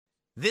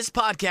This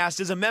podcast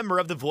is a member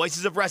of the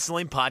Voices of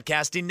Wrestling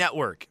Podcasting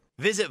Network.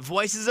 Visit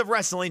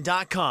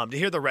voicesofwrestling.com to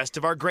hear the rest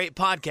of our great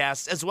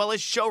podcasts, as well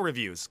as show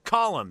reviews,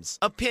 columns,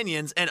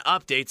 opinions, and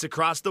updates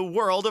across the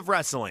world of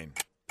wrestling.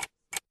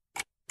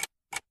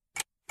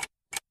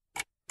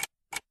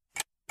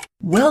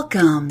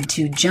 Welcome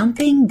to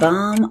Jumping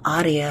Bomb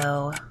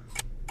Audio.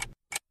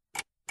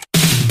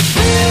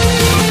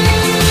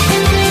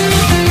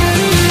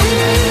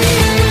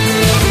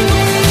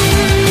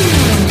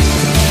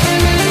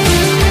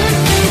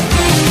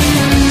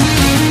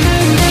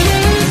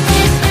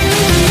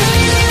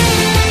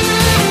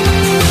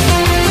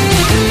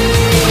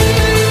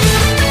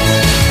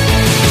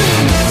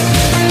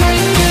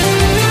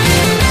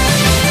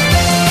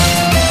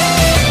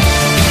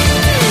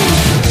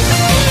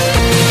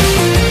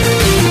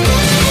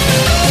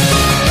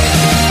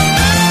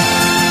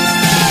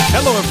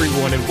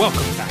 And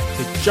welcome back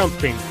to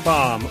Jumping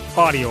Bomb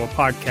Audio, a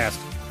podcast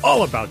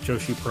all about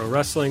Joshi Pro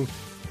Wrestling.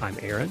 I'm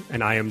Aaron,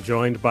 and I am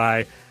joined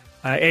by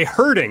a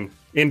hurting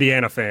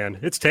Indiana fan.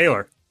 It's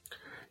Taylor.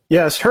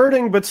 Yes,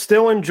 hurting, but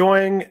still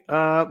enjoying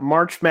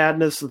March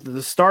Madness.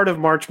 The start of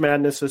March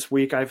Madness this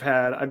week.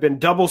 I've been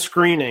double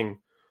screening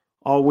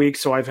all week,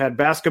 so I've had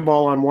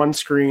basketball on one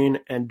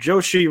screen and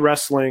Joshi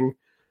wrestling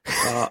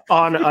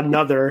on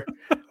another.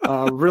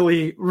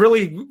 Really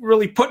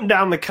putting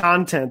down the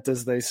content,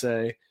 as they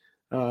say.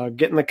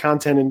 Getting the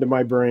content into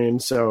my brain.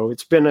 So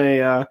it's been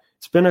a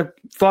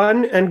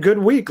fun and good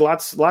week.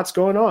 Lots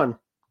going on.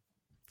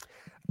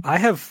 I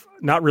have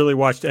not really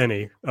watched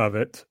any of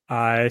it.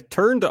 I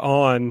turned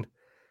on.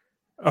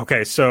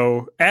 Okay,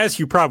 so as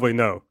you probably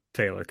know,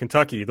 Taylor,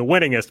 Kentucky, the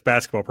winningest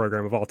basketball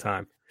program of all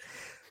time.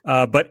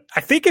 But I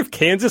think if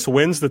Kansas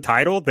wins the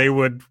title, they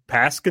would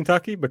pass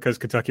Kentucky because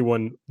Kentucky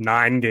won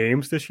 9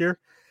 games this year.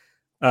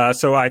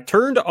 So I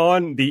turned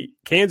on the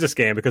Kansas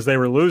game because they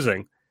were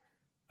losing.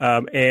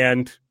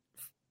 And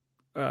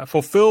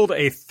fulfilled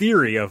a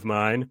theory of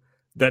mine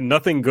that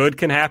nothing good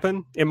can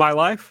happen in my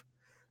life.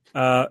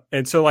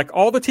 And so, like,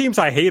 all the teams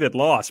I hated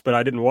lost, but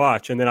I didn't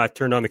watch. And then I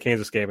turned on the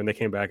Kansas game, and they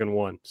came back and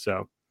won.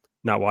 So,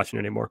 not watching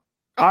anymore.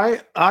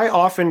 I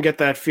often get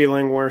that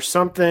feeling where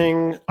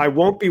I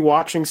won't be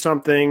watching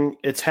something,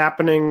 it's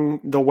happening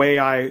the way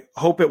I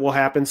hope it will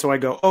happen. So I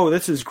go, oh,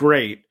 this is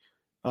great.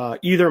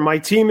 Either my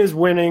team is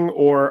winning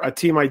or a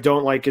team I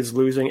don't like is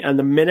losing. And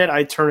the minute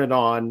I turn it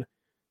on,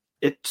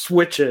 it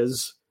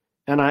switches,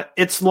 and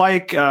it's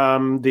like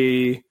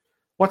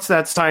what's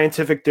that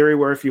scientific theory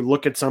where if you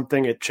look at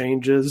something, it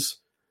changes?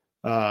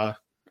 I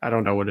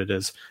don't know what it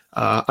is.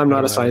 I'm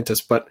not a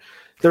scientist, but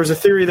there's a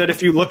theory that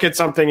if you look at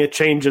something, it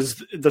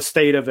changes the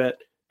state of it.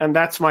 And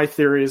that's my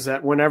theory, is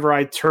that whenever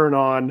I turn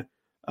on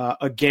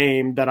a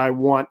game that I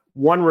want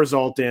one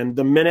result in,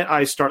 the minute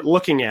I start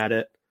looking at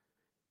it,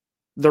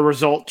 the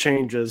result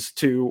changes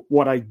to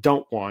what I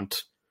don't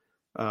want.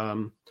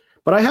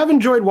 But I have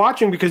enjoyed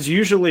watching because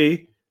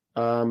usually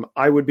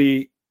I would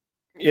be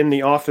in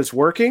the office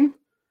working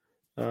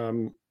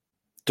during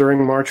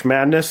March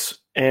Madness,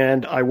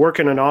 and I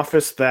work in an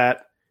office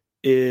that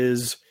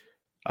is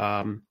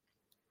not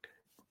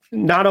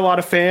a lot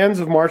of fans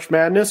of March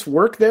Madness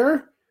work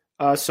there,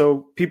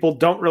 so people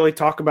don't really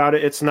talk about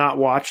it. It's not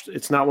watched.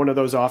 It's not one of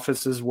those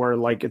offices where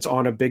like it's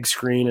on a big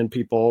screen and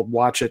people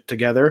watch it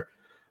together.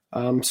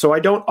 So I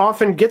don't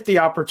often get the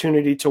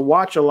opportunity to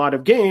watch a lot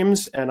of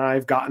games, and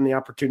I've gotten the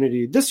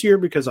opportunity this year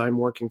because I'm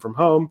working from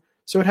home.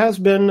 So it has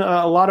been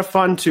a lot of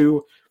fun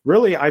to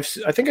really. I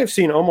think I've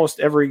seen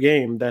almost every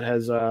game that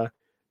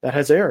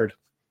has aired.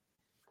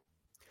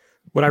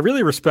 What I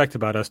really respect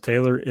about us,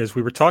 Taylor, is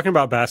we were talking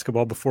about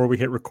basketball before we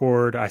hit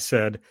record. I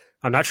said,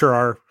 I'm not sure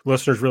our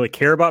listeners really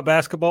care about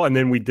basketball, and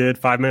then we did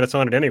 5 minutes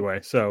on it anyway.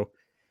 So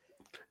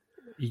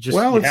you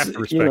have to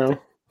respect it.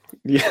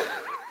 Yeah.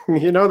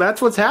 You know,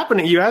 that's what's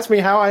happening. You asked me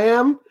how I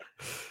am,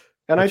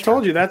 and I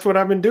told you that's what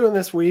I've been doing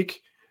this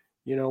week.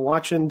 You know,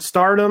 watching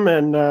Stardom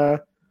and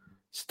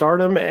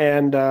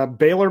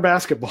Baylor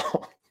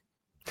basketball.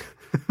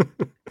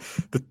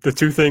 the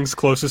two things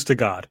closest to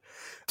God.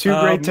 Two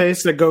great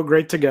tastes that go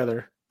great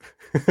together.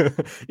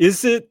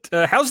 Is it?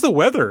 How's the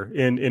weather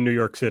in New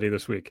York City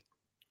this week?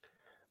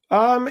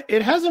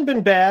 It hasn't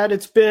been bad.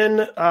 It's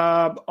been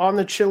on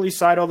the chilly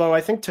side, although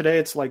I think today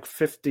it's like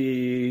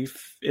 50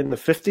 in the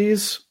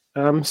 50s.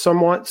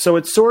 Somewhat. So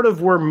it's sort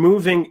of, we're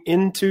moving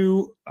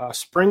into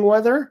spring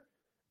weather,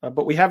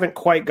 but we haven't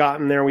quite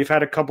gotten there. We've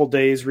had a couple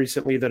days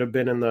recently that have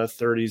been in the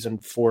 30s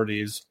and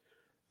 40s.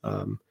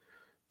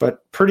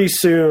 But pretty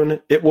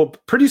soon it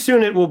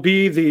will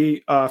be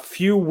the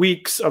few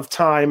weeks of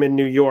time in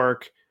New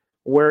York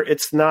where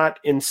it's not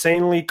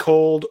insanely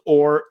cold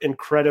or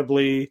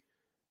incredibly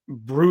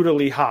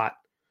brutally hot,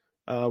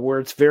 where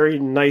it's very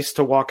nice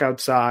to walk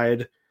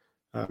outside.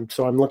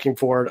 So I'm looking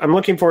forward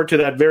to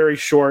that very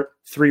short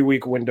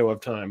 3-week window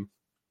of time.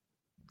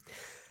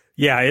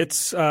 Yeah,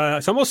 it's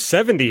almost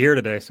 70 here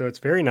today, so it's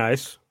very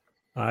nice.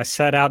 I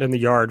sat out in the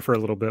yard for a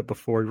little bit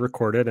before we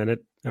recorded, and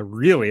it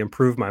really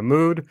improved my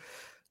mood.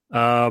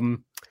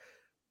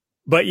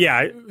 But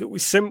yeah,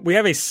 we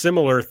have a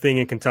similar thing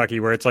in Kentucky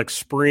where it's like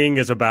spring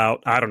is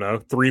about, I don't know,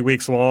 3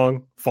 weeks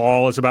long.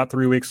 Fall is about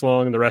 3 weeks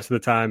long. And the rest of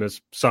the time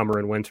is summer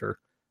and winter.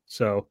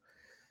 So,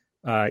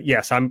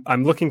 yes,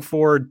 I'm looking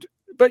forward.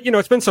 But,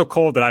 it's been so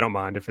cold that I don't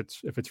mind if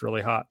it's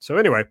really hot. So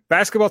anyway,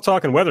 basketball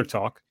talk and weather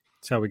talk.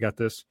 That's how we got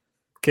this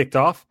kicked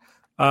off.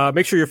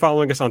 Make sure you're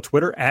following us on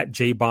Twitter at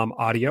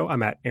JBombAudio.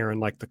 I'm at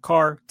Aaron Like the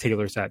Car.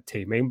 Taylor's at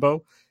Tay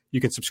Mainbow. You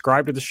can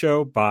subscribe to the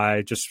show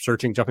by just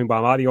searching Jumping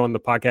Bomb Audio on the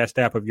podcast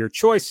app of your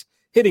choice,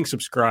 hitting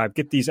subscribe,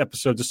 get these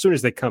episodes as soon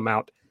as they come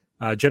out,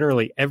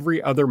 generally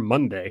every other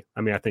Monday.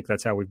 I mean, I think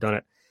that's how we've done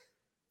it.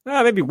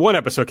 Maybe one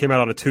episode came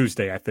out on a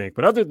Tuesday, I think.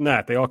 But other than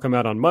that, they all come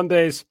out on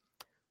Mondays.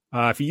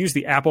 If you use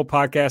the Apple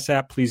Podcast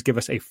app, please give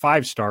us a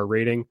 5-star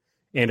rating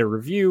and a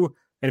review.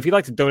 And if you'd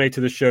like to donate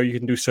to the show, you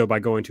can do so by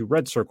going to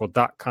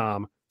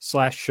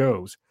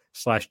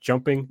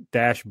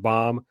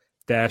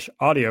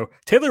redcircle.com/shows/jumping-bomb-audio.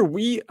 Taylor,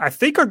 we, I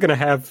think, are going to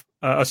have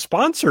a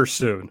sponsor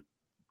soon.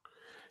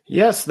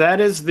 Yes,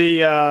 that is the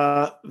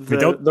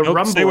don't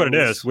Rumble. Say what it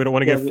is. We don't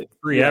want to get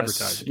free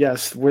advertising.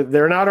 Yes,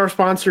 they're not our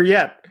sponsor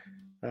yet.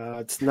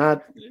 It's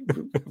not,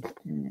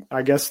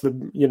 I guess,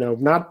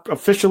 not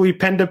officially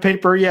pen to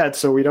paper yet,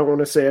 so we don't want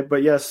to say it.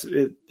 But yes,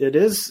 it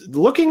is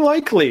looking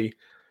likely.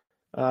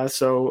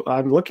 So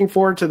I'm looking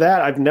forward to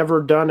that. I've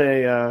never done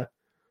a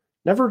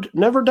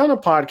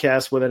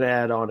podcast with an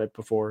ad on it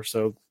before,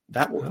 so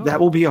that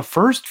will be a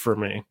first for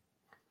me.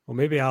 Well,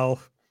 maybe I'll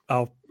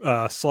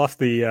slough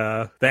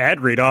the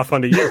ad read off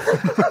onto you.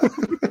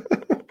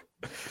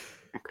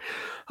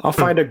 I'll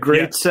find a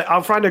great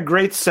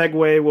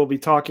segue. We'll be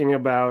talking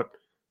about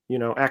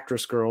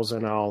actress girls,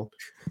 and I'll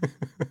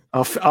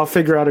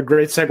figure out a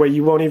great segue.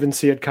 You won't even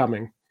see it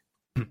coming.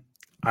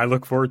 I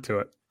look forward to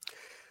it.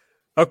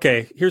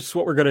 Okay, here's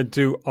what we're going to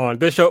do on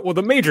this show. Well,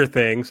 the major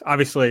things,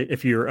 obviously,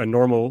 if you're a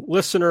normal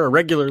listener, a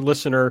regular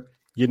listener,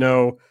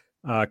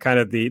 kind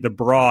of the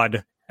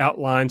broad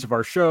outlines of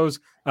our shows.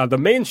 The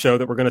main show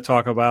that we're going to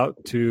talk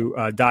about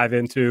to dive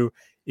into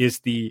is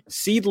the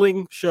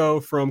SEAdLINNG show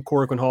from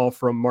Korakuen Hall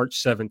from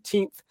March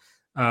 17th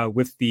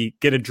with the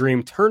Get a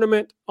Dream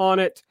tournament on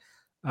it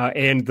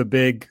and the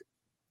big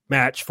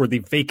match for the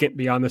vacant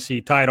Beyond the Sea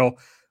title.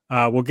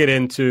 We'll get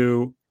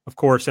into, of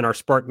course, in our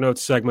Spark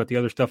Notes segment, the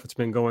other stuff that's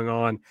been going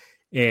on.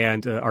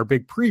 And our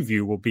big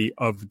preview will be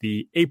of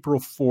the April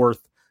 4th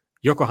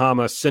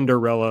Yokohama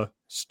Cinderella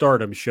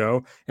Stardom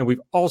show. And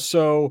we've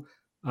also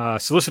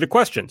solicited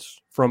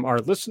questions from our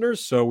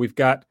listeners. So we've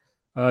got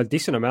a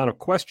decent amount of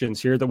questions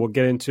here that we'll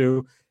get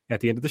into at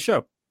the end of the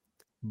show.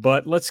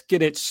 But let's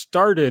get it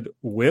started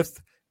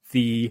with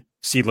the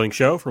SEAdLINNG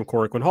show from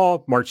Korakuen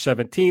Hall, March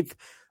 17th.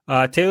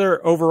 Taylor,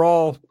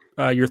 overall,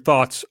 your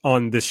thoughts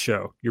on this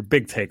show, your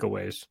big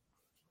takeaways.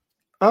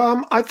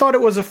 I thought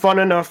it was a fun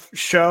enough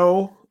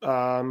show.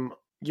 I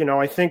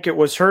think it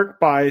was hurt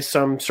by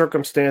some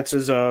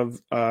circumstances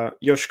of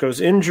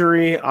Yoshiko's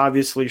injury.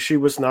 Obviously, she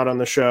was not on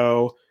the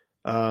show.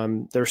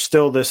 There's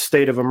still this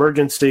state of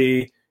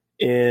emergency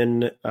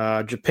in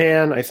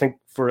Japan, I think,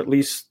 for at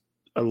least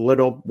a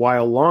little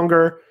while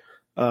longer.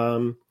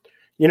 It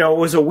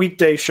was a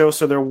weekday show,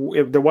 so there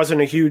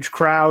wasn't a huge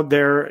crowd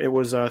there. It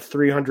was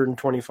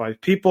 325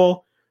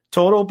 people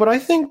total. But I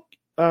think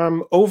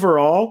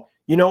overall,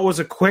 it was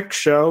a quick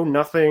show.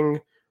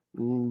 Nothing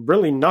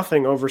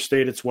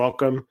overstayed its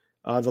welcome.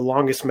 The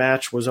longest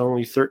match was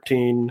only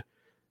 13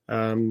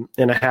 and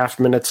a half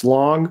minutes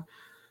long.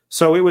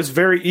 So it was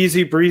very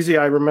easy breezy.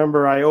 I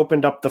remember I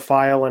opened up the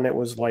file and it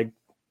was like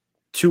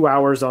 2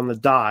 hours on the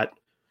dot.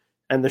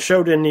 And the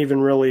show didn't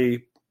even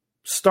really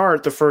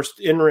start. The first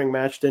in-ring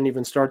match didn't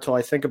even start till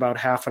I think about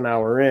half an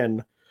hour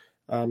in.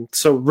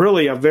 So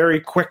really a very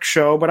quick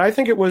show. But I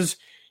think it was,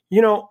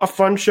 a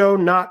fun show,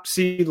 not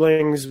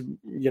SEAdLINNG's,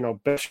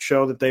 best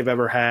show that they've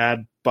ever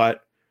had,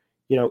 but,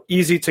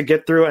 easy to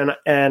get through.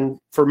 And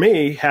for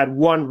me, had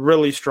one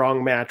really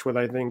strong match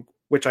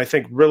which I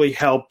think really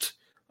helped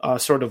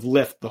sort of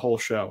lift the whole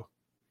show.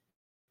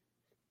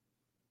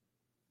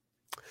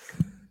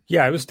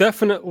 Yeah, it was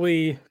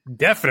definitely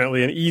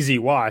an easy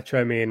watch.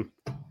 I mean,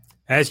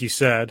 as you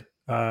said,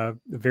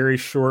 very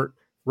short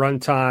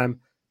runtime.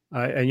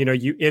 And,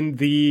 you in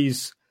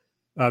these,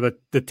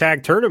 the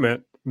tag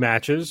tournament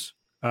matches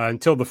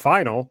until the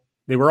final,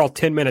 they were all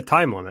 10-minute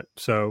time limit.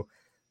 So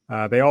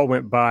they all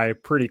went by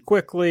pretty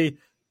quickly.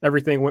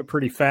 Everything went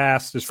pretty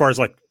fast as far as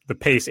like the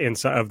pace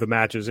inside of the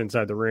matches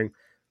inside the ring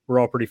were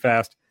all pretty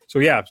fast. So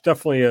yeah, it's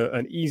definitely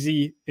an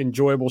easy,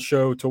 enjoyable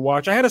show to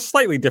watch. I had a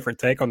slightly different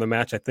take on the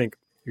match I think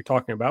you're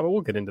talking about, but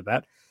we'll get into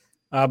that.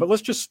 But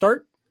let's just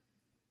start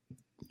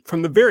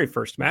from the very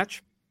first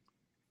match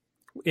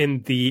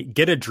in the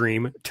Get a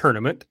Dream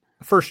tournament,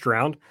 first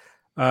round.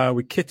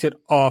 We kicked it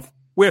off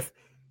with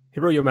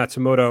Hiroyo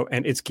Matsumoto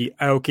and Itsuki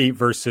Aoki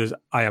versus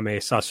Ayame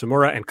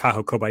Sasumura and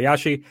Kaho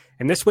Kobayashi.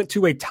 And this went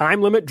to a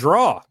time limit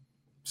draw,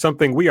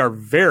 something we are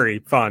very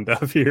fond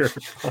of here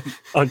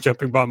on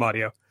Jumping Bomb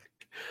Audio.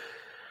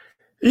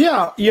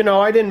 Yeah,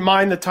 I didn't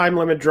mind the time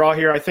limit draw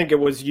here. I think it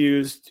was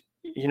used,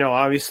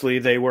 obviously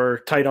they were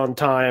tight on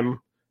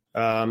time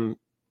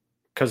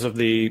because of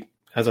the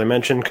as I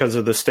mentioned, because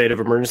of the state of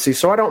emergency.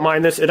 So I don't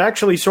mind this. It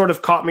actually sort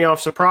of caught me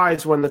off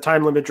surprise when the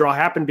time limit draw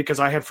happened, because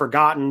I had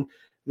forgotten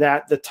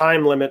that the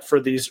time limit for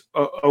these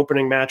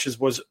opening matches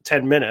was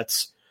 10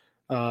 minutes.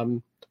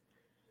 I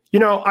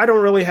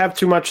don't really have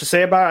too much to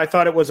say about it. I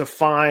thought it was a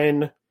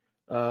fine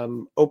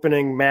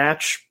opening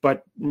match,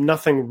 but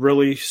nothing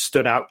really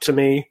stood out to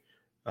me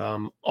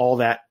all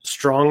that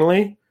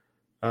strongly.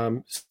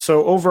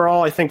 So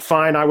overall, I think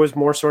fine. I was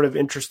more sort of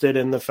interested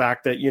in the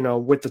fact that,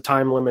 with the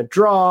time limit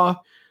draw,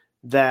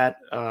 that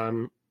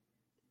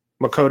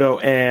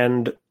Makoto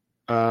and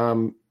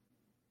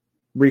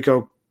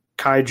Riko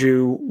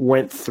Kaiju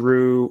went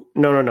through.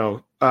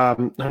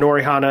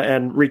 Hinori Hana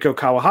and Riko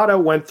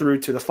Kawahata went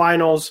through to the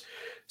finals.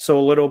 So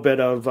a little bit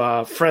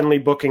of friendly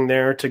booking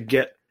there to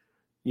get,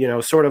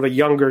 sort of a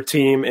younger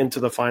team into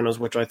the finals,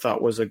 which I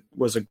thought was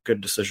a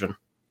good decision.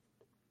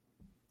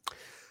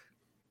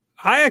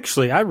 I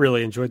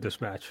really enjoyed this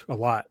match a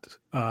lot.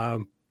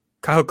 Kaho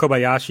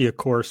Kobayashi, of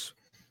course,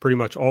 pretty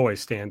much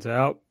always stands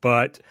out,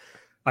 but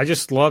I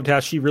just loved how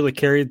she really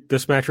carried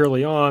this match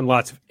early on.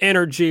 Lots of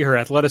energy. Her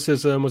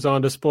athleticism was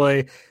on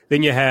display.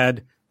 Then you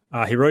had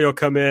Hiroyo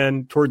come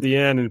in toward the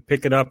end and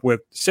pick it up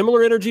with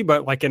similar energy,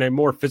 but like in a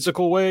more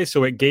physical way.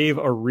 So it gave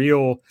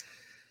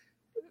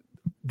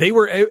they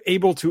were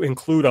able to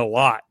include a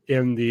lot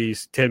in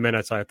these 10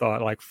 minutes, I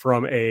thought, like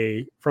from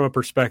a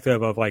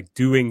perspective of like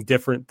doing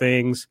different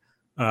things.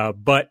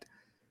 But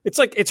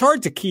it's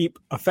hard to keep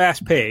a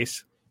fast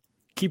pace,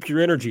 keep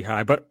your energy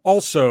high, but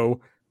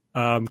also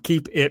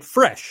keep it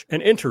fresh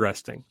and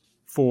interesting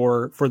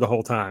for the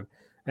whole time.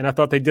 And I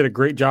thought they did a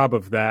great job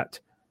of that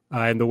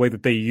in the way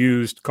that they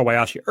used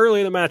Kobayashi early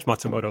in the match,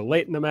 Matsumoto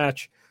late in the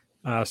match.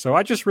 So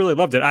I just really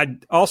loved it. I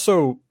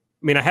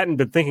hadn't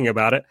been thinking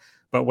about it,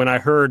 but when I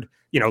heard,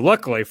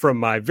 luckily from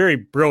my very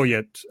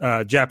brilliant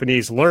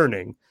Japanese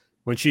learning,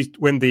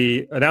 when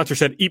the announcer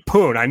said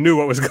 "Ippon," I knew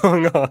what was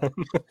going on.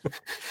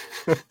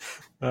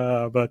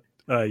 But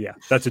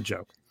that's a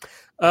joke.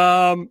 But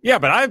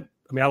I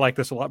like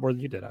this a lot more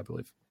than you did, I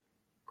believe.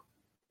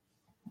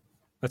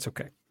 That's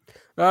okay.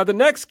 The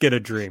next Get a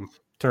Dream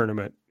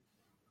tournament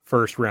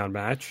first round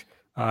match,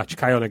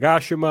 Chikayo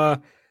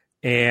Nagashima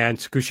and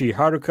Tsukushi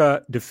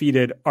Haruka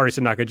defeated Arisa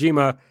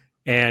Nakajima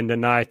and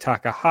Nanai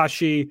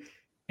Takahashi,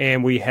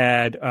 and we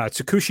had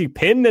Tsukushi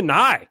pin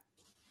Nanai,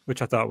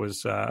 which I thought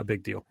was a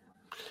big deal.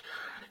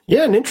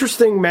 Yeah, an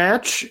interesting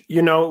match.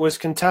 It was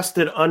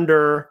contested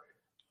under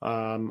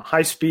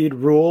high-speed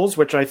rules,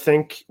 which I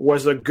think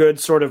was a good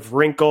sort of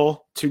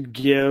wrinkle to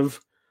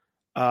give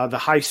the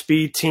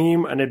high-speed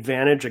team an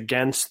advantage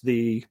against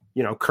the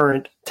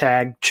current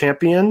tag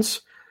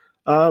champions.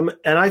 And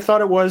I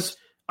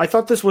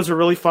thought this was a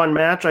really fun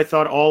match. I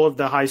thought all of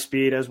the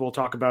high-speed, as we'll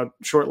talk about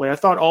shortly, I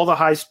thought all the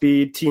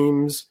high-speed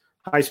teams,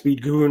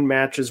 high-speed goon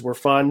matches were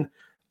fun.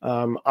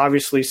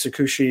 Obviously,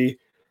 Tsukushi,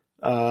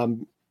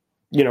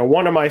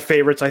 one of my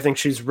favorites. I think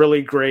she's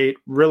really great,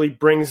 really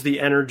brings the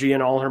energy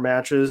in all her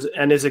matches,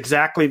 and is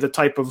exactly the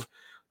type of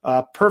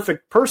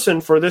perfect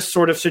person for this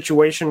sort of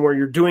situation where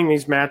you're doing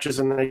these matches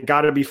and they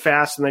got to be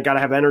fast and they got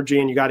to have energy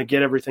and you got to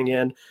get everything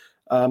in.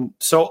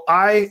 So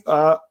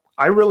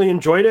I really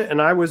enjoyed it,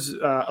 and I was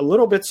a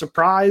little bit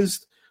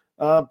surprised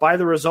by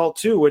the result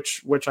too,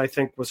 which I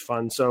think was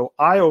fun. So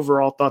I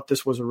overall thought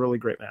this was a really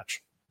great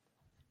match.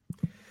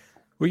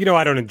 Well,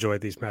 I don't enjoy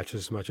these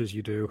matches as much as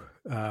you do,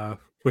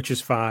 which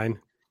is fine.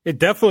 It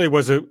definitely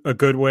was a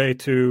good way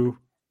to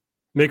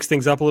mix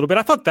things up a little bit.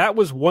 I thought that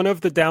was one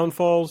of the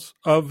downfalls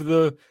of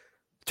the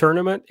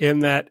tournament, in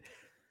that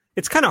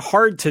it's kind of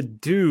hard to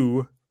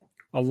do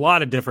a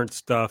lot of different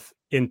stuff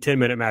in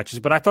 10-minute matches,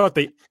 but I thought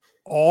they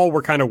all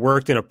were kind of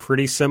worked in a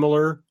pretty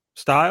similar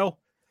style.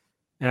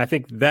 And I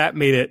think that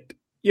made it,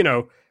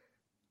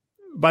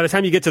 by the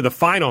time you get to the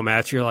final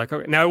match, you're like,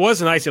 okay. Now it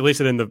was nice, at least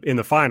in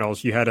the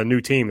finals, you had a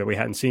new team that we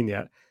hadn't seen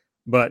yet.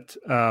 But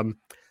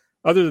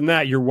other than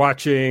that, you're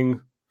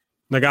watching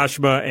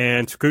Nagashima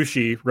and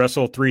Tsukushi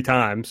wrestle 3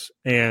 times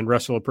and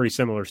wrestle a pretty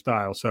similar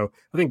style. So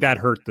I think that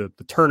hurt the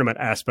tournament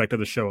aspect of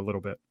the show a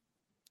little bit.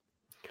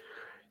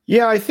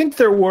 Yeah, I think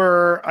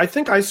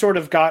I sort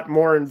of got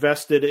more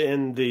invested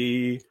in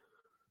the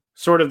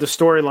sort of the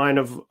storyline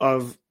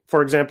of,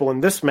 for example, in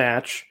this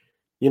match,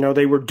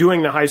 they were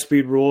doing the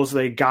high-speed rules.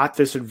 They got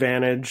this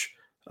advantage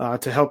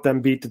to help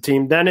them beat the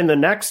team. Then in the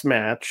next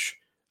match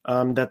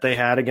that they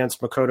had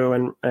against Makoto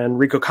and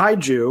Riko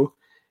Kaiju,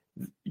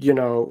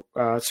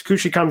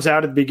 Tsukushi comes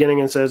out at the beginning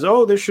and says,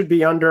 "Oh, this should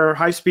be under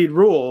high-speed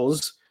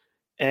rules."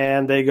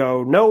 And they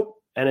go, "Nope,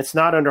 and it's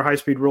not under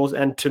high-speed rules."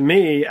 And to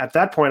me, at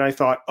that point, I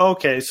thought,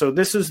 okay, so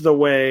this is the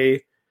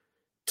way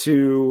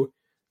to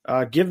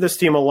give this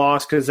team a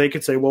loss, because they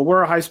could say, well,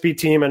 we're a high-speed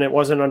team and it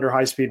wasn't under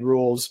high-speed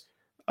rules.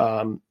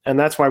 And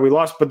that's why we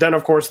lost. But then,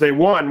 of course, they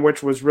won,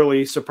 which was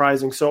really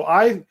surprising. So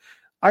I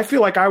feel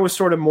like I was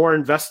sort of more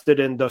invested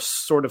in the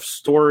sort of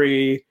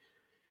story,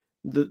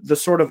 the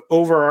sort of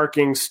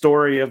overarching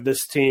story of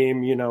this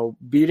team,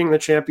 beating the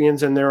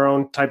champions in their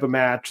own type of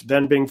match,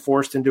 then being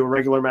forced into a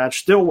regular match,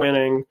 still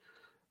winning,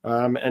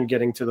 and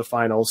getting to the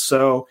finals.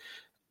 So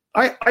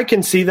I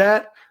can see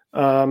that.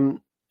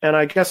 And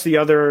I guess the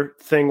other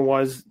thing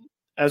was,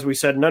 as we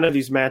said, none of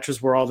these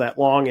matches were all that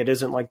long. It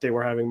isn't like they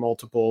were having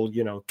multiple,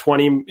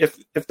 20.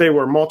 If they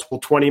were multiple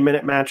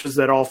 20-minute matches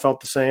that all felt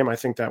the same, I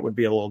think that would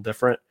be a little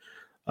different.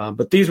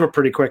 But these were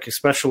pretty quick,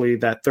 especially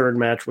that third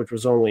match, which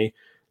was only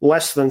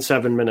less than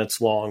 7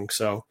 minutes long.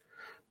 So,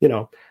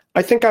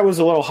 I think I was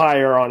a little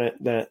higher on it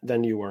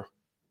than you were.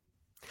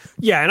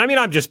 Yeah, and I mean,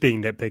 I'm just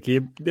being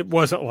nitpicky. It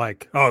wasn't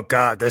like, oh,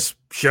 God, this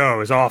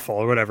show is awful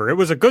or whatever. It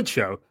was a good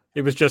show.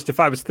 It was just, if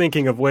I was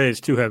thinking of ways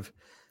to have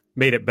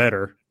made it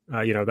better,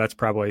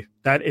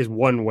 that is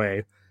one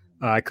way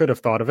I could have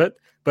thought of it.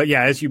 But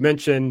yeah, as you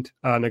mentioned,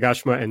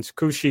 Nagashima and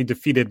Tsukushi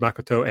defeated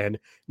Makoto and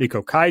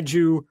Riko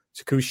Kaiju.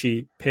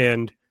 Tsukushi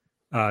pinned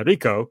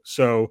Riko.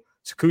 So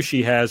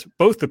Tsukushi has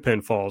both the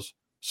pinfalls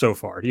so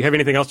far. Do you have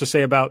anything else to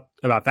say about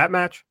that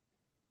match?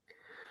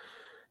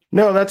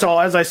 No, that's all.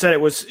 As I said,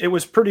 it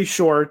was pretty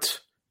short,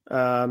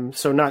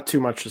 so not too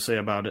much to say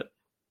about it.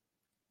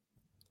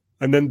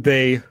 And then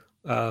they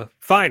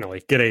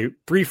finally get a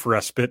brief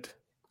respite,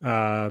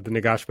 the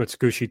Nagashima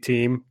Tsukushi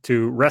team,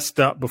 to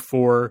rest up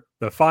before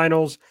the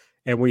finals.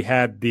 And we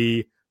had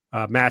the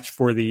match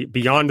for the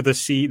Beyond the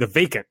Sea, the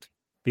vacant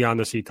Beyond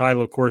the Sea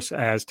title. Of course,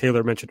 as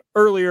Taylor mentioned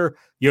earlier,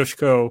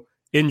 Yoshiko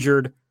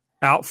injured,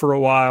 out for a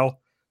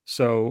while.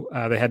 So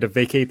they had to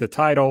vacate the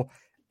title.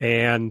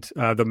 And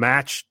the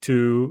match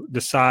to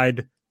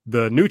decide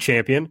the new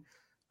champion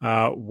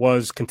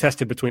was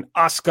contested between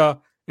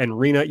Asuka and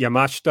Rina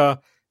Yamashita.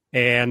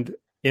 And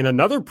in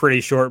another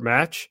pretty short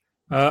match,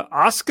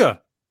 Asuka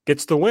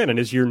gets the win and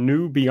is your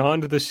new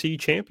Beyond the Sea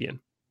champion.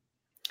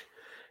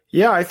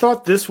 Yeah, I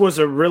thought this was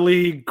a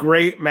really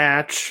great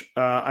match.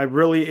 I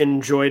really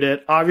enjoyed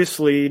it.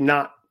 Obviously,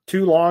 not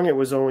too long. It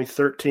was only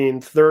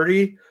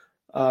 13:30,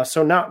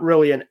 so not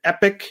really an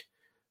epic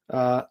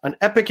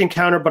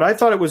encounter, but I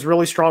thought it was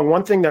really strong.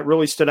 One thing that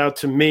really stood out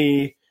to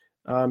me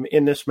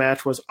in this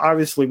match was,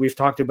 obviously, we've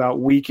talked about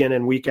week in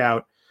and week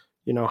out,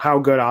 how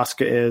good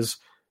Asuka is.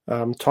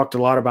 Talked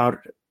a lot about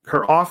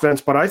her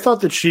offense, but I thought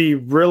that she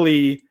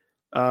really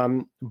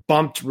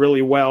bumped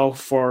really well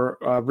for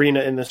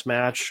Rina in this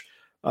match.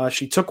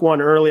 She took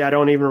one early. I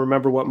don't even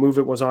remember what move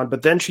it was on,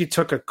 but then she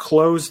took a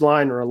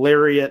clothesline or a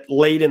lariat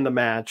late in the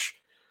match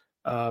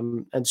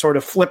and sort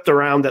of flipped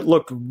around that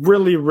looked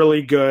really,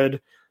 really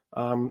good.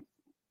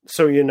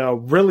 So,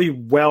 really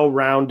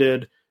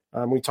well-rounded.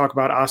 We talk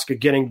about Asuka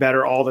getting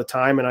better all the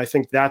time, and I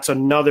think that's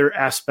another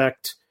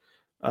aspect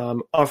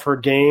of her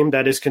game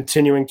that is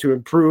continuing to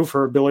improve,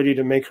 her ability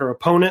to make her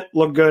opponent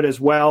look good as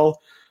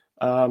well.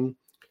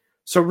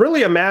 So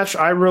really a match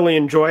I really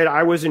enjoyed.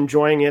 I was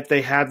enjoying it.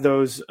 They had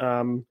those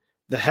the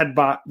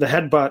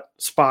headbutt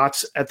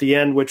spots at the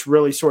end, which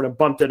really sort of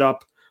bumped it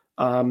up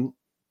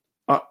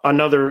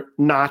another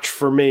notch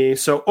for me.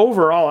 So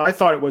overall, I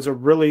thought it was a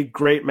really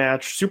great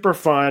match, super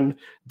fun,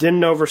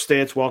 didn't overstay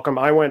its welcome.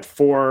 I went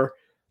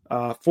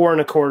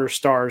 4.25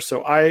 stars,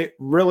 so I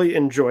really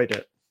enjoyed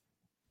it.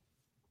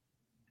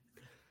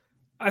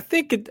 I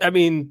think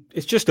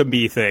it's just a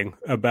me thing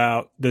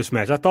about this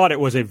match. I thought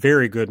it was a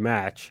very good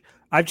match.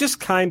 I've just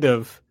kind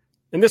of,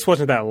 and this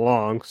wasn't that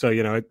long, so,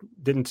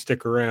 it didn't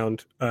stick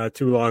around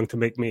too long to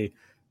make me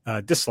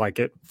dislike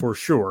it for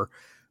sure.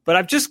 But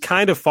I've just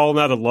kind of fallen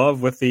out of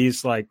love with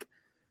these,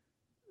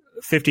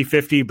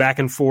 50-50 back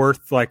and forth,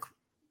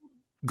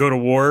 go to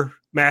war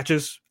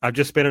matches. I've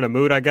just been in a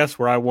mood, I guess,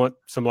 where I want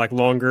some,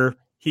 longer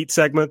heat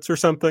segments or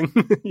something,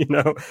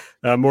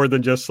 more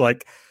than just,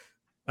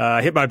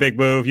 hit my big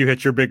move, you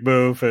hit your big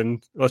move,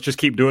 and let's just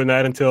keep doing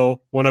that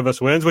until one of us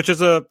wins, which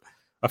is a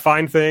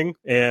fine thing,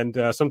 and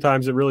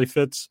sometimes it really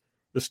fits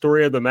the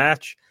story of the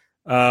match.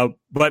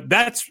 But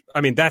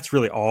that's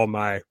really all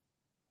my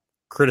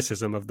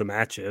criticism of the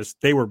matches.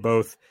 They were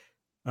both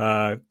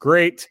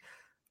great.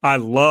 I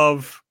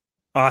love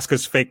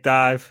Asuka's fake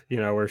dive,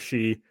 where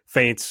she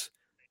feints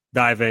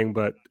diving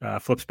but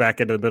flips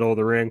back into the middle of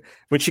the ring.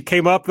 When she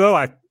came up,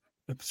 though,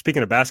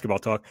 speaking of basketball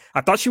talk,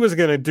 I thought she was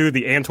going to do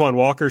the Antoine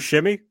Walker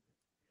shimmy,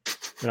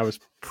 and I was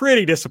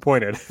pretty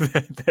disappointed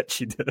that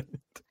she didn't.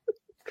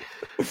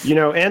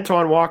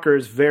 Antoine Walker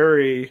is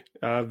very,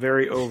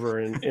 very over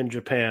in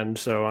Japan,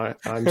 so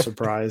I'm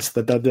surprised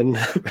that didn't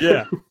happen.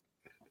 Yeah.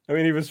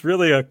 He was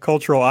really a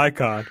cultural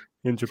icon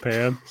in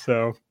Japan,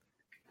 so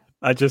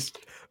I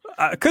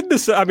couldn't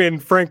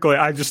decide. Frankly,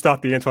 I just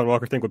thought the Antoine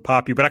Walker thing would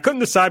pop you, but I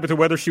couldn't decide between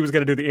whether she was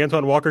going to do the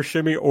Antoine Walker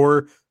shimmy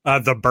or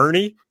the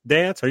Bernie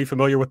dance. Are you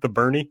familiar with the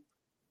Bernie?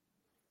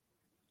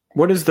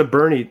 What is the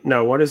Bernie?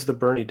 No, what is the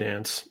Bernie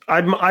dance? I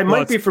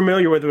might be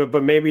familiar with it,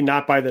 but maybe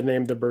not by the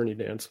name the Bernie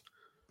dance.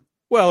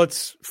 Well,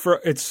 it's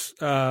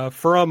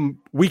from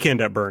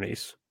Weekend at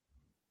Bernie's.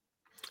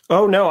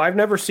 Oh no, I've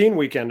never seen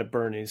Weekend at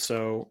Bernie's.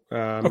 So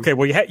okay,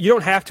 well you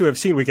don't have to have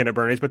seen Weekend at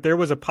Bernie's, but there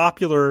was a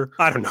popular.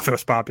 I don't know if it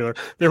was popular.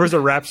 There was a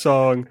rap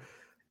song.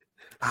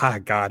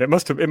 God, it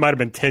might have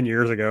been 10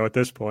 years ago at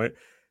this point,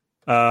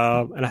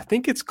 and I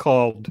think it's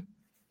called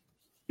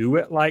 "Do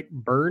It Like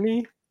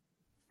Bernie."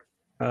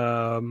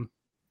 Moving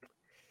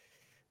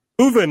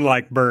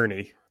Like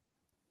Bernie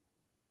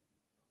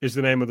is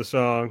the name of the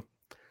song.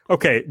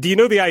 Okay, do you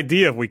know the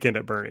idea of Weekend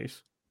at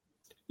Bernie's?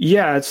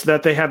 Yeah, it's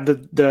that they have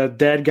the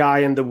dead guy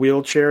in the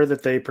wheelchair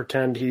that they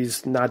pretend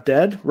he's not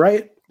dead,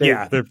 right? They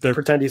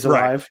pretend he's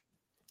alive. Right.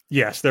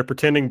 Yes, they're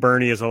pretending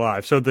Bernie is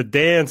alive. So the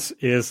dance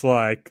is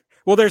like,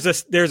 well, there's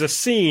a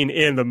scene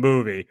in the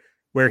movie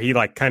where he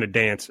like kind of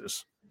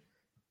dances.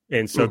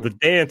 And so the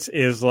dance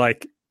is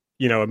like,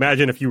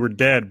 imagine if you were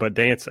dead but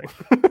dancing.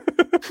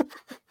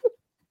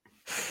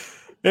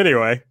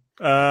 Anyway,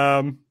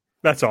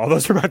 that's all.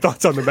 Those are my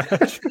thoughts on the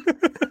match.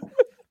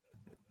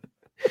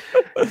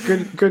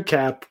 Good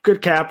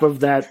cap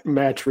of that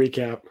match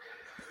recap.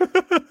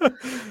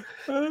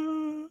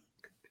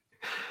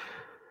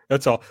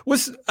 That's all.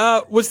 Was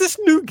this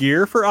new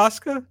gear for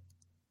Asuka?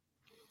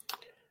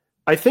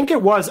 I think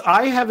it was.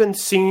 I haven't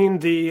seen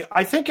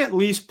I think at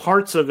least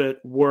parts of it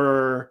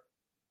were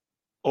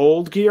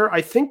old gear.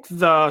 I think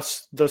the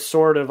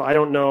sort of, I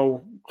don't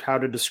know how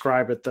to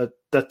describe it,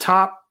 the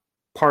top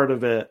part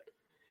of it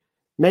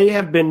may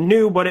have been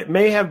new, but it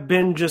may have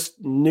been just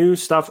new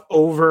stuff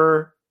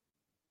over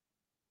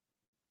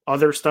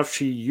other stuff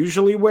she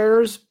usually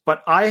wears.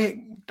 But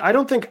I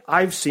don't think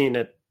I've seen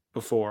it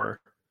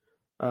before.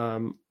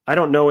 I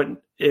don't know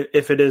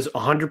if it is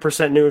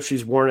 100% new, if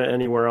she's worn it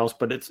anywhere else,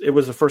 but it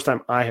was the first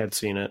time I had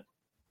seen it.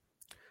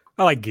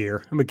 I like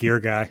gear. I'm a gear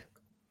guy.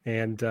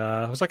 And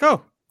I was like,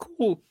 oh,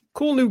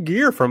 cool new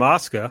gear from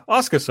Asuka.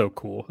 Asuka's so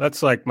cool.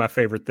 That's like my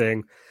favorite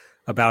thing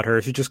about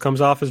her. She just comes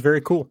off as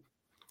very cool.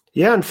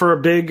 Yeah, and for a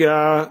big,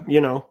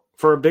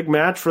 for a big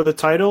match for the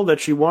title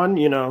that she won,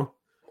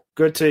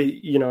 good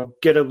to,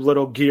 get a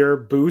little gear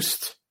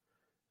boost,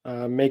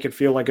 make it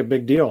feel like a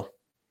big deal.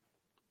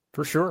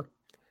 For sure.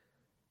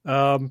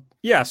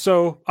 Yeah,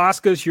 so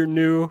Asuka's your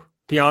new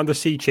Beyond the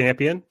Sea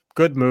champion.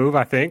 Good move,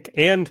 I think.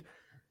 And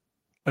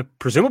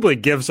presumably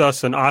gives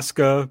us an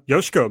Asuka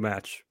Yoshiko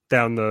match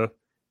down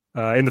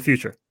in the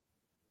future.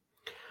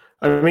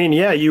 I mean,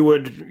 yeah, you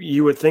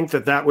would think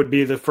that would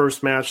be the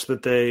first match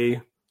that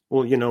they,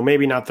 well,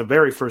 maybe not the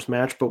very first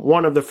match, but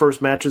one of the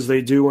first matches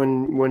they do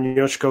when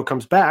Yoshiko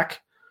comes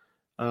back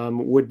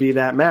would be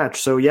that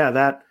match. So yeah,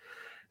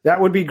 that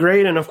would be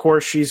great. And of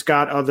course, she's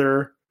got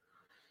other,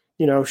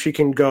 she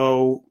can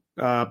go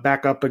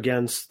back up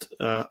against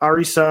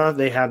Arisa.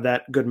 They had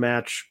that good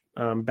match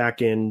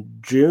back in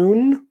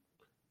June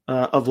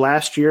of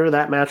last year.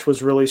 That match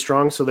was really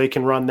strong, so they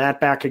can run that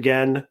back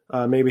again,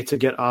 maybe to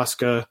get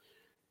Asuka,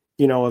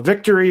 a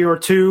victory or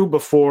two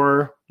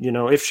before,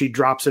 if she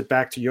drops it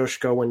back to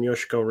Yoshiko when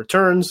Yoshiko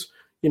returns,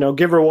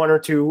 give her one or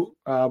two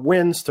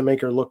wins to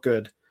make her look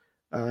good.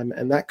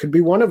 And that could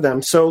be one of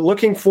them. So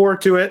looking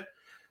forward to it.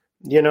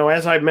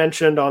 As I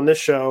mentioned on this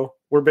show,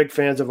 we're big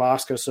fans of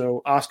Asuka,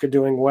 so Asuka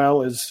doing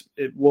well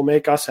it will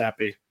make us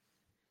happy.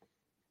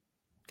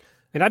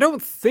 And I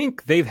don't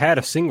think they've had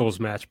a singles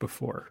match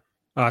before,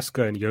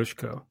 Asuka and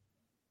Yoshiko.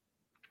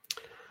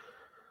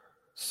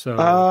 So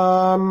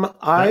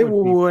I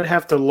would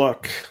have to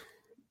look.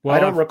 Well, I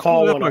don't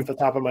recall one off the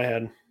top of my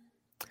head.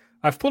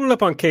 I've pulled it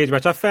up on Cage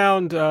Match. I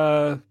found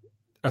a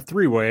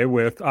three-way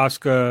with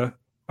Asuka,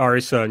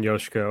 Arisa, and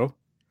Yoshiko.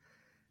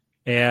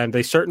 And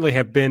they certainly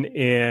have been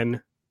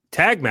in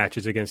tag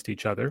matches against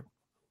each other.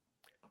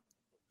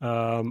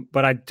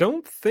 But I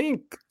don't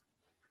think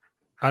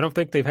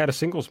they've had a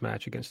singles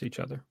match against each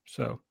other.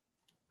 So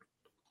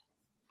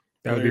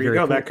that would be very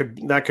cool.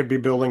 That could be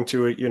building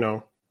to it,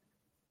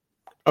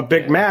 a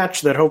big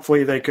match that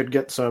hopefully they could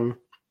get some.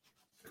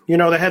 They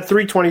had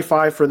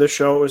 325 for this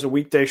show. It was a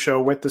weekday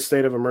show with the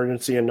state of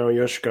emergency and no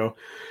Yoshiko.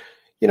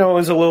 It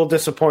was a little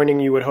disappointing.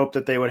 You would hope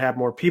that they would have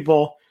more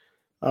people.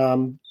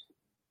 But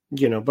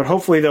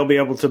hopefully they'll be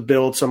able to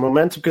build some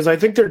momentum because I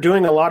think they're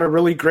doing a lot of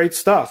really great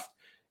stuff.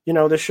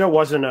 The show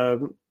wasn't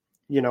a,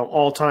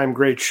 all-time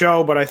great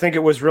show, but I think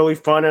it was really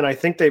fun. And I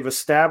think they've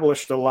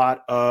established a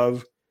lot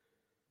of,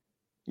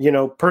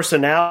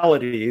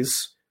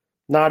 personalities,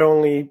 not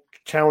only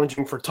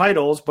challenging for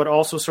titles, but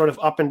also sort of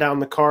up and down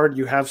the card.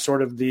 You have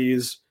sort of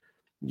these,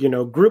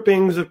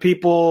 groupings of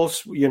people,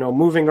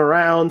 moving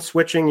around,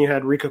 switching. You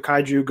had Riko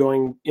Kaiju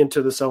going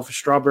into the Selfish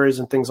Strawberries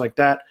and things like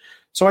that.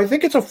 So I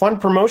think it's a fun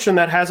promotion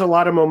that has a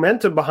lot of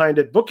momentum behind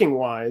it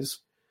booking-wise.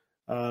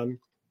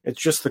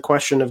 It's just the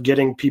question of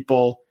getting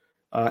people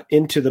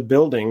into the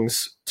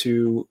buildings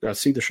to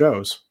see the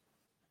shows.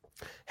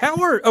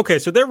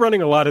 So they're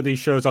running a lot of these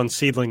shows on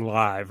SEAdLINNG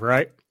Live,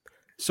 right?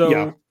 So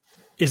yeah.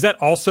 Is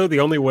that also the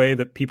only way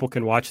that people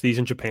can watch these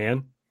in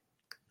Japan?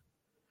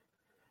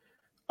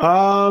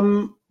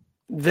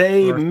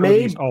 They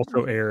may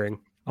also airing.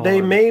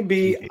 They may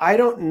be. TV. I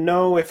don't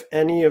know if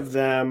any of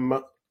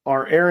them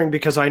are airing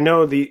because I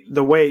know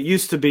the way it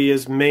used to be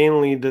is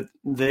mainly that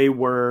they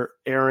were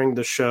airing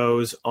the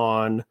shows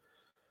on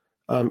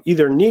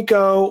either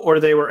Nico or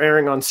they were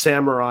airing on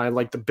Samurai,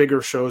 like the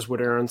bigger shows would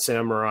air on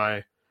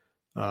Samurai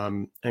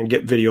and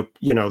get video,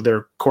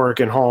 their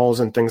Korakuen halls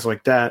and things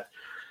like that.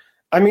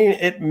 I mean,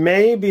 it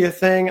may be a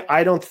thing.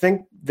 I don't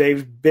think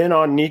they've been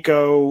on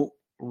Nico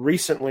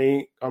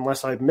recently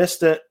unless I've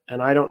missed it.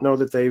 And I don't know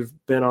that they've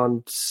been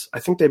on, I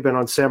think they've been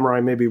on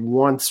Samurai maybe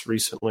once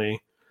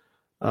recently.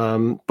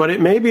 But it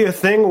may be a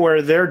thing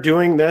where they're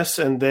doing this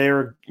and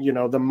they're,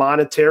 the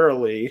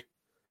monetarily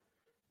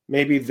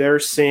maybe they're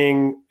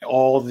seeing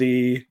all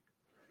the,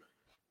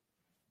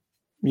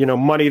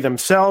 money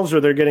themselves,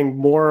 or they're getting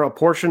more a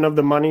portion of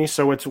the money,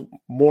 so it's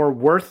more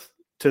worth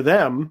to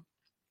them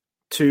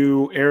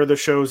to air the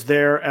shows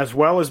there, as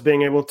well as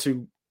being able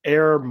to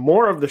air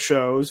more of the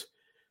shows.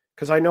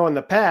 Because I know in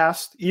the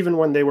past, even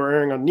when they were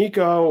airing on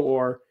Nico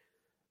or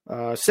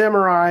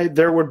Samurai,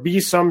 there would be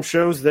some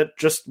shows that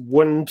just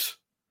wouldn't,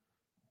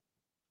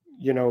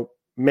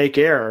 make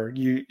air.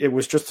 It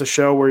was just a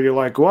show where you're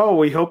like, whoa,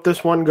 we hope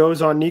this one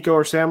goes on Nico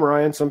or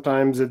Samurai, and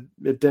sometimes it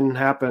didn't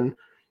happen.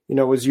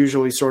 It was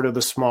usually sort of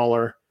the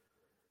smaller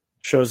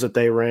shows that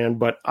they ran.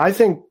 But I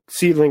think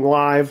SEAdLINNG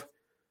Live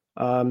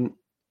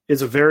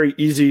is a very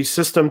easy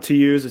system to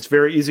use. It's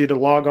very easy to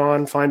log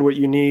on, find what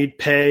you need,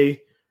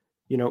 pay,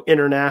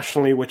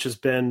 internationally, which has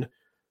been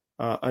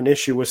an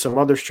issue with some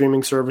other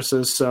streaming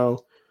services.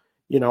 So,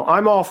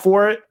 I'm all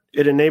for it.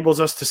 It enables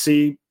us to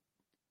see.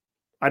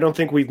 I don't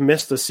think we've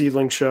missed a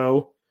SEAdLINNG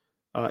show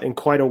in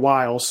quite a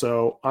while.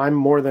 So I'm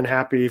more than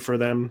happy for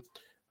them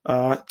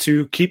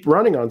to keep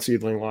running on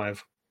SEAdLINNG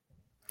Live.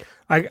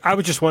 I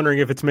was just wondering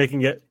if it's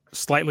making it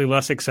slightly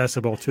less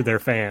accessible to their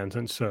fans,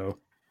 and so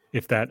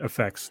if that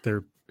affects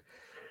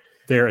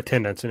their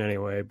attendance in any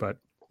way, but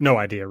no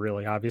idea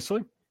really,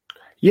 obviously.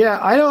 Yeah,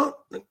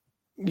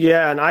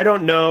 and I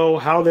don't know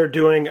how they're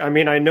doing. I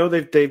mean, I know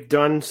they've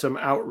done some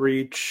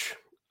outreach,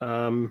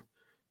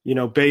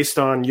 based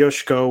on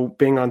Yoshiko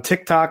being on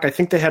TikTok. I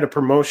think they had a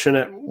promotion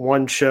at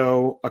one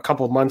show a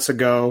couple of months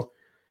ago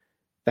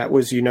that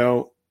was,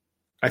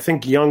 I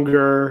think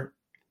younger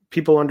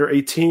people under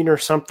 18 or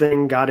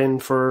something got in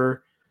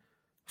for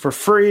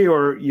free,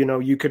 or,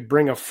 you could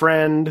bring a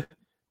friend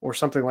or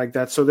something like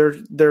that. So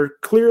they're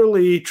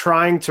clearly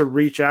trying to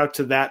reach out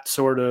to that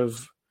sort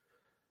of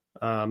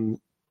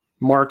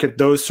market,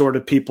 those sort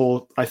of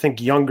people. I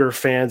think younger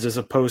fans as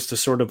opposed to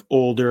sort of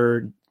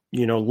older,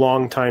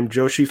 longtime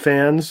Joshi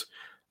fans,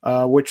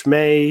 which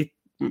may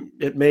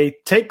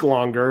take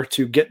longer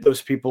to get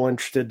those people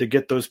interested, to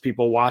get those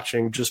people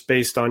watching, just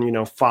based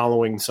on,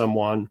 following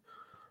someone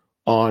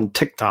on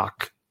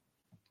TikTok,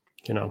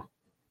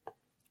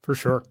 For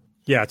sure.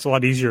 Yeah, it's a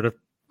lot easier to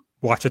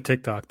watch a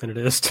TikTok than it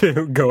is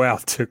to go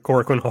out to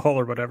Korakuen Hall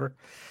or whatever.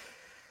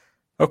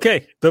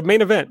 Okay, the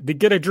main event, the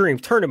Get a Dream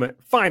tournament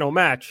final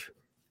match.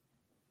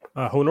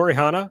 Honori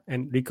Hana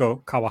and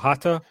Riko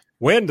Kawahata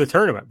win the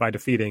tournament by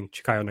defeating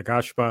Chikayo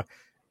Nagashima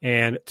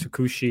and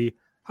Tsukushi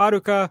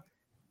Haruka.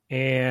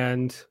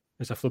 And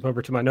as I flip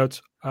over to my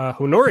notes,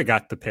 Honori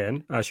got the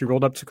pin. She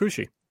rolled up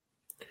Tsukushi.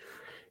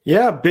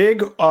 Yeah,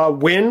 big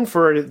win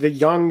for the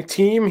young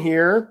team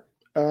here.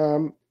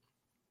 I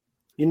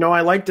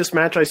like this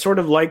match. I sort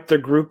of like the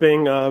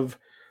grouping of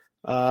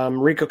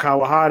Riko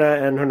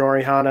Kawahata and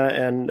Honori Hana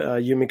and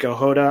Yumiko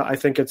Hoda. I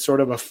think it's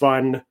sort of a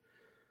fun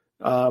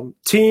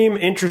team,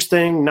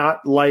 interesting,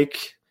 not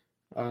like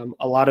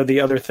a lot of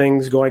the other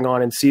things going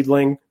on in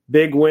SEAdLINNG.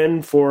 Big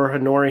win for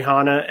Honori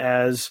Hana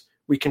as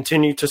we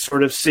continue to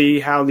sort of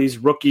see how these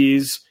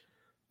rookies,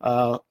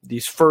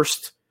 these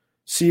first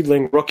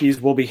SEAdLINNG rookies,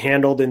 will be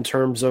handled in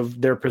terms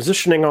of their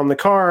positioning on the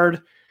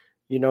card.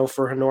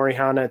 For Honori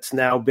Hana, it's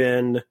now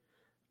been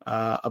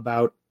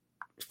about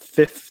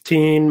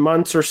 15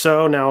 months or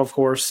so. Now, of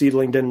course,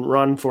 SEAdLINNG didn't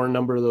run for a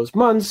number of those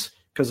months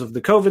because of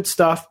the COVID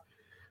stuff.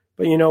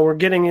 But, we're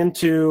getting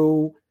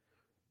into,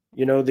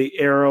 the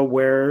era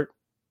where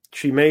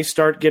she may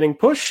start getting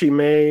pushed. She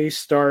may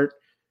start,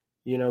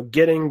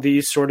 getting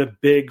these sort of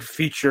big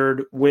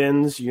featured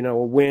wins, a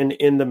win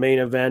in the main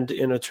event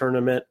in a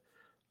tournament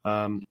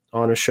on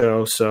a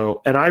show.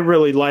 So, and I'm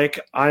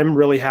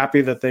really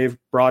happy that they've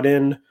brought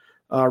in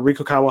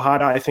Riko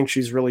Kawahata. I think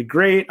she's really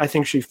great. I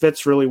think she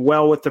fits really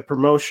well with the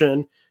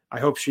promotion. I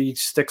hope she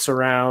sticks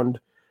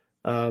around,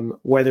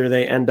 whether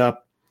they end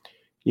up,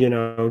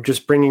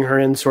 just bringing her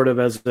in sort of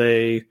as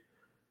a,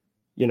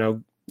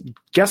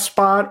 guest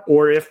spot,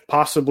 or if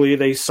possibly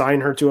they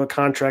sign her to a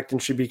contract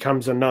and she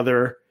becomes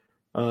another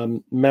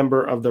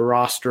member of the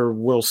roster.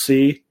 We'll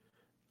see.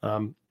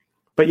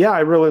 But yeah, I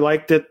really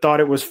liked it.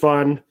 Thought it was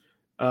fun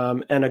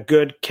and a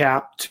good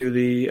cap to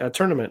the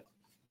tournament.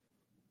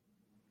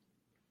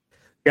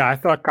 Yeah, I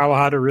thought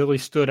Kawahata really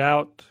stood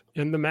out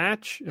in the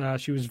match.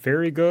 She was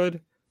very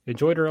good.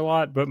 Enjoyed her a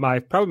lot. But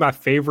probably my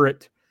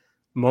favorite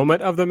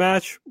moment of the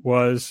match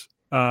was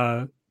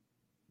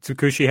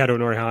Tsukushi had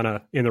Honori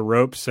Hana in the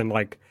ropes and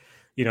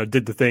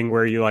did the thing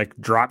where you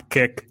drop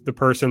kick the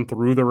person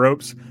through the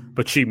ropes,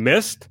 but she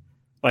missed,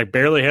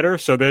 barely hit her.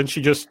 So then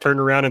she just turned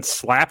around and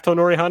slapped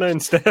Honori Hana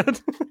instead.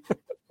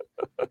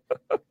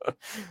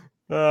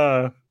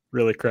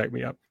 Really cracked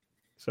me up.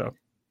 So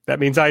that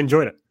means I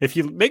enjoyed it. If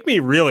you make me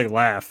really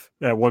laugh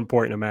at one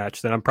point in a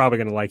match, then I'm probably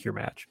going to like your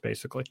match,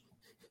 basically.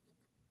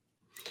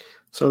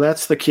 So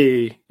that's the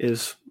key,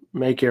 is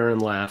make Aaron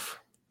laugh.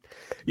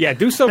 Yeah,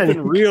 do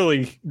something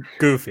really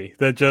goofy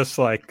that just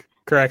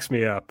cracks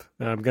me up.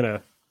 And I'm going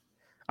to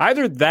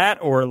either that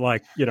or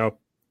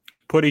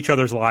put each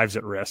other's lives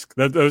at risk.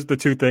 Those are the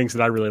two things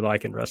that I really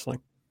like in wrestling.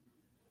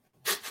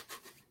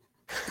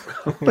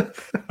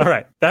 All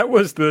right. That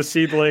was the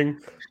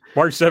SEAdLINNG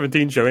March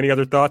 17th show. Any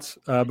other thoughts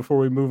before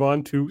we move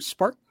on to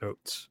Spark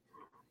Notes?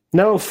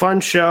 No,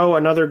 fun show.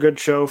 Another good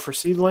show for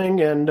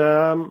SEAdLINNG.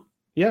 And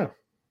yeah.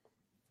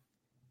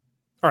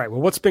 All right.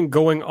 Well, what's been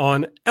going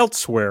on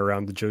elsewhere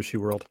around the Joshi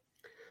world?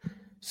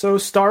 So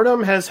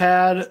Stardom has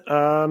had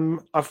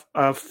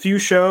a few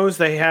shows.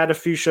 They had a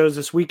few shows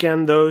this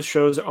weekend. Those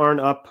shows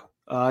aren't up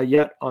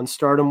yet on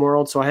Stardom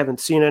World, so I haven't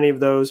seen any of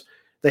those.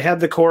 They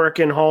had the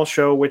Korakuen Hall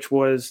show, which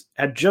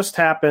had just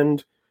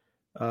happened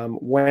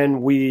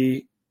when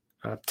we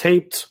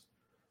taped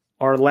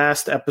our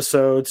last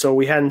episode, so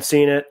we hadn't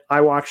seen it.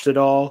 I watched it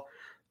all.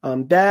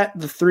 The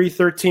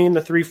 313,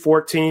 the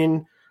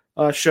 314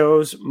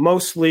 shows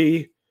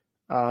mostly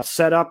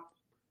set up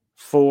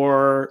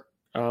for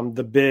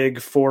the big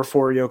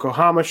 4-4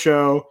 Yokohama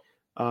show.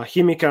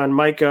 Himika and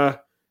Maika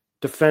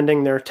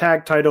defending their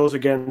tag titles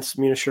against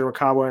Mina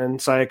Shirakawa and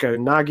Sayaka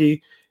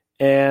Nagi.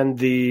 And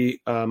the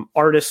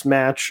artist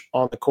match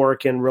on the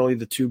Korakuen, really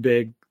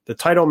the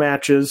title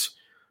matches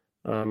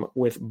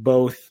with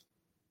both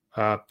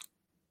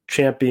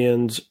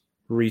champions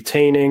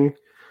retaining.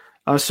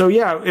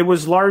 It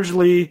was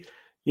largely,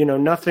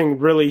 nothing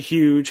really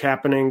huge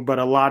happening, but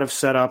a lot of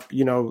setup.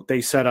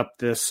 They set up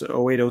this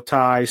Oedo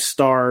Tai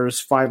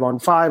Stars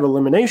 5-on-5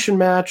 elimination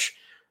match.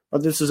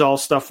 But this is all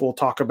stuff we'll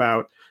talk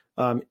about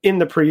in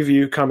the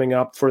preview coming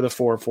up for the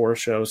 4-4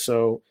 show.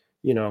 So,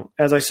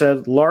 as I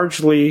said,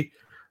 largely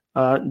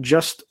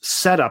just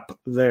setup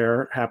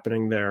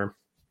happening there.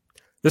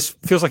 This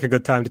feels like a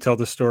good time to tell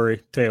this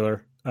story,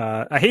 Taylor.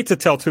 I hate to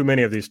tell too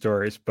many of these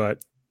stories,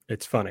 but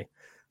it's funny.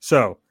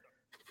 So,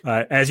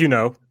 as you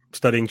know,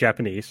 studying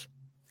Japanese,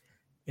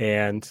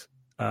 and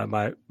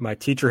my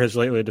teacher has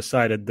lately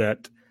decided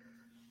that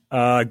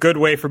a good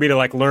way for me to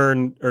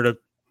learn or to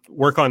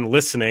work on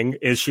listening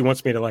is she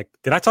wants me to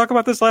did I talk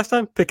about this last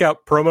time? Pick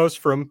out promos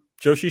from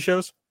Joshi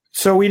shows?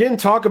 So we didn't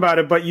talk about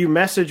it, but you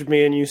messaged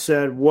me and you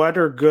said, what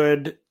are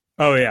good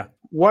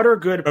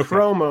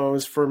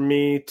promos for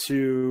me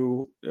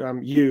to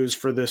use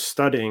for this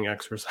studying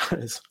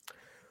exercise?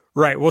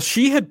 Right. Well,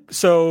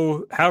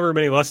 however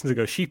many lessons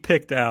ago, she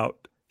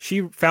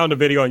found a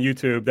video on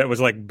YouTube that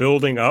was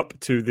building up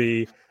to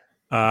the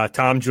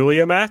Tom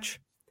Julia match.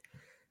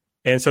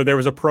 And so there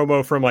was a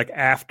promo from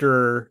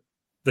after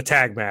the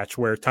tag match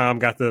where Tom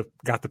got the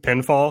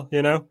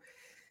pinfall,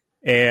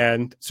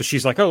 and so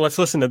she's like, oh, let's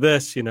listen to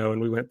this,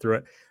 and we went through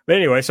it. But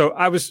anyway, so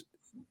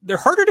they're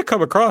harder to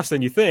come across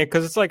than you think,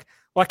 because it's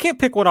I can't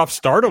pick one off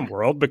Stardom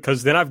World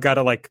because then I've got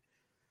to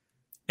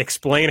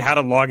explain how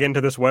to log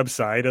into this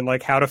website and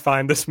how to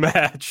find this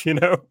match,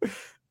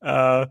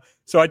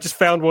 so I just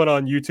found one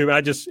on YouTube,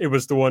 and it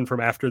was the one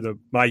from after the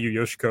Mayu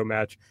Yoshiko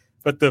match.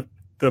 But the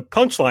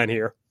punchline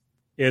here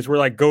is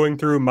we're going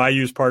through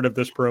Mayu's part of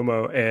this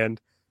promo, and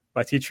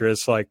my teacher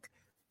is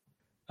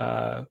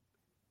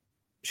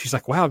she's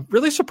like, wow, I'm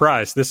really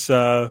surprised. This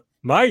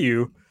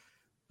Mayu,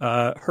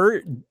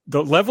 the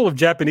level of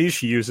Japanese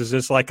she uses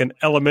is an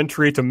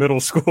elementary to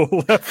middle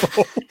school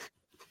level.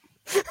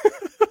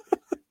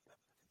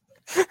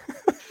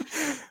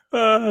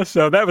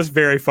 So that was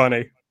very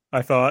funny,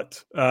 I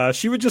thought.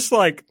 She would just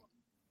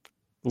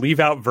leave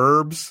out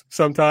verbs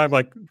sometime,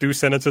 do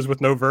sentences with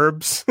no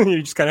verbs.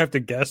 You just kind of have to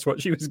guess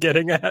what she was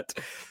getting at.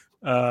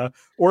 Or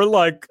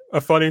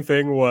a funny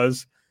thing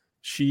was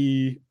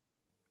she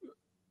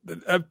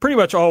pretty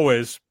much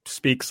always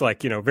speaks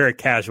very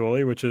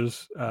casually, which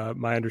is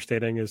my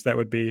understanding is that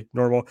would be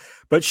normal.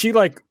 But she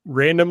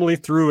randomly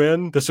threw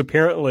in this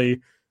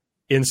apparently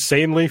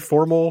insanely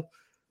formal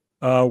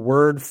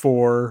word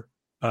for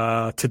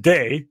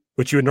today,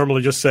 which you would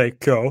normally just say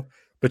ko.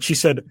 But she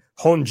said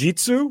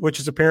honjitsu, which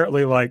is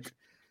apparently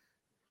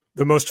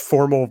the most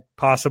formal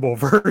possible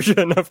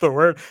version of the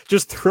word,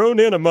 just thrown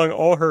in among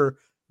all her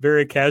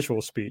very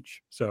casual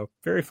speech. So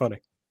very funny.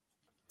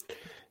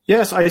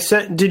 Yes, I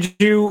sent. Did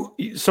you?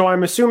 So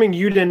I'm assuming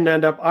you didn't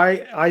end up.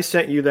 I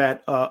sent you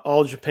that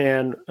All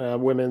Japan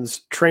women's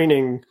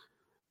training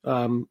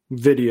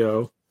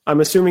video. I'm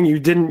assuming you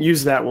didn't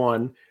use that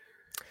one.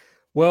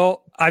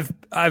 Well,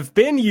 I've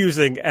been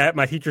using, at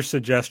my teacher's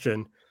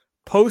suggestion,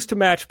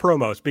 post-match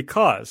promos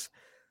because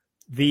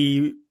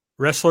the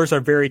wrestlers are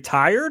very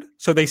tired,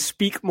 so they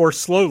speak more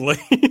slowly.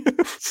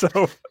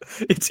 So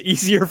it's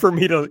easier for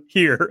me to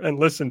hear and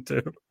listen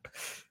to.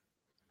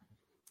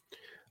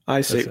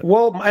 I see.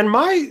 Well, and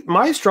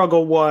my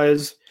struggle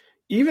was,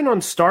 even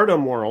on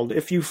Stardom World,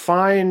 if you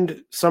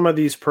find some of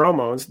these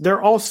promos,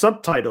 they're all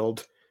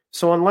subtitled.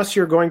 So unless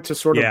you're going to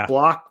sort of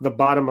block the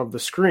bottom of the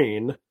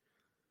screen,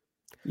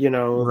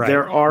 right,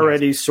 they're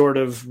already sort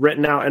of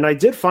written out. And I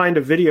did find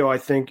a video, I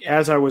think,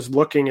 as I was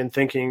looking and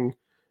thinking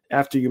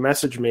after you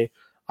messaged me,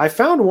 I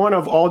found one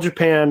of All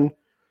Japan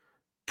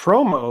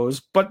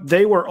promos, but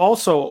they were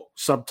also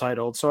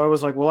subtitled. So I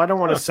was like, well, I don't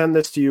want to send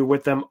this to you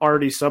with them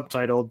already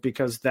subtitled,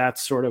 because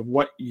that's sort of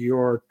what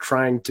you're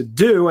trying to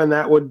do, and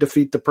that would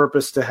defeat the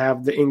purpose to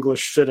have the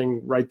English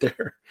sitting right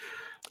there.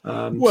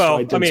 Well, so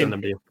I did send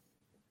them to you.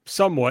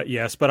 Somewhat,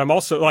 yes, but I'm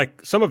also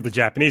some of the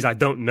Japanese I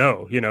don't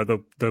know,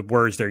 the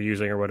words they're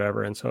using or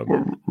whatever, and so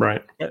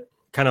right.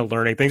 kind of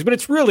learning things, but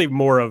it's really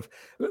more of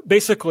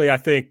basically, I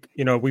think,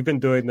 we've been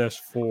doing this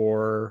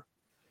for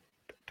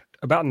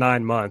about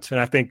 9 months. And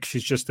I think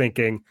she's just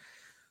thinking,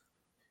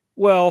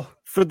 well,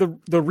 for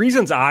the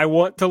reasons I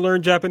want to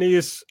learn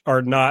Japanese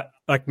are not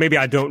like, maybe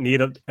I don't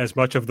need as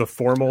much of the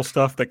formal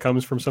stuff that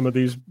comes from some of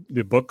the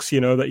books,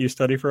 that you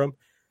study from.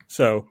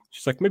 So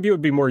she's like, maybe it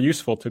would be more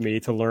useful to me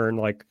to learn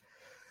like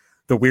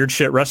the weird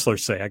shit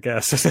wrestlers say, I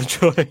guess,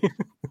 essentially.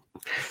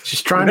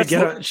 She's trying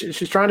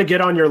to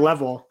get on your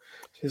level.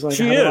 She's like,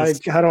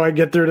 how do I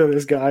get through to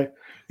this guy?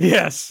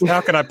 Yes.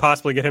 How can I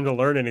possibly get him to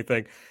learn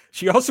anything?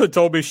 She also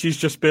told me she's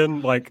just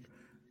been like,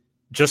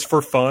 just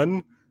for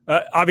fun.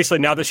 Obviously,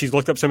 now that she's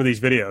looked up some of these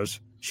videos,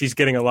 she's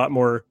getting a lot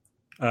more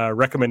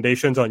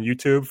recommendations on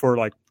YouTube for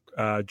like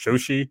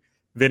Joshi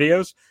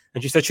videos.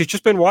 And she said she's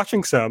just been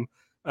watching some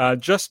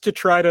just to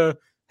try to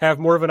have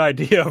more of an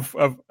idea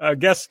of I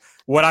guess,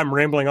 what I'm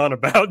rambling on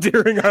about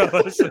during our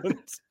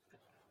lessons.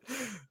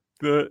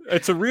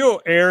 It's a real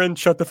Aaron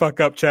shut the fuck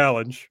up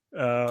challenge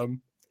that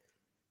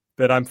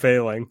I'm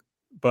failing.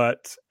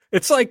 But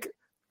it's like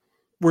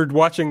we're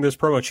watching this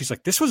promo and she's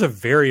like, this was a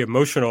very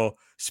emotional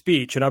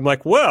speech. And I'm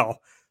like,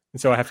 well,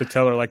 and so I have to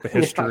tell her like the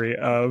history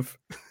of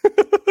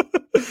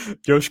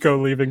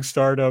Yoshiko leaving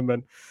Stardom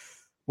and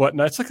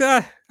whatnot. It's like,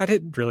 I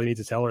didn't really need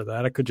to tell her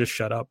that. I could just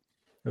shut up.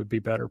 It would be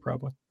better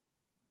probably.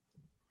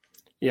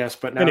 Yes,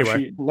 but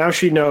now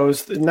she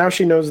knows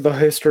the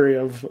history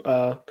of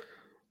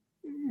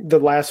the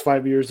last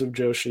 5 years of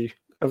Joshi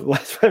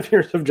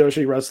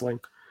wrestling.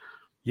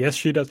 Yes,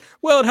 she does.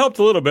 Well, it helped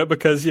a little bit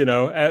because,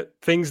 at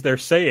things they're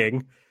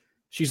saying,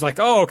 she's like,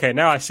 oh, okay,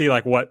 now I see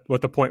like what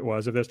the point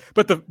was of this.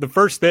 But the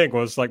first thing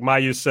was like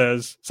Mayu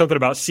says something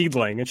about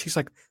SEAdLINNG, and she's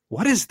like,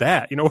 what is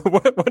that?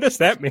 What does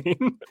that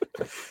mean?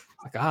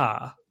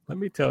 Like, let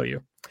me tell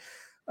you.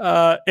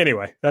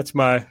 Anyway, that's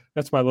my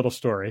little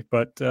story.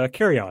 But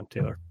carry on,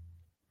 Taylor.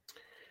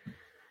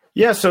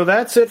 Yeah, so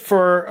that's it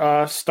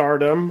for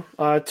Stardom.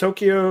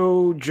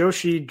 Tokyo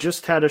Joshi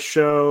just had a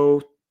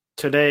show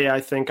today, I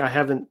think. I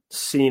haven't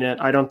seen it.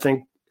 I don't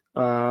think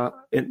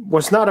it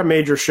was not a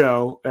major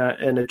show,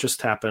 and it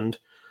just happened.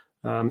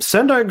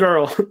 Sendai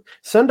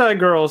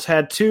Girls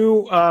had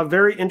two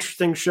very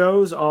interesting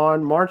shows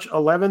on March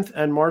 11th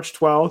and March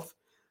 12th.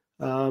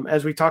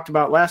 As we talked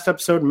about last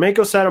episode,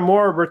 Meiko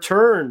Satomura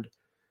returned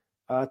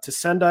to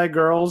Sendai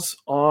Girls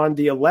on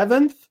the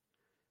 11th.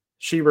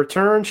 She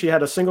returned. She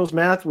had a singles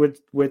match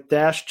with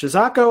Dash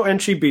Chizako,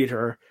 and she beat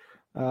her.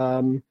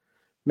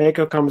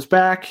 Meiko comes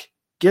back,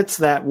 gets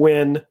that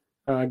win,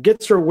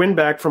 gets her win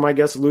back from, I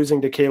guess,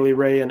 losing to Kaylee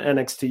Ray in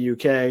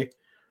NXT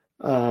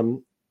UK.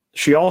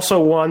 She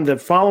also won the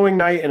following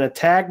night in a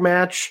tag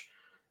match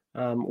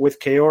with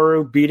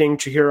Kaoru, beating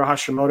Chihiro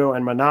Hashimoto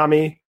and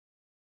Manami.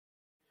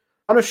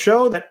 On a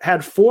show that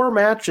had 4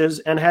 matches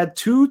and had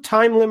 2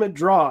 time limit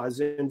draws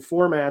in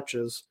 4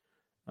 matches.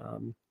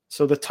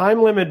 So the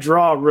time limit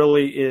draw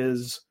really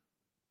is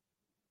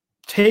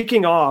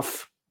taking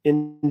off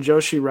in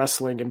Joshi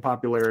wrestling in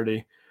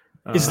popularity.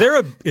 Is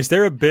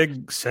there a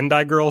big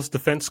Sendai Girls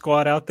defense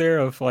squad out there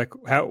of like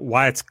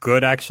why it's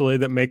good actually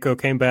that Meiko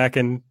came back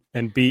and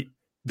beat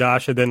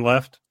Dasha then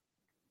left?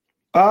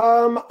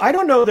 I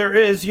don't know. There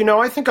is,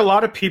 I think a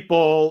lot of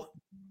people.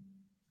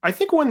 I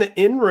think when the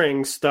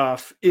in-ring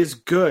stuff is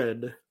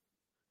good,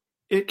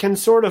 it can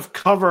sort of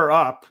cover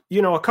up.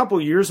 A couple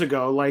years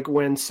ago, like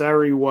when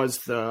Sari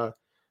was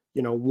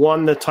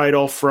won the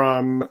title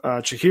from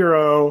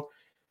Chihiro.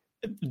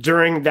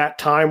 During that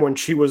time when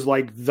she was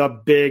like the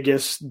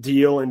biggest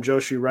deal in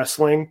Joshi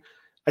wrestling,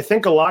 I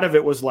think a lot of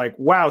it was like,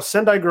 wow,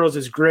 Sendai Girls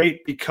is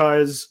great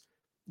because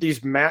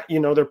these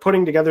they're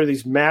putting together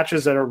these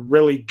matches that are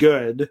really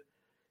good.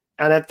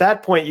 And at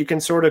that point you can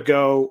sort of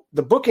go,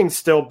 the booking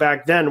still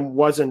back then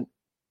wasn't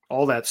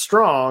all that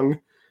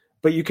strong,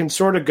 but you can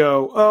sort of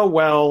go, oh,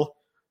 well,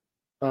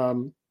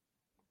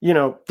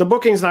 the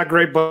booking's not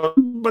great, but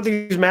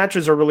these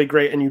matches are really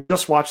great. And you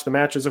just watch the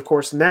matches. Of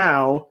course,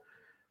 now,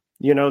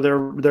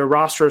 their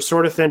roster is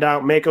sort of thinned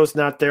out. Meiko's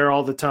not there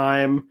all the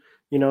time.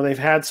 They've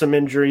had some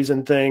injuries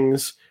and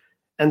things.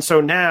 And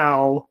so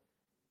now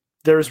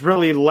there's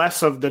really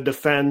less of the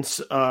defense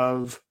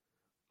of,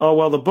 oh,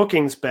 well, the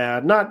booking's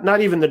bad.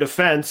 Not even the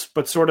defense,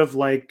 but sort of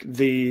like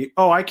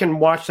I can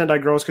watch Sendai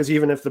Girls because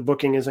even if the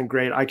booking isn't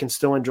great, I can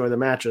still enjoy the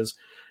matches.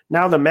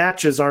 Now the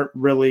matches aren't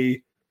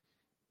really,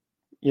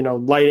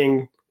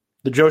 lighting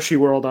the Joshi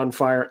world on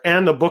fire,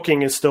 and the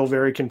booking is still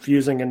very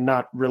confusing and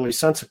not really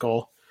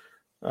sensical.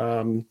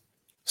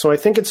 So I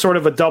think it's sort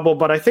of a double,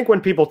 but I think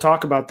when people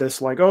talk about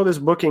this, like, oh, this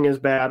booking is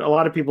bad, a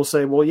lot of people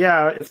say, well,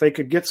 yeah, if they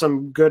could get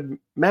some good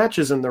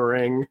matches in the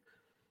ring,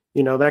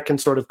 that can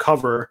sort of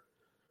cover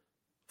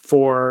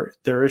for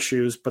their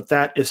issues, but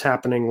that is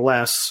happening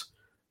less.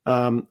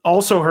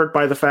 Also hurt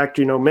by the fact,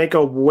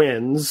 Meiko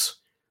wins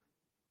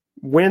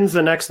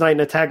the next night in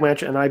a tag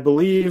match, and I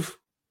believe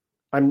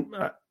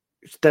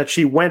that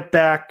she went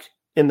back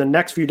in the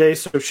next few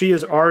days, so she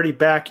is already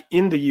back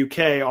in the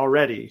UK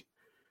already.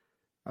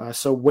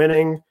 So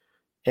winning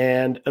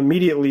and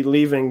immediately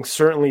leaving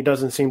certainly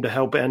doesn't seem to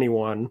help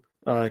anyone,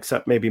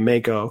 except maybe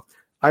Meiko.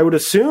 I would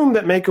assume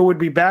that Mako would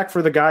be back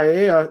for the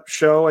Gaia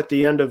show at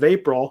the end of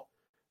April,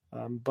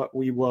 but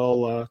we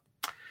will.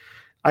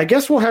 I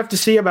guess we'll have to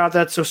see about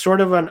that. So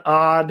sort of an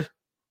odd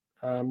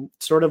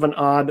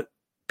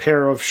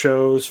pair of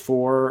shows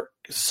for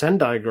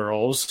Sendai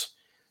girls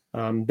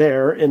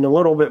there. In a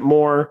little bit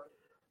more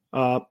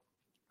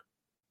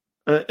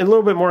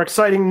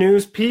exciting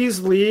news,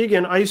 Peas League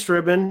and Ice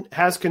Ribbon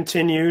has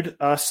continued.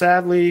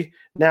 Sadly,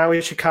 now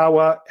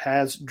Ishikawa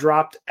has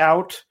dropped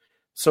out,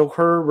 so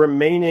her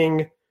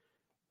remaining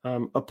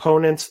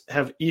opponents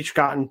have each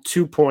gotten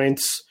 2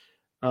 points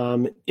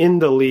in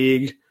the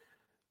league.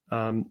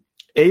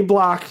 A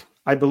block,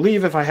 I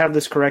believe, if I have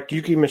this correct,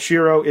 Yuki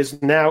Mashiro is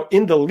now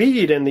in the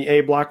lead in the A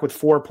block with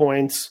 4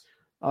 points,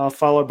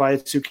 followed by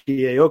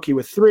Itsuki Aoki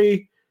with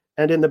 3.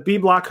 And in the B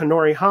block,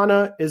 Honori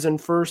Hana is in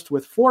first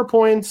with 4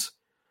 points,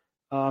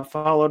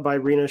 followed by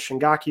Rina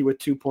Shingaki with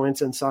 2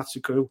 points, and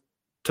Satsuko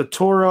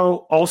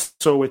Totoro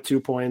also with 2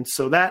 points.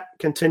 So that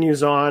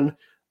continues on.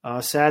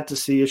 Sad to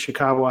see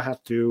Ishikawa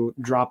have to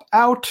drop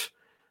out,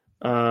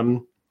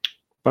 but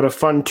a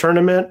fun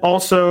tournament.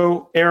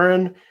 Also,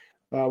 Aaron,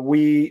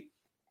 we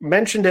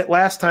mentioned it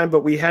last time,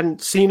 but we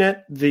hadn't seen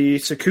it. The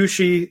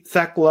Sakushi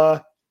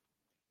Thekla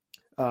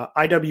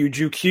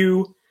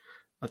IWGQ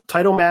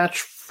title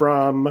match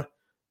from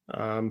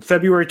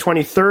February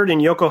 23rd in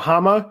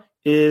Yokohama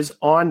is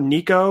on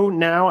Nico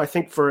now. I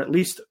think for at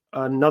least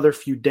another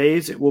few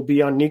days it will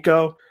be on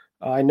Nico.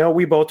 I know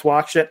we both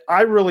watched it.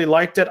 I really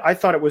liked it. I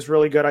thought it was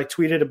really good. I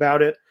tweeted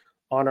about it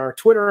on our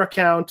Twitter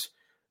account.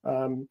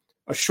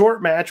 A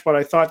short match, but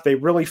I thought they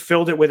really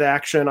filled it with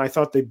action. I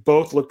thought they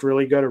both looked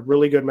really good. A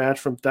really good match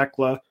from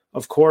Thekla.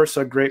 Of course,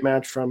 a great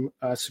match from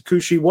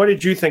Sakushi. What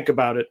did you think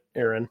about it,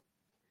 Aaron?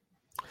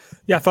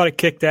 Yeah, I thought it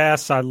kicked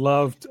ass. I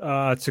loved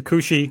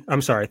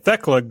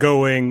Thekla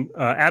going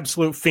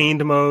absolute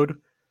fiend mode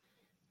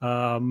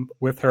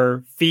with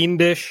her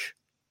fiendish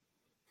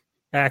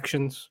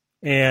actions.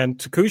 And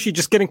Sakushi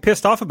just getting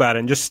pissed off about it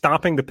and just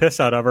stomping the piss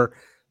out of her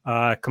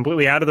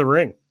completely out of the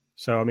ring.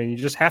 So, I mean, you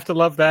just have to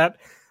love that.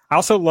 I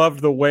also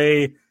loved the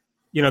way,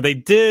 they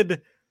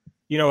did,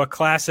 a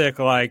classic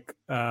like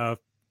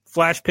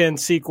flash pin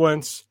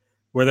sequence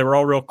where they were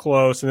all real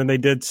close. And then they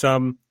did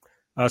some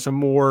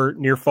more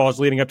near falls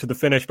leading up to the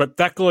finish. But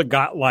Thekla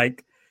got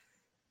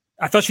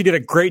I thought she did a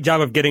great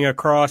job of getting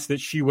across that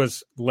she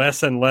was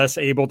less and less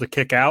able to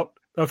kick out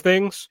of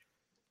things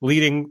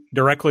leading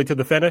directly to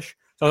the finish.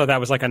 So I thought that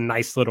was like a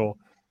nice little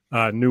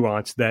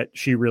nuance that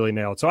she really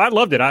nailed. So I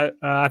loved it.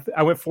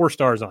 I went 4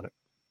 stars on it.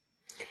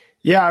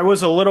 Yeah, I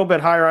was a little bit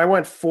higher. I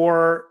went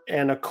 4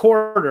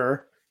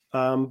 1/4,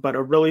 but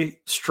a really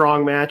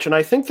strong match. And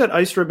I think that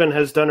Ice Ribbon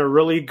has done a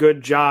really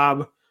good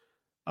job.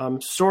 Now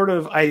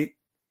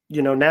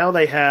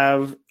they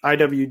have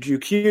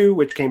IWGQ,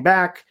 which came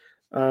back,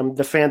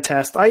 the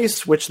Fantast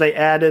Ice, which they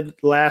added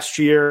last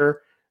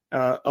year,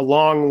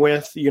 along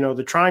with,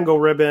 the Triangle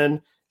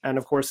Ribbon, and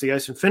of course the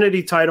Ice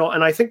Infinity title.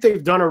 And I think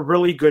they've done a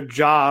really good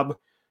job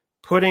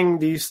putting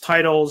these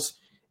titles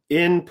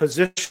in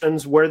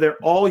positions where they're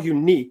all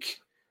unique,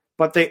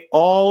 but they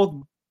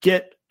all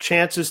get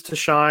chances to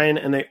shine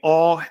and they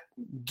all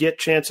get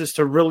chances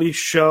to really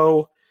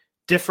show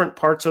different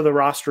parts of the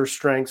roster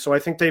strength. So I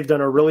think they've done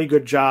a really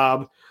good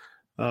job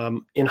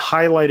in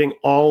highlighting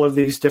all of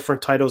these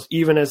different titles,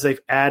 even as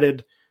they've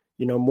added,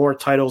 more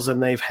titles than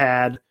they've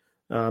had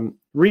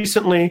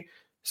recently.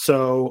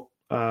 So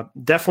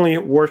definitely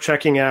worth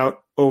checking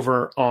out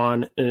over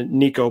on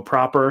Nico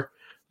proper.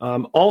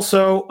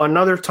 Also,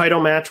 another title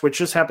match, which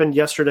just happened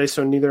yesterday,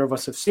 so neither of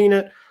us have seen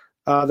it.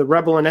 The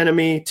Rebel and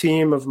Enemy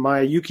team of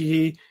Maya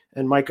Yukihi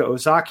and Maika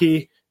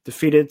Ozaki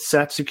defeated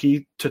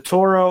Satsuki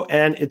Totoro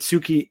and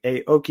Itsuki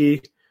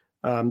Aoki,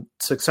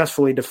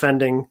 successfully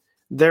defending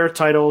their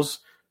titles.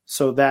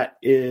 So that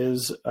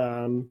is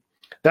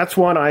that's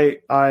one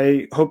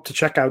I hope to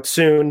check out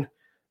soon,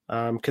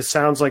 because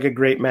sounds like a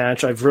great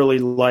match. I've really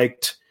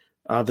liked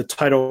the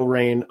title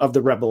reign of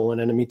the Rebel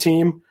and Enemy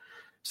team.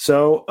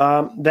 So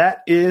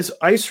that is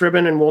Ice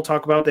Ribbon, and we'll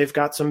talk about. They've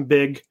got some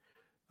big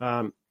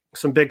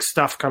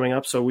stuff coming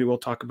up, so we will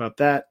talk about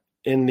that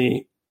in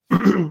the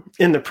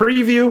in the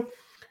preview.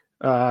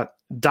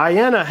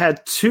 Diana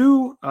had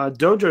 2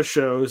 dojo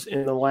shows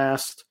in the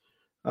last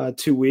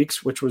 2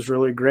 weeks, which was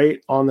really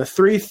great. On the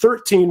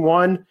 3/13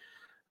 one,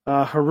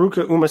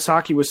 Haruka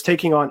Umasaki was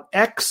taking on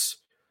X,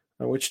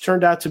 which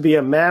turned out to be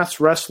a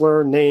mass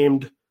wrestler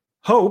named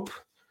Hope,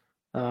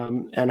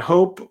 and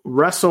Hope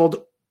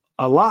wrestled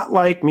a lot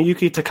like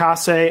Miyuki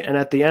Takase, and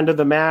at the end of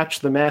the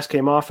match, the mask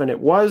came off, and it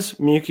was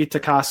Miyuki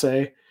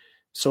Takase.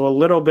 So a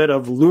little bit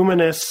of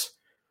Luminous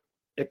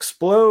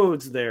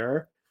explodes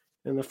there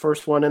in the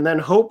first one. And then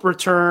Hope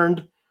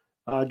returned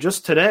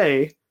just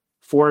today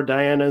for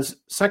Diana's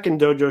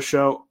second dojo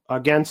show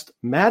against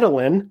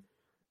Madeline,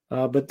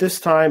 but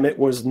this time it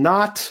was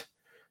not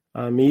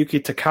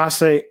Miyuki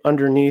Takase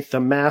underneath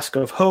the mask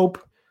of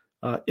Hope.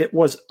 It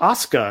was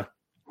Asuka,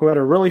 who had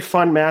a really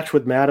fun match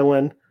with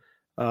Madeline.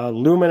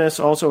 Luminous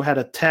also had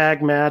a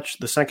tag match,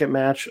 the second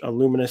match, a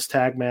Luminous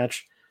tag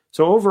match.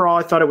 So overall,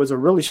 I thought it was a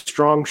really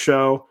strong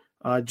show.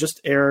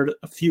 just aired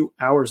a few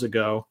hours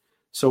ago.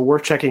 So we're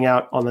checking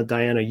out on the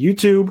Diana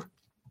YouTube.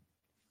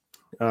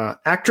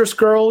 Actress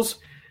Girls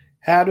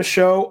had a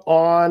show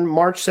on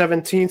March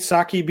 17th.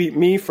 Saki beat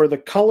me for the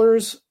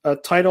Colors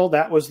title.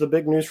 That was the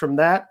big news from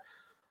that.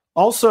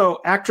 Also,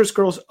 Actress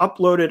Girls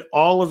uploaded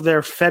all of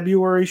their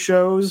February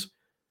shows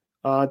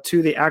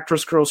to the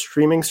Actress Girls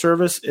streaming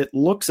service. It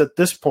looks at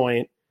this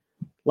point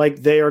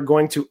like they are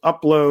going to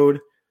upload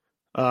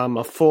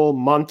a full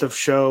month of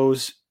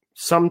shows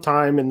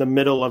sometime in the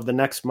middle of the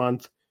next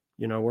month.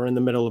 We're in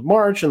the middle of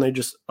March and they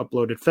just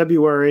uploaded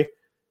February.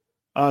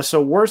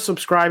 So we're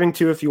subscribing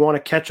to, if you want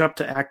to catch up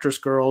to Actress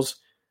Girls,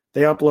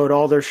 they upload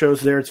all their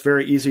shows there. It's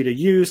very easy to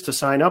use, to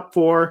sign up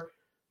for.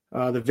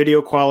 The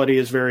video quality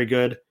is very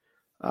good.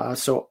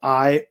 So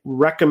I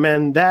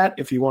recommend that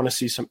if you want to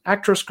see some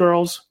Actress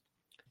Girls.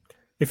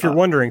 If you're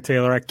wondering,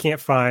 Taylor, I can't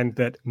find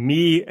that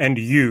me and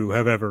you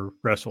have ever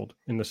wrestled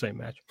in the same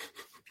match.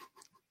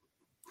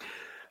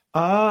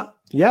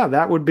 Yeah,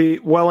 that would be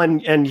well,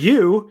 and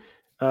you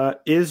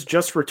is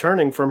just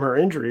returning from her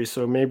injury,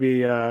 so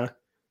maybe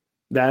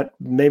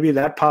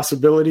that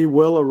possibility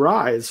will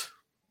arise.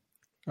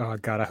 Oh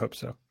God, I hope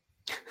so.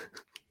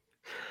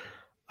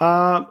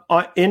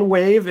 In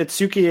Wave,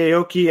 Itsuki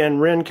Aoki and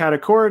Rin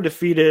Katakura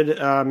defeated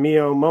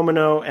Mio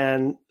Momono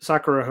and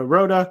Sakura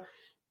Hirota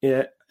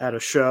at a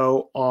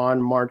show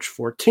on March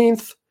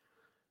 14th.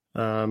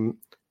 And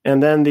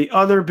then the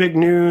other big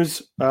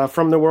news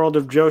from the world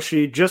of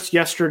Joshi, just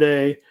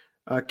yesterday,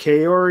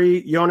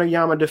 Kaori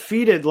Yonoyama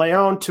defeated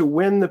Leon to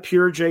win the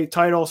Pure J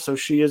title, so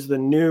she is the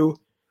new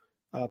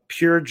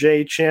Pure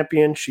J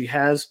champion. She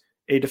has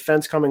a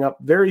defense coming up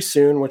very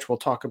soon, which we'll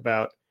talk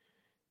about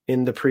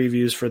in the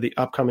previews for the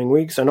upcoming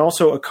weeks. And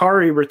also,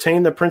 Akari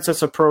retained the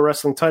Princess of Pro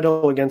Wrestling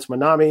title against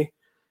Manami.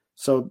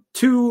 So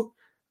 2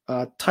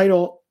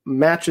 title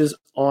matches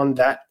on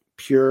that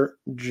Pure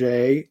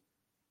J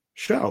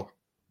show.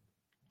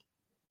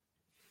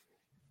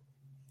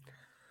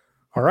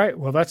 All right.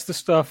 Well, that's the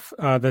stuff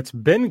that's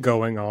been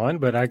going on,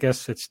 but I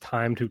guess it's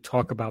time to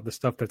talk about the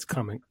stuff that's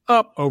coming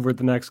up over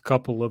the next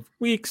couple of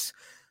weeks.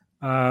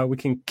 We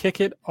can kick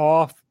it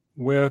off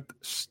with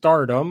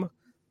Stardom.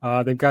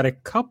 They've got a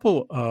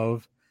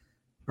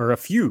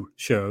few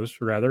shows,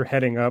 rather,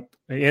 heading up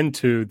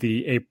into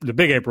the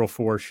big April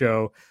 4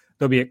 show.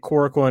 They'll be at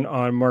Korakuen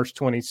on March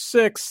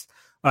 26th.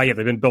 They've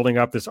been building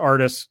up this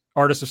Artist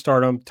of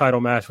Stardom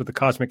title match with the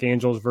Cosmic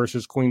Angels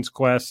versus Queen's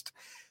Quest.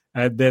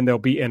 And then they'll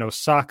be in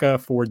Osaka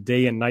for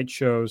day and night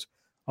shows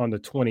on the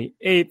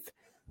 28th.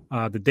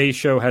 The day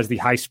show has the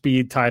high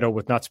speed title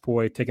with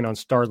Natsupoi taking on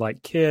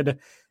Starlight Kid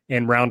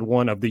in round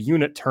 1 of the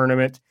unit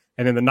tournament.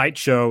 And then the night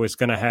show is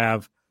going to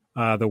have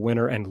the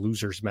winner and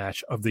losers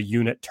match of the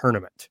unit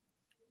tournament.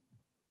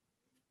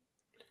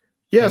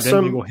 Yeah, and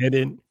then we will head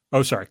in.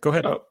 Oh, sorry. Go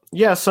ahead.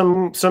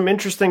 Some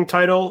interesting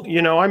title.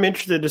 I'm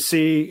interested to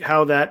see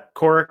how that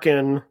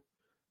Korakuen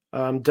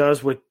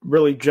does with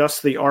really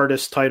just the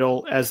Artist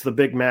title as the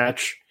big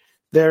match.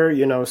 There,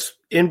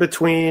 in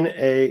between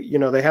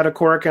they had a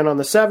Korakuen on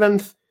the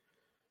 7th,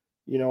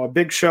 a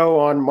big show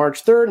on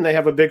March 3rd, and they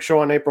have a big show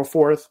on April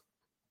 4th.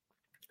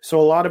 So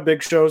a lot of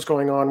big shows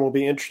going on. We'll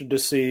be interested to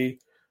see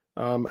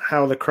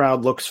how the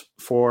crowd looks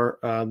for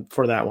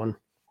that one.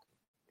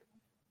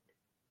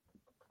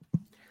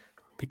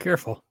 Be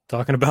careful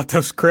talking about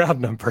those crowd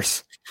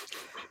numbers.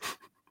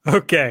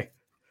 Okay.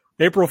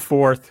 April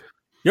 4th,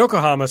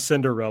 Yokohama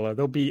Cinderella.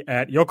 They'll be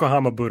at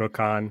Yokohama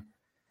Budokan.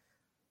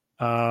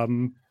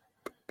 I'm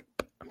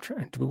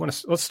trying.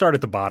 Let's start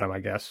at the bottom, I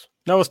guess.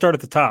 No, let's start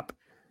at the top.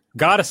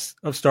 Goddess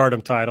of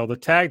Stardom title. The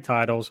tag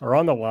titles are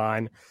on the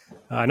line.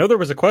 I know there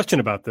was a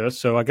question about this,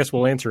 so I guess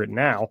we'll answer it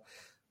now.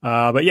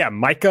 But yeah,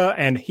 Maika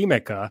and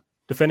Himeka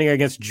defending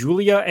against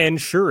Julia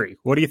and Shuri.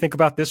 What do you think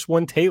about this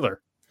one,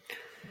 Taylor?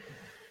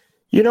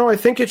 I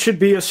think it should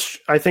be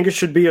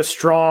a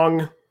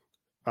strong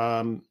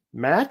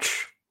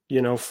match.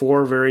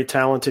 4 very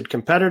talented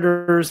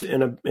competitors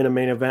in a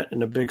main event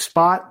in a big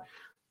spot.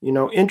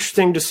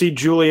 Interesting to see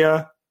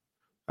Julia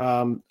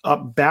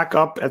back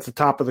up at the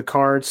top of the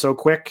card so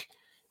quick.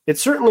 It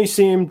certainly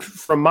seemed,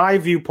 from my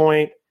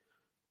viewpoint,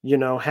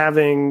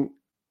 having,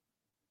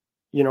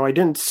 I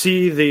didn't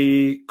see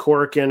the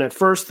Korakuen at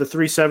first, the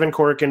 3-7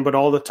 Korakuen, but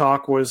all the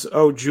talk was,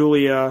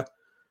 Julia,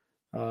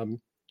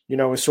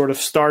 is sort of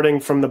starting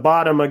from the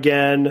bottom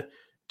again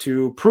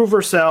to prove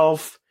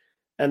herself.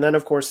 And then,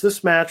 of course,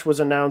 this match was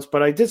announced,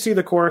 but I did see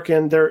the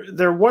Korakuen.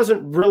 There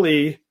wasn't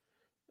really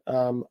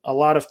a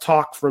lot of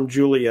talk from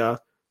Julia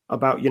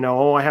about,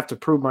 I have to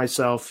prove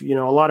myself. A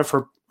lot of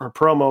her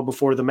promo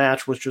before the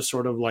match was just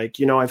sort of like,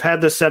 I've had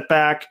this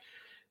setback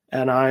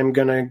and I'm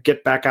going to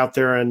get back out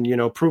there and,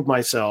 prove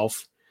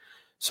myself.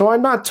 So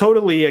I'm not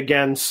totally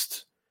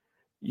against,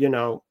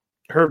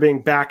 her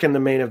being back in the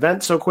main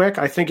event so quick.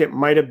 I think it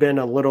might have been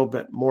a little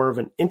bit more of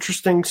an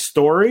interesting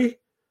story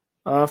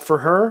for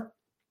her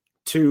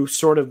to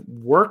sort of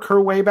work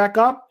her way back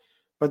up.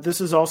 But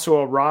this is also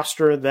a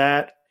roster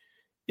that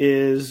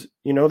is,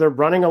 they're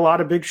running a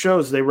lot of big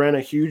shows. They ran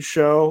a huge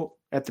show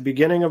at the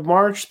beginning of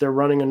March. They're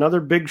running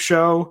another big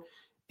show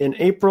in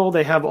April,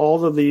 they have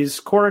all of these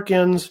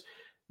Korakuens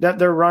that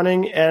they're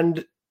running,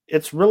 and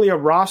it's really a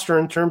roster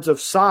in terms of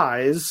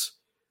size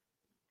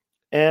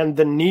and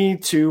the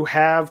need to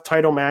have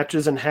title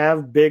matches and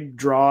have big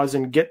draws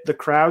and get the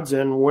crowds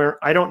in, where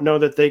I don't know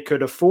that they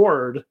could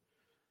afford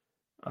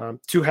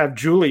to have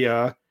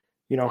Julia,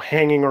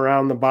 hanging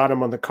around the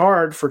bottom of the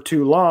card for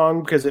too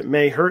long, because it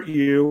may hurt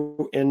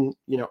you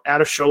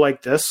at a show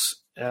like this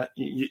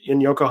in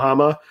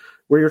Yokohama,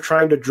 where you're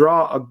trying to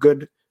draw a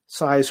good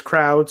size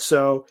crowd.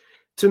 So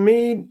to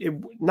me,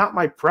 not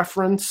my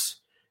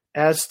preference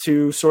as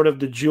to sort of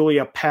the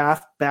Julia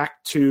path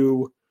back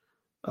to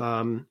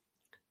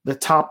the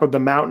top of the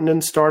mountain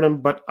in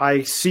Stardom, but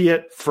I see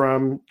it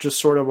from just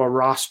sort of a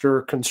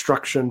roster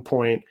construction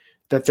point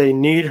that they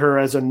need her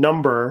as a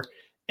number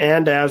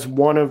and as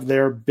one of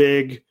their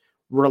big,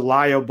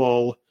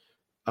 reliable,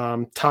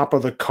 top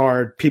of the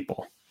card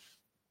people.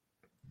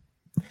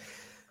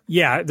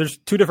 Yeah, there's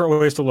two different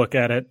ways to look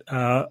at it.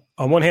 On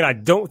one hand, I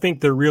don't think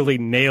they're really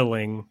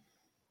nailing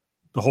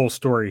the whole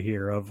story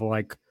here of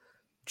like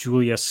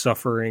Julia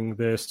suffering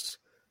this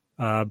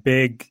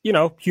big,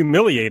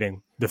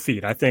 humiliating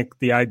defeat. I think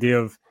the idea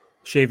of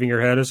shaving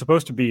your head is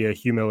supposed to be a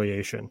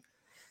humiliation.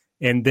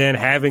 And then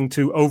having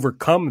to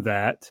overcome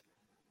that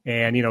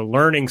and,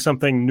 learning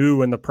something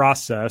new in the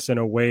process in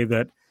a way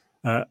that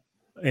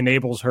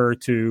enables her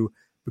to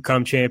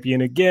become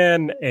champion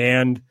again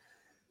and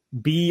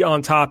be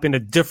on top in a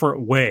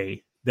different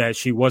way that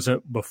she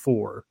wasn't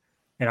before.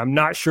 And I'm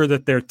not sure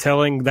that they're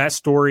telling that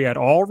story at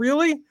all,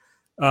 really.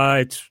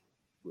 It's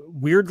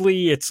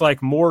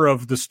like more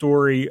of the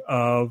story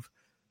of,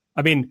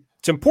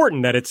 it's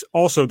important that it's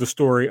also the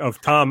story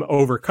of Tom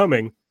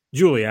overcoming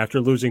Julia after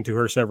losing to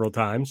her several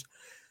times.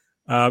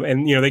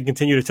 And they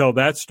continue to tell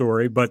that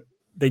story, but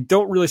they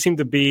don't really seem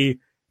to be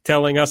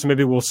telling us, and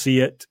maybe we'll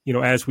see it,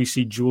 as we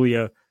see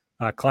Julia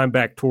climb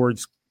back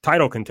towards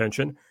title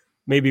contention.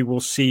 Maybe we'll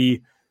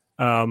see,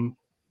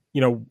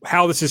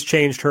 how this has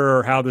changed her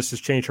or how this has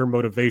changed her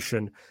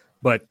motivation.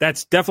 But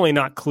that's definitely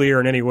not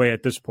clear in any way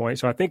at this point.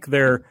 So I think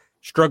they're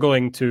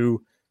struggling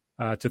to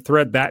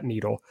thread that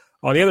needle.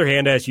 On the other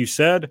hand, as you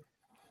said,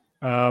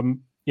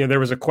 there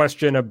was a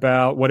question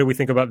about what do we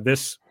think about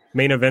this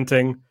main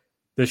eventing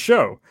the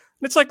show.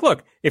 And it's like,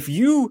 look, if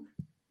you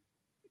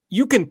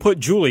can put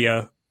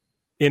Julia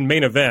in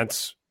main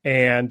events,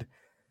 and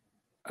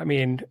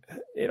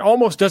it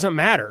almost doesn't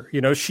matter.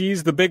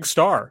 She's the big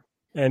star,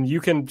 and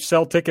you can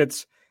sell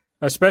tickets,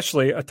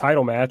 especially a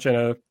title match and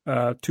a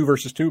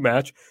 2-versus-2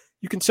 match.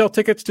 You can sell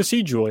tickets to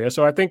see Julia.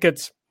 So I think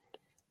it's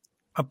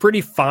a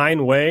pretty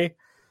fine way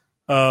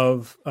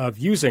of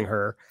using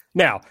her.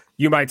 Now,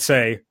 you might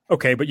say,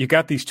 okay, but you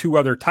got these 2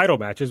 other title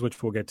matches,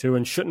 which we'll get to,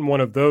 and shouldn't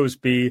one of those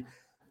be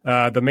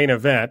the main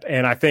event?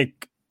 And I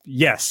think,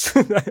 yes,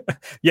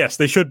 yes,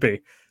 they should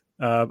be.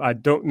 I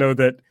don't know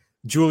that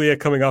Julia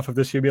coming off of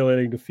this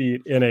humiliating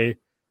defeat in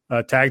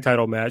a tag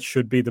title match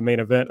should be the main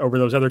event over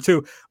those other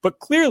 2. But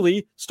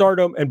clearly,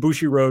 Stardom and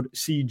Bushiroad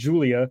see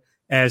Julia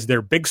as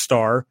their big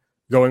star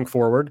going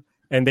forward,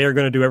 and they are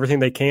going to do everything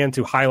they can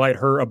to highlight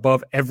her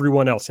above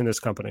everyone else in this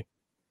company.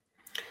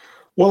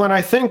 Well, and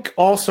I think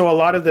also a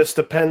lot of this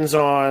depends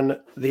on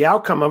the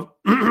outcome of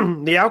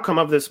the outcome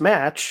of this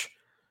match.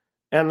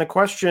 And the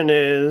question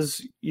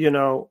is,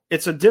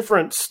 it's a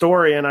different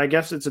story, and I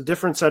guess it's a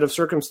different set of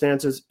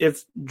circumstances.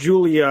 If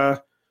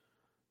Julia,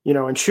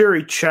 and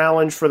Shiri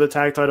challenge for the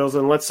tag titles,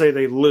 and let's say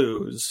they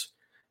lose,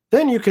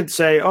 then you could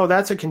say, oh,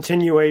 that's a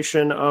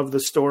continuation of the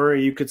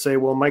story. You could say,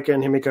 well, Micah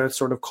and Himika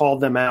sort of called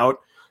them out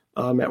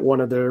at one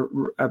of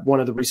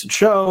the recent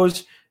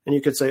shows. And you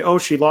could say, oh,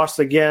 she lost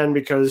again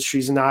because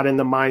she's not in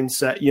the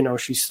mindset,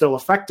 she's still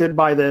affected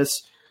by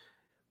this,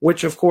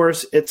 which, of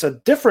course, it's a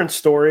different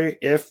story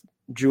if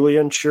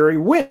Julia and Shuri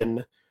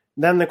win.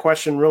 Then the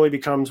question really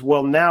becomes,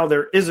 well, now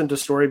there isn't a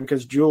story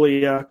because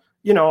Julia,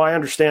 I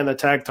understand that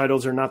tag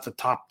titles are not the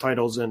top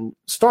titles in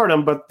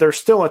Stardom, but they're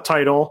still a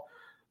title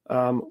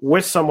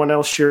with someone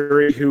else,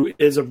 Shuri, who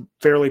is a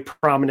fairly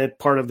prominent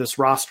part of this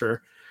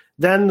roster.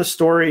 Then the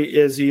story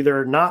is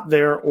either not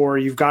there, or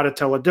you've got to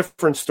tell a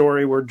different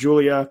story where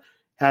Julia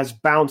has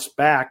bounced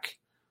back,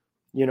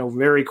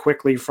 very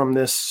quickly from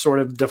this sort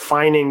of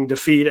defining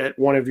defeat at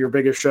one of your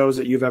biggest shows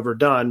that you've ever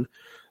done.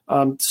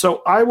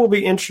 So I will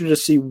be interested to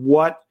see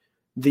what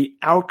the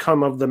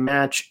outcome of the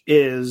match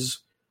is,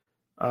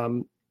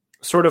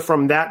 sort of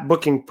from that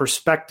booking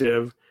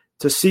perspective,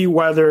 to see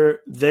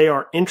whether they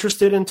are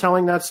interested in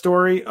telling that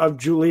story of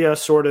Julia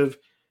sort of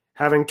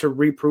having to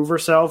reprove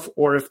herself,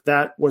 or if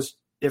that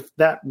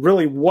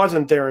really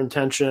wasn't their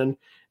intention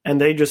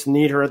and they just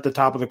need her at the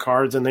top of the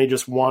cards and they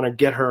just want to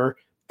get her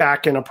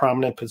back in a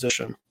prominent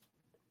position.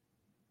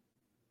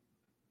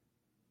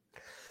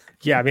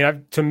 Yeah,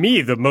 to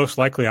me, the most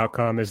likely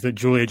outcome is that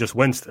Julia just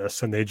wins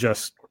this and they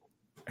just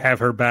have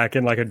her back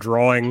in like a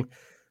drawing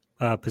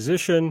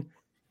position.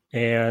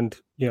 And,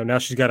 now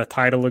she's got a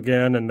title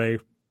again and they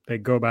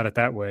go about it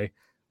that way.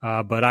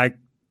 But I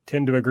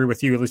tend to agree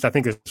with you. At least I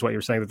think that's what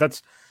you're saying,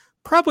 that's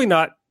probably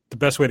not the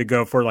best way to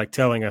go for like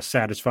telling a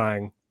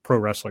satisfying pro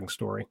wrestling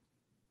story.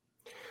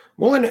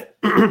 Well, and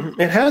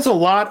it has a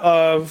lot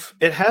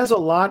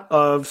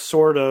of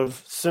sort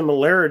of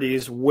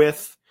similarities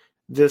with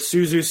the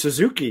Suzu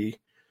Suzuki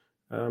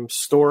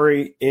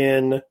story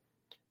in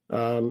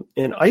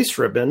Ice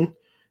Ribbon,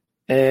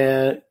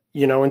 and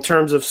in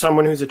terms of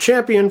someone who's a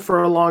champion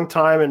for a long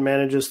time and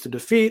manages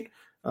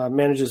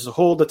to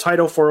hold the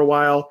title for a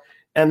while,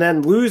 and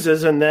then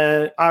loses, and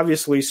then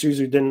obviously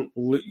Suzu didn't,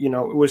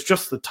 it was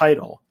just the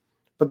title.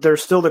 But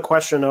there's still the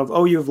question of,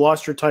 you've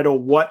lost your title.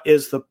 What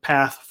is the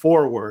path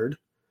forward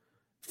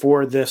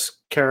for this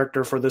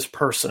character, for this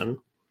person?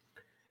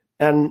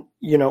 And,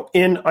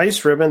 in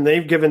Ice Ribbon,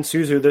 they've given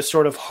Suzu this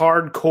sort of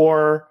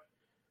hardcore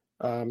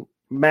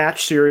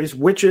match series,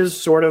 which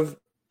is sort of,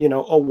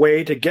 a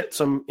way to get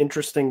some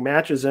interesting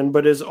matches in,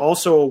 but is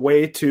also a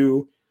way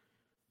to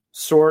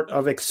sort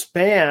of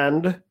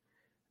expand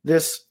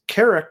this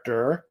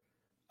character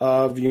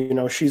of,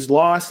 she's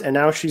lost and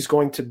now she's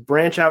going to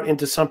branch out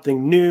into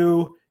something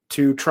new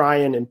to try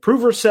and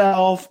improve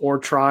herself or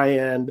try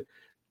and,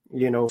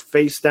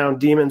 face down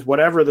demons,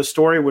 whatever the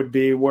story would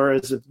be.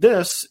 Whereas if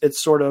this, it's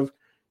sort of,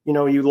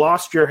 you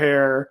lost your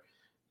hair,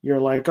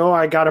 you're like,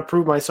 I got to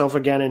prove myself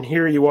again. And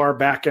here you are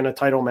back in a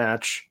title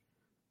match,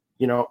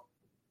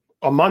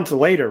 a month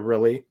later,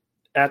 really,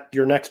 at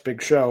your next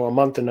big show, a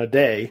month and a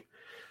day.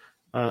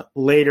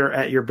 Later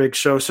at your big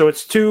show. So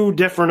it's two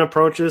different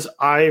approaches.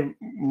 I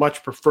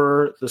much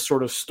prefer the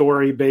sort of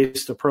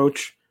story-based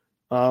approach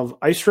of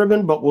Ice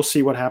Ribbon, but we'll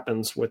see what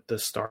happens with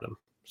this Stardom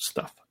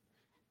stuff.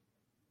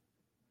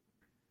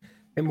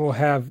 And we'll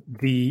have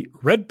the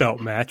red belt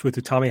match with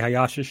Utami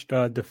Hayashi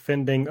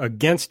defending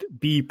against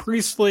B.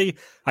 Priestley.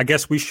 I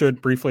guess we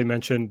should briefly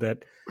mention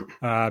that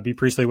B.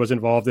 Priestley was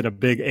involved in a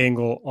big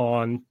angle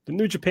on the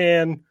New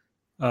Japan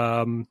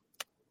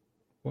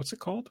what's it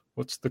called?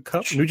 What's the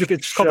cup?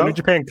 It's called the New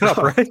Japan Cup,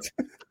 right?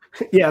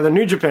 Yeah, the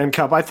New Japan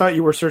Cup. I thought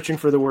you were searching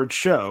for the word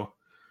show.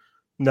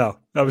 No,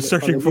 I was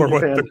searching for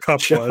what the cup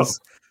was.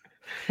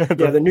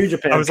 Yeah, the New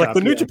Japan Cup. I was like,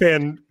 the New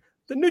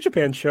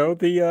Japan show,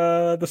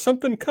 the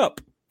something cup.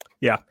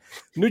 Yeah.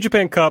 New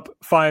Japan Cup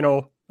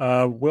final.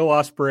 Will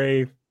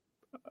Ospreay,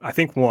 I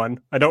think,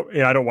 won. I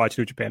don't watch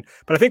New Japan,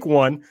 but I think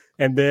won,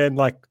 and then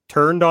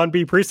turned on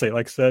B. Priestley.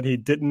 Like I said, he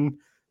didn't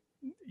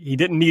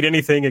need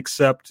anything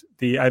except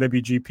the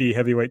IWGP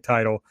heavyweight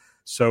title.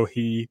 So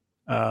he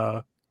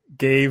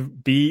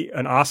gave B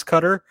an os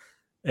cutter,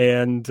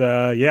 and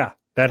that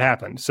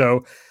happened.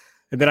 So,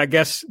 and then I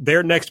guess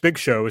their next big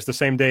show is the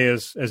same day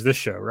as this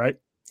show, right?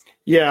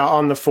 Yeah,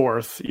 on the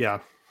 4th. Yeah.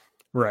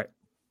 Right.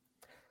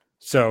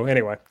 So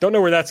anyway, don't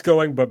know where that's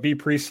going, but B.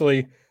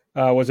 Priestley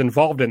was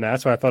involved in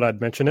that, so I thought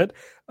I'd mention it.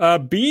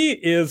 B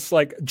is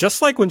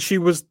just like when she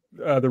was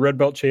the red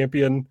belt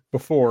champion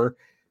before,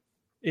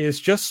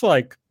 is just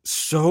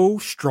so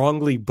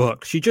strongly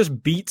booked. She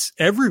just beats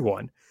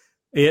everyone.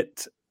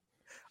 It's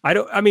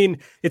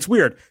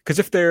weird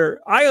because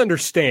I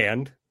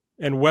understand,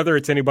 and whether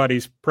it's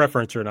anybody's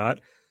preference or not,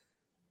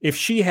 if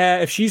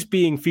she's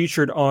being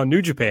featured on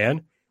New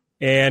Japan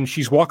and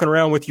she's walking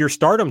around with your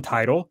Stardom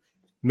title,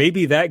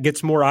 maybe that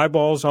gets more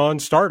eyeballs on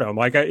Stardom.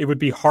 It would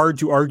be hard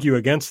to argue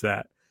against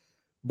that.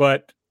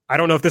 But I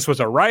don't know if this was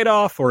a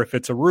write-off or if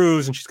it's a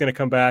ruse and she's going to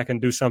come back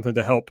and do something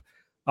to help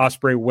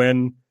Ospreay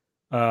win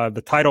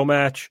the title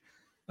match.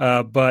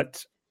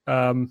 But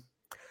I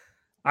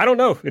don't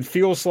know. It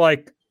feels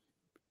like,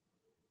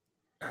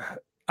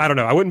 I don't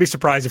know. I wouldn't be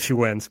surprised if she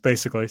wins,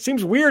 basically. It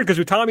seems weird because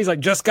Utami's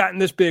just gotten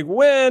this big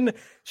win.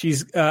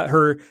 She's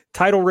her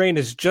title reign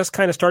is just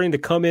kind of starting to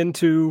come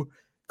into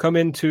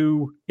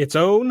its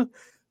own.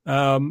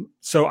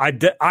 So I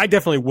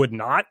definitely would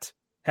not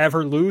have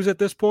her lose at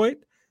this point.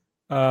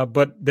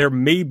 But there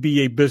may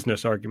be a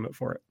business argument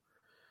for it.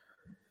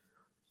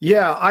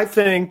 Yeah, I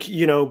think,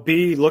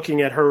 B,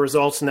 looking at her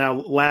results now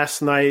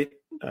last night,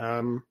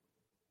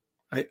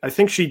 I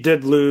think she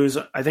did lose.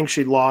 I think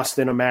she lost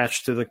in a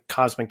match to the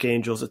Cosmic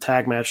Angels, a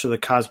tag match to the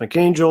Cosmic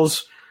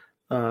Angels,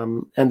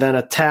 and then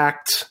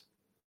attacked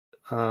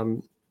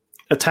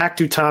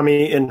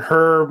Utami in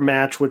her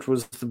match, which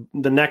was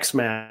the next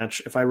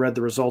match, if I read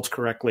the results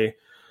correctly.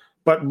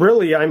 But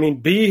really,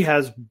 B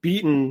has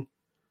beaten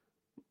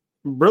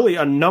really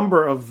a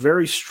number of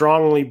very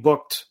strongly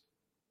booked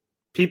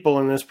people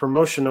in this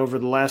promotion over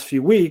the last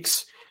few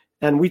weeks.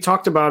 And we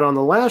talked about on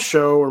the last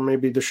show, or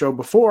maybe the show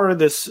before,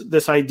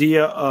 this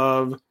idea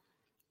of,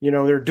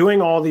 they're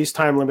doing all these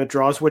time limit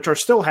draws, which are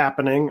still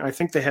happening. I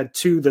think they had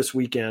 2 this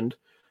weekend.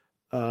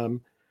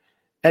 And,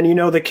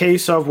 the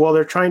case of,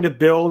 they're trying to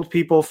build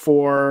people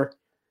for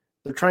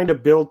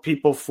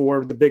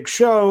the big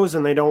shows,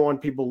 and they don't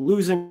want people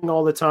losing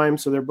all the time.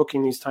 So they're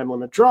booking these time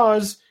limit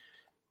draws.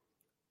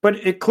 But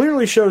it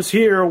clearly shows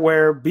here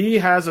where B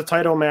has a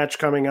title match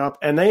coming up,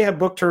 and they have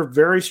booked her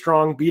very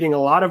strong, beating a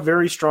lot of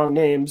very strong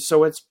names.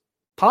 So it's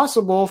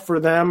possible for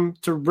them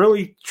to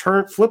really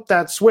flip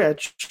that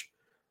switch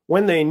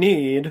when they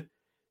need.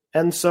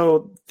 And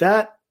so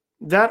that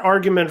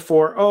argument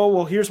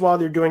for, here's why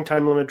they're doing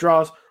time limit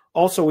draws.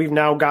 Also, we've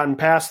now gotten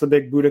past the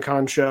big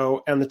Budokan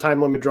show, and the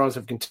time limit draws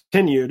have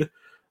continued,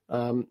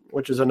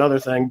 which is another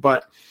thing.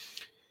 But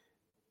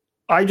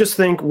I just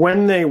think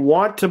when they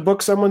want to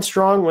book someone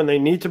strong, when they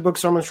need to book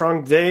someone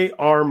strong, they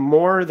are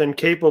more than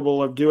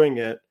capable of doing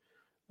it.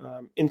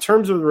 In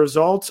terms of the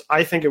results,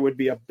 I think it would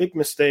be a big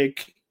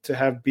mistake to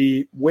have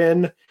B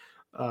win.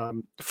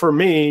 For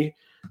me,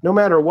 no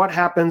matter what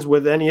happens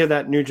with any of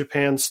that New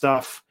Japan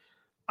stuff,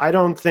 I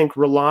don't think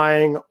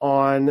relying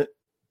on,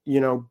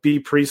 B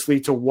Priestley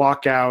to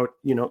walk out,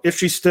 if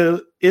she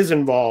still is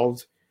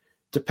involved,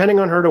 depending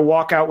on her to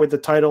walk out with the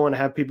title and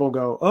have people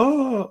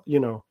go,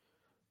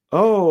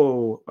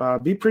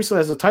 B Priestley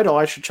has a title,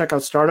 I should check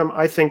out Stardom.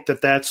 I think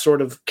that that's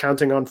sort of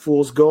counting on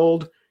fool's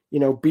gold.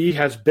 B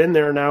has been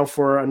there now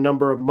for a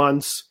number of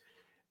months,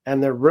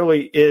 and there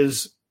really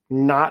is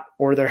not,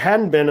 or there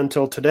hadn't been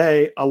until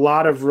today, a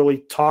lot of really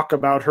talk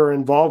about her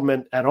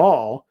involvement at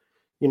all.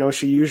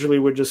 She usually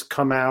would just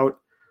come out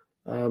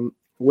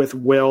with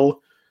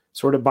Will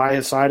sort of by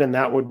his side, and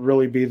that would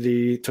really be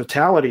the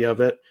totality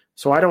of it.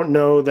 So I don't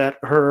know that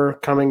her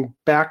coming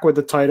back with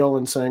the title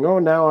and saying, oh,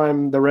 now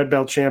I'm the red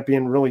belt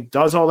champion really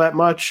does all that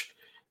much.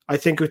 I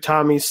think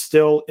Utami's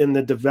still in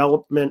the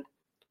development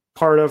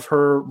part of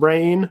her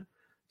reign.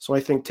 So I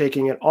think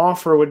taking it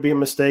off her would be a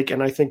mistake.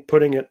 And I think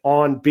putting it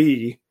on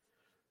B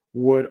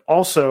would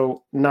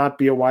also not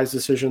be a wise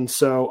decision.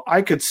 So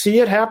I could see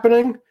it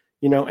happening.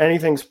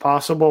 Anything's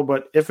possible.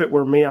 But if it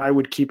were me, I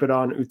would keep it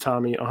on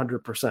Utami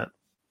 100%.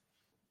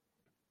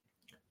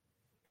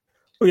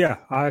 Oh, yeah,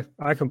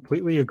 I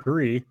completely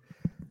agree.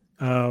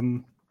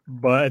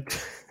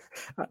 But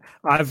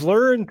I've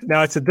learned,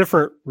 now it's a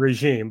different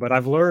regime, but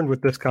I've learned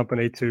with this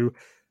company to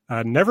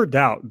never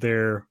doubt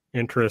their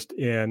interest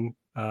in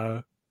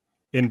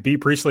B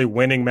Priestley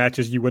winning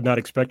matches you would not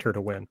expect her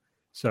to win.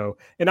 So,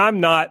 and I'm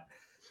not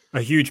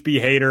a huge B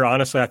hater.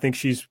 Honestly, I think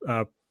she's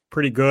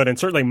pretty good and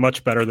certainly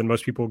much better than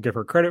most people give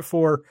her credit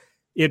for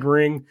in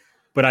ring.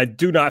 But I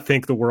do not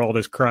think the world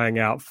is crying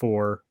out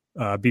for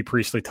B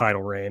Priestley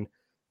title reign.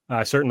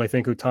 I certainly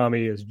think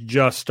Utami is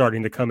just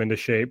starting to come into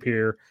shape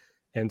here.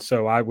 And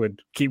so I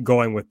would keep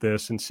going with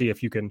this and see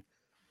if you can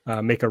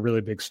make a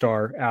really big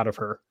star out of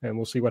her. And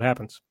we'll see what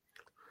happens.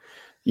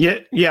 Yeah.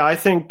 I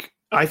think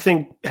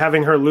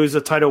having her lose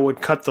the title would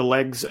cut the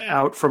legs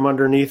out from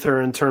underneath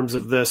her in terms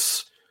of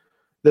this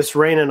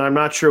reign. And I'm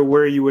not sure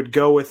where you would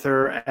go with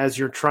her as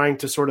you're trying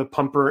to sort of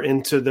pump her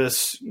into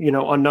this,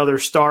 another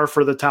star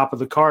for the top of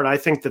the card. I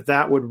think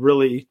that would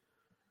really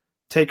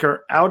take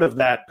her out of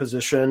that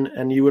position,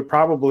 and you would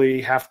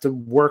probably have to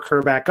work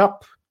her back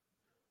up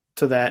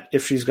to that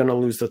if she's going to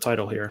lose the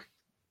title here.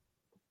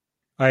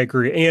 I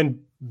agree.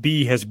 And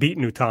B has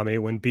beaten Utami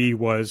when B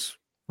was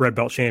red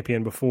belt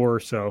champion before.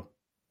 So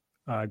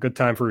good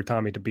time for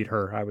Utami to beat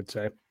her, I would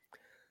say.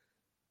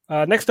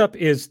 Next up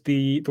is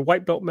the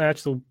white belt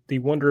match, the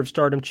Wonder of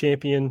Stardom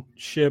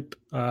Championship.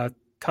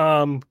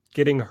 Tom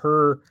getting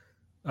her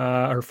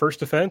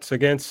first defense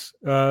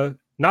against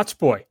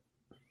Natsupoi.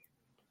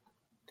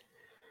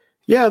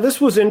 Yeah,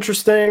 this was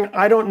interesting.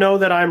 I don't know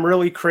that I'm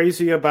really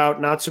crazy about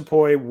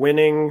Natsupoi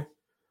winning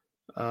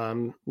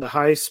the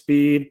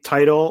high-speed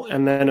title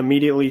and then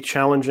immediately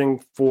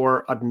challenging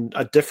for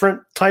a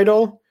different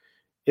title.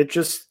 It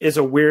just is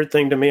a weird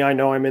thing to me. I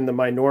know I'm in the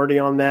minority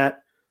on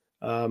that.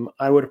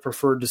 I would have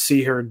preferred to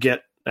see her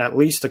get at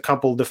least a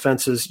couple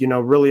defenses,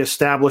 really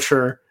establish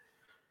her.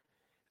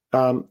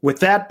 With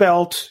that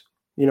belt,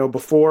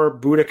 before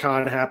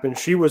Budokan happened,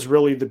 she was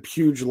really the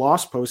huge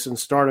loss post in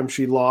Stardom.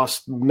 She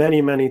lost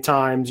many, many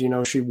times.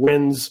 She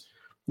wins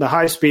the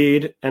high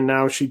speed, and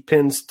now she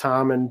pins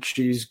Tom, and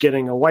she's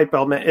getting a white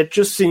belt. It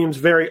just seems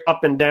very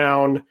up and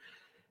down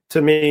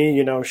to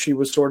me. She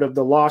was sort of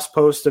the loss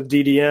post of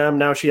DDM.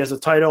 Now she has a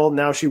title.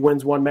 Now she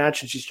wins one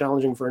match, and she's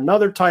challenging for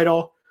another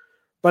title.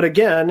 But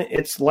again,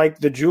 it's like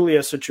the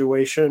Julia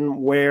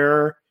situation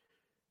where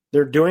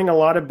they're doing a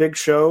lot of big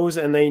shows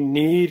and they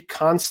need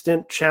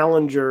constant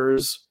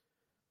challengers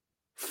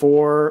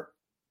for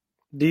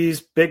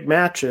these big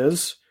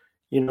matches.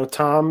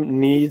 Tom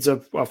needs a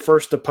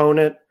first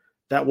opponent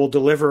that will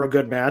deliver a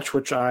good match,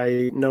 which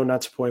I know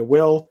Natsupoi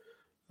will,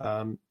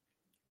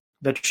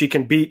 that she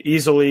can beat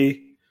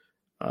easily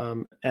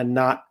and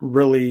not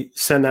really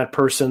send that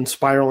person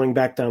spiraling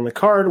back down the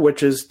card,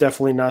 which is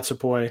definitely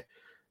Natsupoi.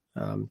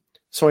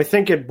 So I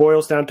think it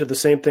boils down to the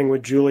same thing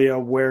with Julia,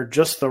 where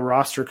just the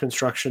roster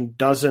construction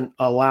doesn't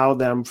allow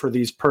them for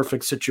these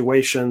perfect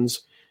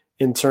situations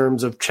in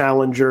terms of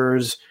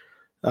challengers,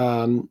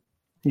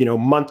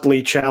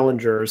 monthly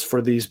challengers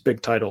for these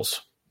big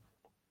titles.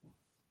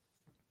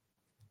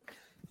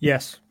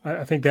 Yes,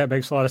 I think that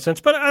makes a lot of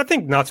sense. But I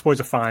think Natsupoi's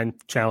a fine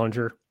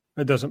challenger.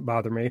 It doesn't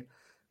bother me.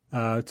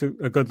 It's a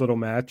good little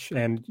match,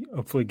 and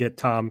hopefully get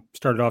Tom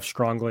started off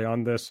strongly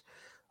on this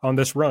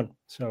run.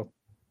 So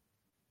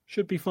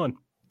should be fun.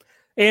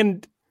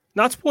 And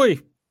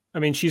Natsupoi,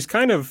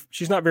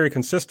 she's not very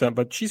consistent,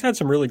 but she's had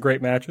some really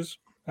great matches,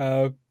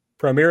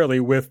 primarily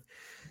with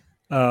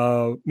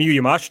Miyu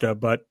Yamashita,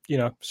 but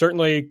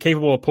certainly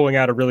capable of pulling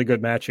out a really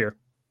good match here.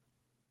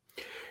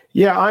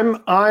 Yeah,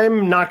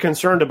 I'm not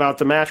concerned about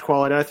the match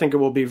quality. I think it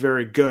will be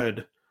very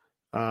good.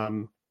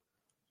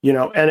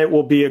 and it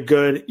will be a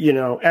good,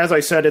 as I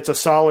said, it's a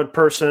solid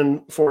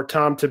person for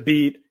Tom to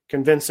beat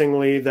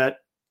convincingly that,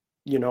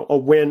 a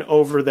win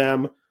over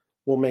them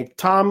will make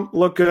Tom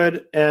look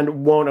good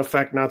and won't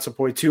affect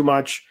Natsupoi too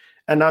much.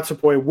 And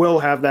Natsupoi will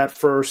have that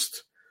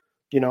first,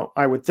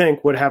 I would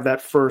think would have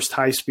that first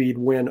high-speed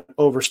win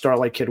over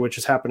Starlight Kid, which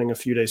is happening a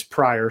few days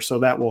prior. So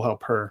that will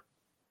help her.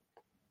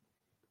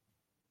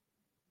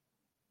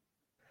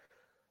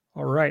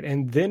 All right.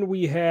 And then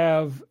we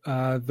have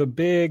the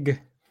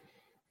big,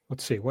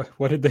 let's see,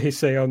 what did they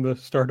say on the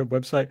Stardom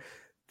website?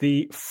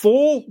 The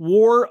Full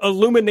War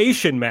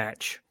Illumination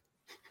match.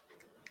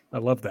 I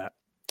love that.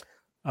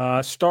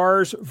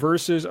 Stars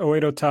versus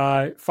Oedo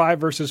Tai, 5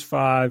 versus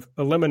 5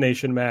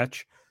 elimination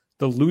match.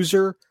 The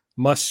loser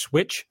must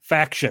switch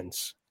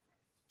factions.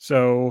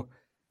 So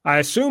I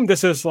assume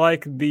this is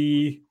like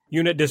the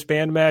unit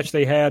disband match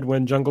they had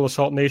when Jungle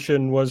Assault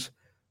Nation was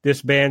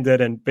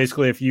disbanded. And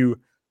basically if you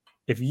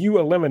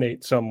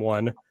eliminate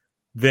someone,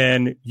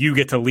 then you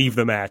get to leave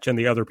the match and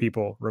the other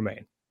people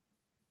remain.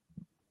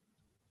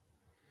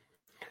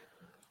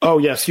 Oh,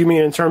 yes. You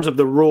mean in terms of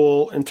the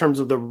rule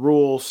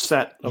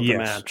set of the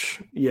match?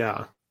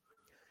 Yeah.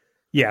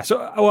 Yeah. So,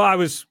 I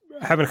was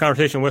having a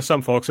conversation with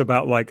some folks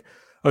about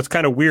it's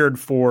kind of weird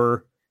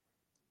for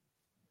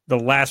the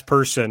last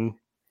person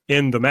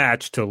in the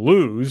match to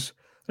lose.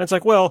 And it's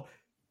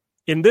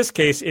in this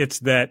case, it's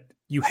that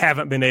you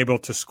haven't been able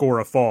to score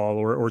a fall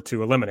or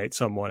to eliminate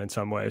someone in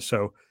some way.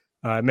 So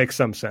it makes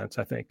some sense,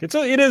 I think.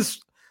 It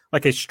is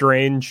like a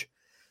strange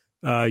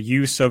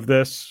use of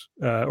this,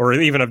 or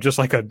even of just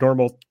like a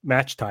normal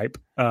match type.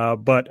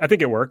 But I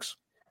think it works.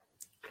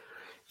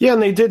 Yeah,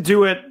 and they did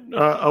do it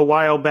a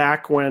while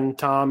back when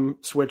Tom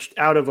switched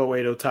out of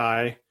Oedo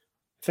Tai. I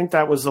think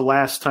that was the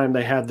last time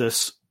they had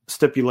this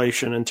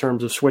stipulation in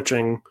terms of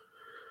switching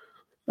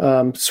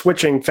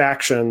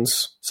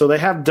factions. So they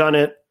have done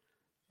it.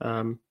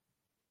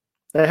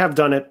 They have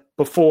done it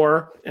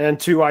before, and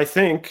to, I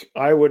think,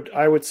 I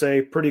would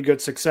say pretty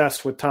good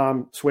success with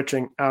Tom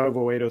switching out of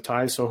Oedo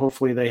Tai. So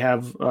hopefully they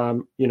have,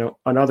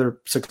 another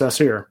success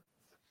here.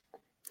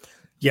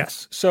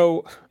 Yes.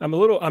 So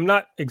I'm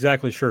not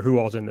exactly sure who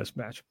all's in this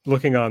match,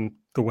 looking on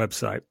the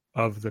website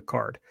of the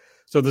card.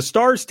 So the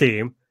Stars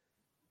team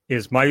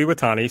is Mayu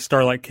Iwatani,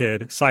 Starlight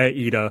Kid, Saya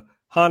Ida,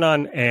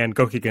 Hanan, and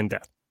Gokigen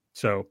Death.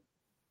 So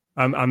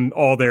I'm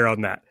all there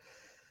on that.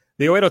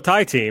 The Oedo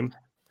Tai team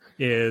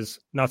is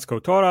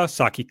Natsuko Tora,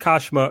 Saki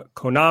Kashima,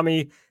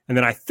 Konami, and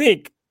then I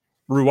think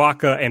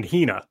Ruaka and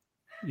Hina.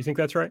 You think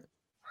that's right?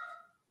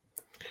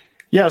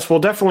 Yes, well,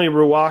 definitely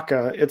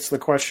Ruaka. It's the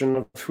question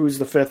of who's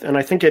the fifth, and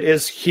I think it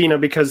is Hina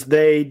because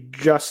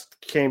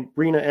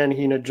Rina and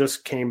Hina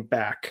just came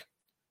back.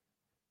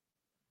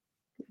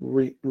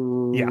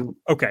 Yeah,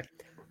 okay.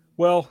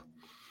 Well,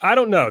 I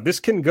don't know. This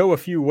can go a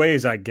few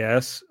ways, I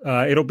guess.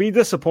 It'll be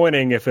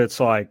disappointing if it's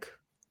like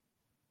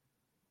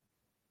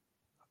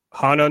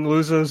Hanan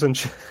loses and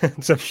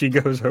so she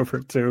goes over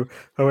to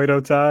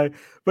Oedo Tai.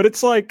 But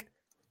it's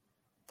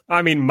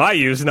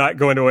Mayu's not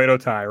going to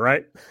Oedo Tai,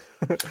 right?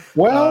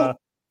 Well,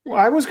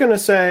 I was going to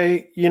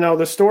say,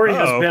 the story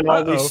has been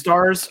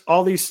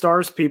all these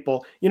stars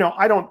people.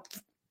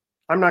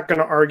 I'm not going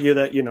to argue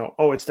that,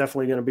 it's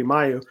definitely going to be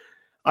Mayu.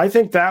 I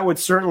think that would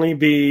certainly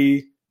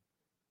be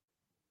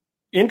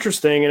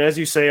interesting. And as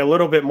you say, a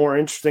little bit more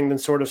interesting than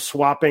sort of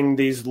swapping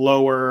these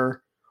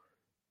lower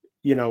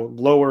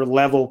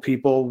level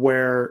people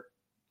where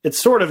it's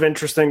sort of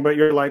interesting, but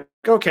you're like,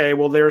 okay,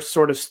 well, they're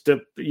sort of,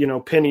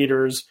 pin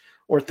eaters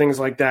or things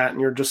like that.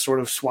 And you're just sort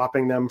of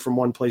swapping them from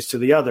one place to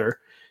the other.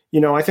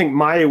 I think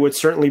Maya would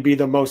certainly be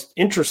the most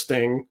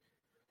interesting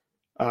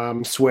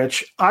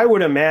switch. I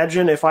would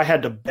imagine if I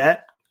had to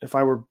bet, if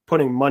I were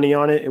putting money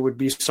on it, it would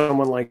be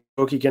someone like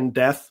Gokigen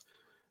Death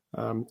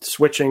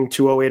switching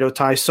to Oedo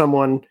Tai,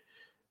 someone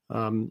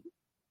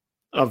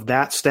of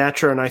that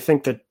stature. And I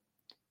think that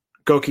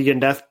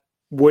Gokigen Death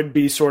would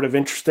be sort of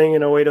interesting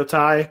in Oedo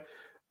Tai.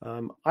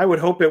 I would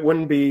hope it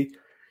wouldn't be,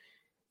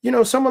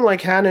 someone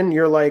like Hanan,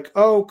 you're like,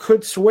 oh,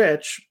 could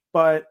switch,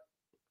 but,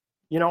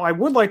 I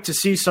would like to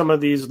see some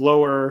of these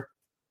lower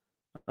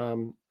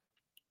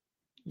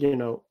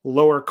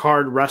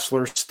card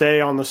wrestlers stay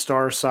on the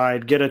star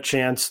side, get a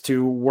chance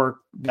to work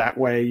that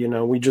way.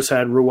 We just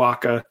had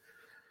Ruaka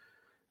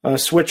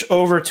switch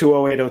over to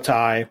Oedo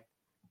Tai.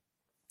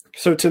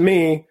 So to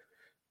me,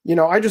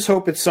 I just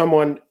hope it's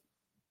someone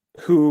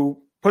who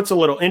puts a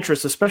little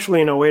interest,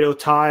 especially in Oedo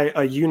Tai,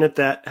 a unit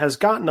that has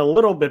gotten a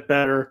little bit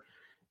better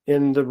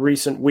in the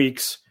recent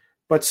weeks,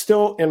 but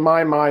still, in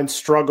my mind,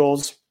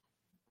 struggles.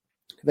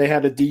 They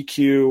had a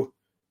DQ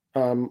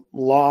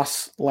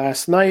loss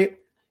last night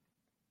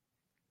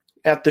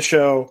at the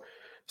show,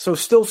 so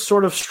still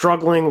sort of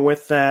struggling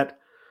with that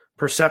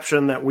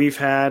perception that we've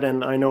had,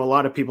 and I know a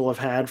lot of people have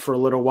had for a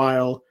little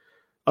while,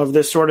 of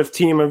this sort of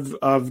team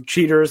of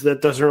cheaters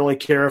that doesn't really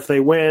care if they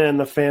win, and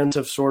the fans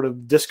have sort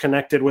of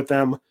disconnected with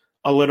them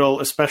a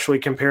little, especially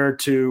compared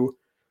to,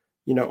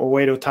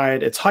 Oedo Tai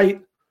at its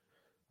height,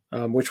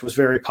 which was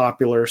very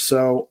popular.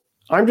 So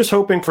I'm just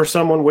hoping for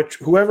someone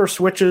whoever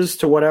switches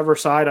to whatever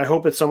side, I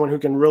hope it's someone who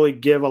can really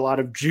give a lot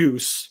of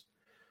juice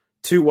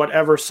to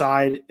whatever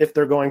side, if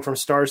they're going from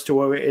stars to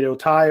Oedo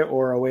Tai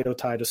or Oedo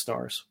Tai to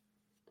stars.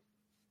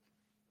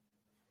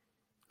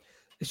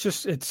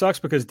 It sucks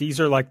because these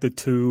are like the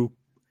two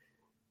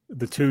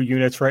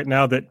units right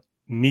now that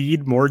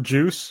need more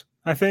juice,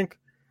 I think.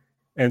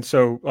 And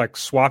so like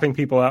swapping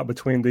people out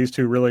between these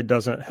two really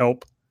doesn't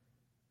help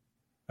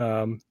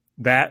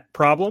that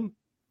problem.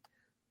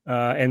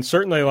 And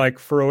certainly like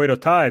for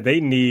Oedo Tai, they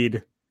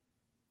need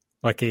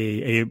like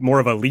a more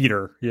of a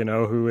leader,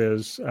 who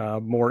is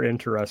more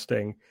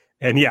interesting.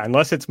 And yeah,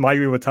 unless it's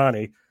Mayu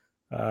Iwatani,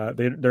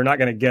 they're not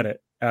going to get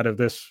it out of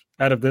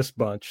this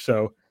bunch.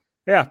 So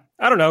yeah,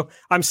 I don't know.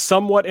 I'm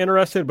somewhat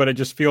interested, but it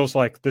just feels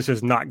like this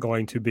is not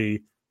going to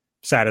be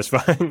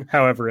satisfying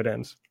however it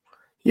ends.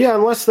 Yeah,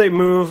 unless they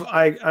move.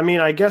 I mean,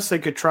 I guess they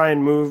could try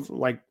and move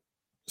like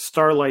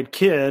Starlight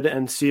Kid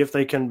and see if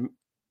they can,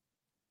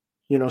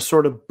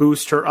 sort of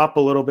boost her up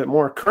a little bit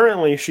more.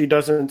 Currently, she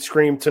doesn't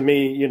scream to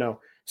me,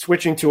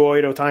 switching to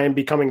Oedo Tai and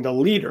becoming the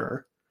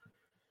leader.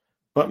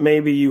 But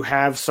maybe you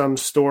have some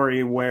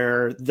story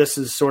where this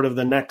is sort of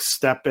the next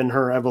step in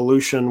her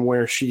evolution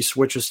where she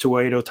switches to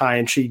Oedo Tai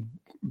and she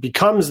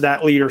becomes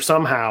that leader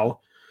somehow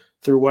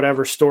through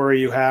whatever story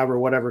you have or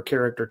whatever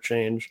character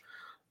change.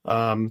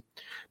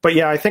 But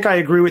yeah, I think I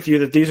agree with you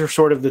that these are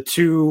sort of the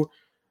two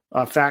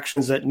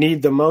factions that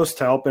need the most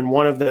help, and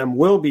one of them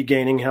will be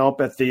gaining help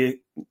at the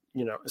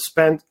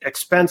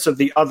expense of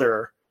the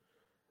other.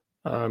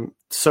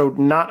 So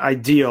not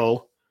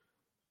ideal.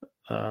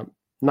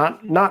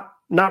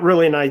 Not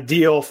really an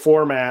ideal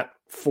format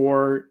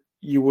for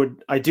you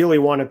would ideally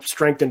want to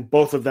strengthen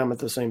both of them at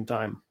the same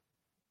time.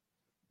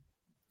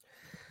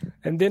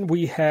 And then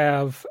we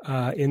have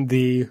in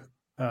the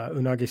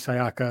Unagi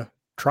Sayaka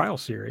trial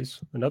series,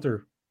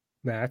 another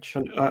match.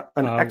 An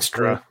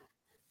extra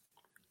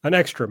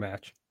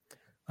match.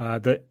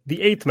 The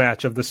 8th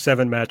match of the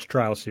 7-match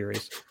trial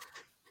series.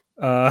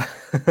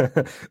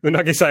 Unagi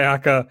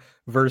Sayaka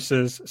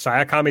versus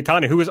Sayaka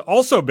Mitani, who has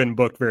also been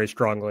booked very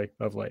strongly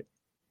of late.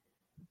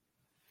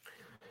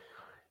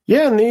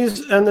 Yeah,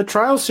 and the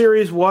trial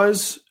series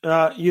was,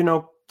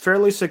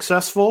 fairly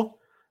successful.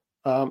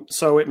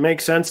 So it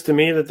makes sense to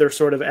me that they're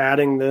sort of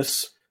adding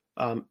this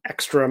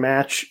extra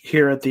match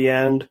here at the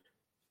end,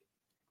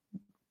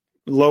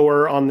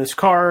 lower on this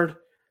card.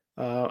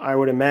 I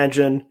would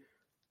imagine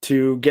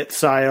to get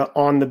Saya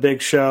on the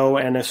big show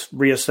and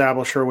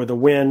reestablish her with a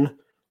win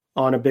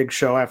on a big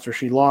show after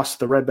she lost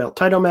the red belt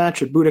title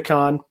match at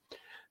Budokan.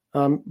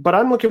 But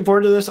I'm looking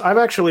forward to this. I've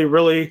actually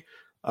really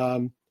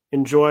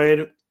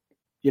enjoyed,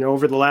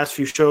 over the last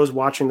few shows,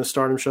 watching the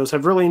Stardom shows,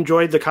 have really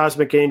enjoyed the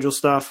Cosmic Angel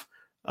stuff.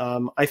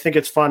 I think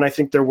it's fun. I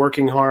think they're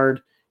working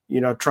hard,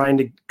 trying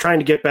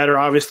to get better.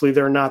 Obviously,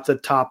 they're not the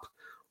top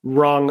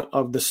rung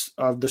of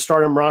the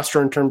Stardom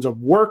roster in terms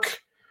of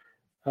work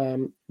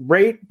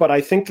rate, but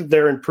I think that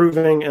they're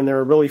improving and they're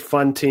a really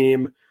fun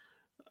team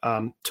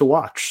to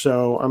watch.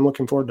 So I'm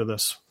looking forward to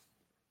this.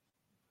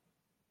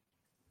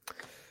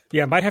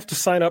 Yeah, I might have to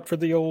sign up for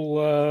the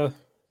old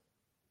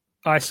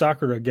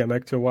iSakura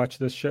gimmick to watch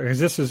this show, because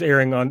this is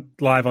airing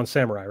live on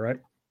Samurai, right?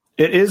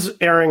 It is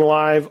airing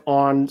live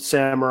on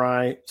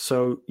Samurai,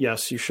 so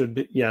yes, you should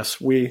be. Yes,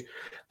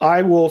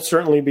 I will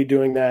certainly be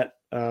doing that,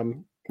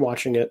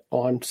 watching it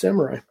on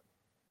Samurai.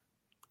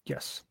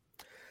 Yes.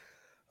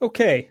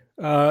 Okay.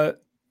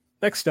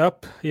 Next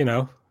up,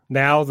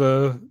 now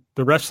the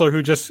wrestler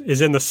who just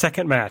is in the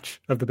second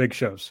match of the big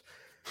shows,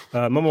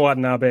 Momo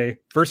Watanabe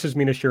versus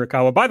Mina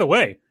Shirakawa. By the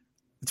way,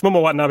 it's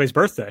Momo Watanabe's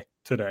birthday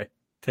today,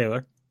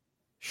 Taylor.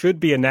 Should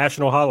be a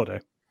national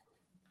holiday.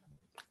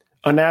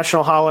 A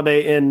national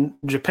holiday in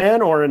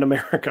Japan or in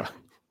America?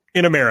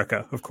 In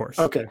America, of course.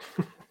 Okay,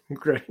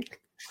 great.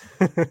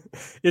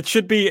 It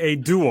should be a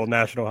dual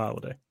national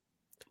holiday.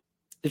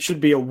 It should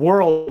be a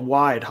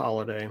worldwide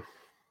holiday.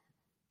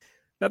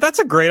 Now that's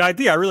a great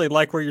idea. I really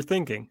like where you're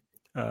thinking,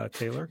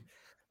 Taylor.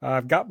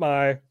 I've got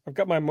my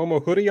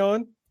Momo hoodie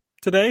on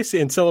today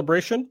in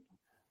celebration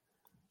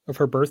of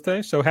her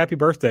birthday. So happy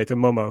birthday to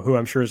Momo, who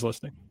I'm sure is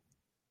listening.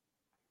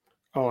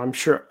 Oh,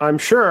 I'm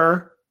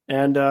sure.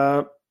 And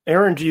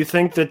Aaron, do you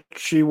think that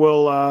she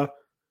will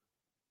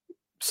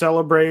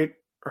celebrate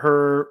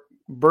her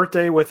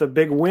birthday with a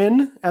big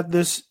win at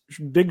this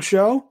big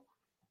show?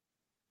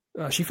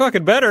 She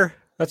fucking better.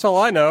 That's all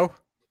I know.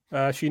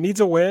 She needs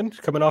a win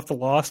coming off the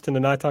loss to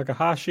Nanai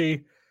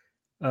Takahashi.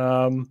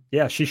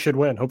 Yeah, she should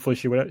win. Hopefully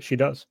she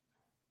does.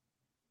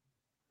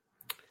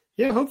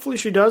 Yeah, hopefully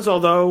she does.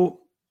 Although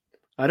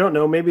I don't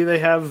know, maybe they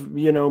have,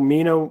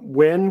 Mina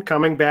win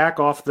coming back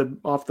off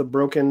the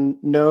broken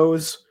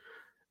nose.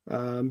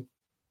 And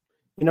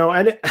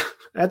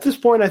at this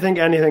point, I think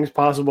anything's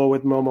possible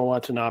with Momo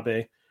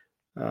Watanabe.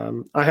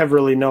 I have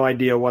really no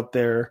idea what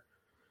they're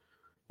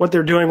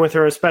doing with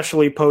her,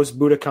 especially post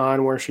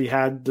Budokan, where she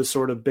had the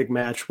sort of big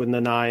match with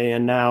Nanai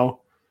and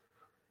now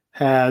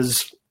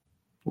has,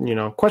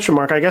 question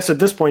mark. I guess at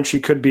this point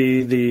she could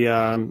be the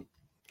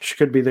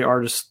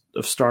artist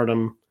of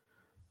Stardom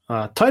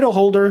title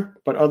holder.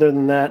 But other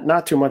than that,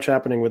 not too much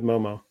happening with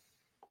Momo.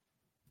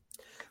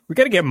 We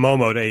got to get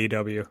Momo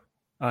to AEW,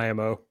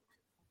 IMO.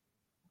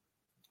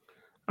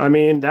 I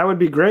mean, that would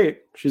be great.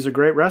 She's a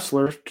great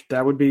wrestler.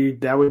 That would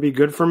be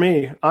good for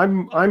me.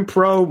 I'm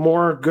pro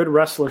more good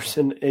wrestlers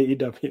in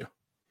AEW.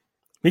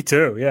 Me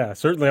too. Yeah,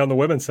 certainly on the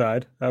women's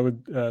side, I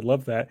would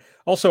love that.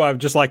 Also, I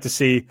would just like to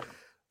see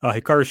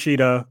Hikaru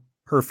Shida,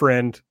 her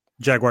friend,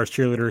 Jaguars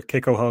cheerleader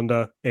Keiko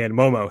Honda, and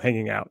Momo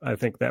hanging out. I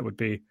think that would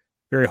be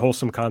very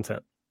wholesome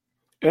content.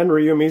 And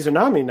Ryu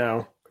Mizunami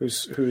now,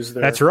 who's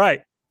there. That's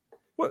right.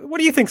 What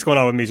do you think's going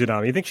on with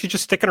Mizunami? You think she's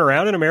just sticking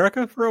around in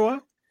America for a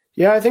while?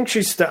 Yeah, I think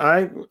she's.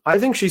 I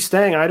think she's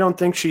staying. I don't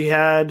think she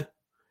had.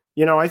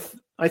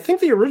 I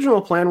think the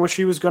original plan was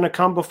she was going to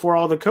come before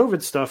all the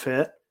COVID stuff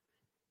hit,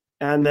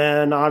 and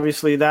then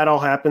obviously that all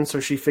happened.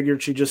 So she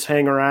figured she'd just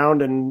hang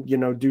around and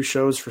do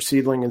shows for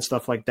SEAdLINNG and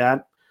stuff like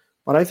that.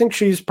 But I think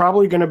she's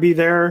probably going to be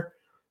there,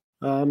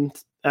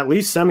 at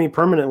least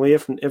semi-permanently,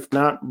 if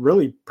not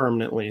really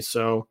permanently.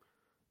 So,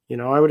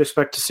 I would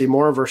expect to see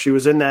more of her. She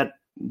was in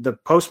the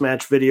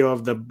post-match video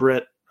of the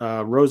Britt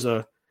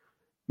Rosa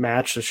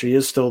match, so she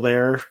is still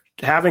there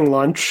having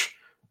lunch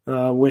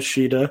with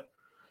Shida.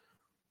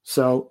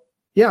 So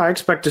yeah, I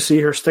expect to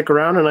see her stick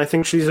around, and I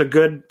think she's a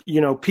good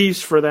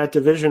piece for that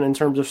division in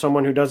terms of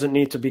someone who doesn't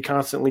need to be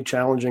constantly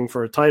challenging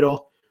for a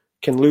title,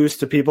 can lose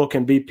to people,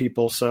 can beat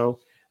people. So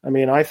I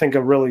mean, I think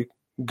a really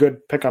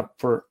good pickup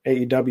for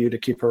AEW to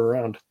keep her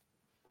around.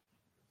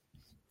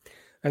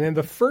 And then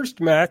the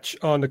first match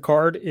on the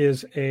card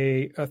is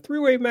a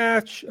three-way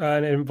match,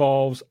 and it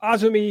involves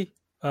Azumi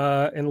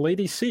and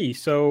Lady C.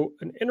 So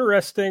an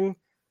interesting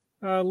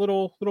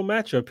little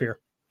matchup here.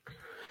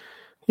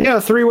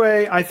 Yeah,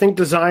 three-way, I think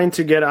designed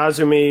to get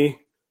Azumi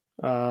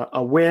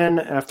a win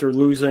after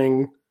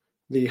losing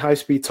the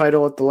high-speed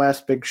title at the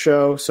last big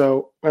show.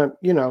 So,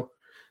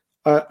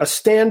 a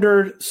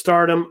standard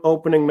Stardom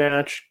opening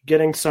match,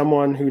 getting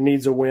someone who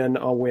needs a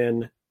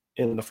win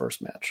in the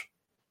first match.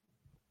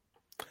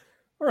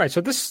 All right,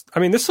 so this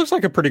looks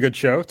like a pretty good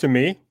show to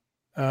me.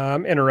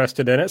 I'm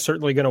interested in it.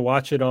 Certainly going to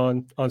watch it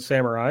on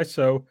Samurai.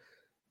 So,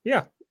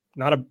 yeah,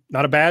 not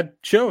a bad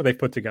show they've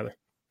put together.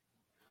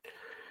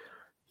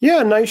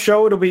 Yeah, nice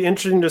show. It'll be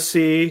interesting to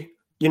see.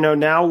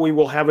 Now we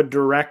will have a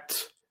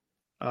direct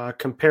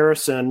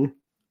comparison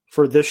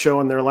for this show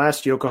and their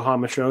last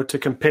Yokohama show to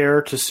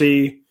compare to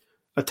see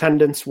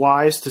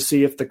attendance-wise, to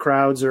see if the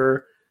crowds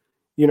are,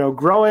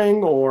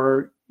 growing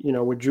or,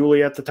 with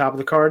Julie at the top of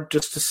the card,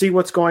 just to see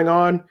what's going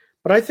on.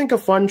 But I think a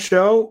fun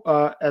show,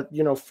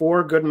 at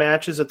 4 good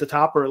matches at the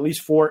top, or at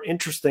least 4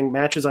 interesting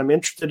matches I'm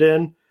interested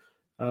in.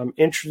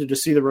 Interested to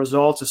see the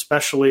results,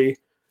 especially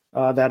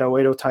that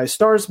Oedo Tai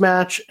Stars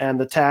match and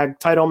the tag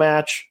title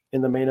match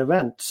in the main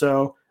event.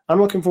 So I'm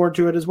looking forward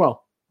to it as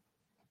well.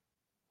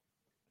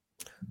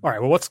 All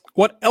right, well,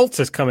 what else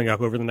is coming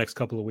up over the next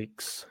couple of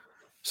weeks?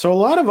 So a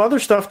lot of other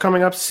stuff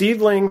coming up.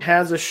 SEAdLINNG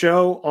has a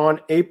show on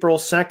April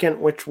 2nd,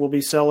 which will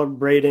be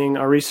celebrating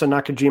Arisa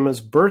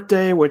Nakajima's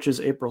birthday, which is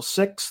April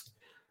 6th.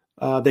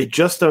 They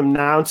just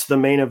announced the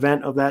main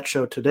event of that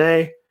show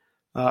today.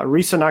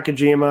 Arisa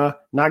Nakajima,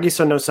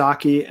 Nagisa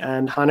Nosaki,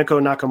 and Hanako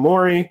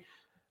Nakamori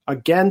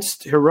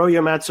against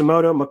Hiroya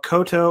Matsumoto,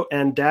 Makoto,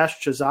 and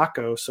Dash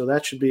Chizako. So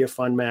that should be a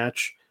fun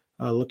match.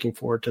 Looking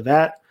forward to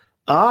that.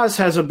 Oz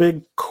has a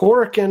big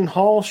Korakuen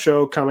Hall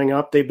show coming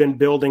up. They've been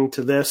building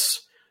to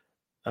this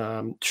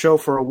show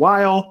for a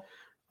while.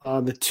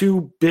 The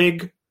 2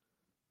 big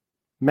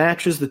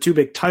matches, the 2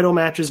 big title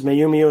matches,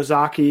 Mayumi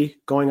Ozaki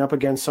going up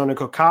against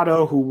Sonoko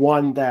Kato, who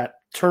won that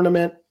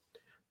tournament,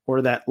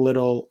 or that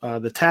little,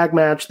 the tag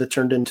match that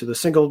turned into the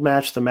singles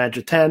match, the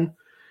Magic 10.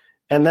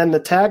 And then the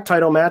tag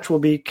title match will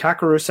be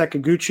Kakeru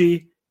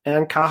Sekiguchi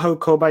and Kaho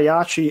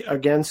Kobayashi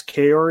against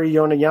Kaori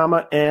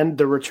Yonayama and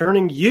the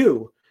returning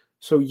Yu.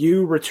 So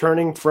Yu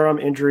returning from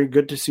injury.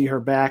 Good to see her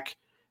back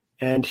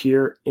and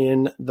here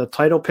in the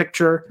title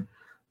picture.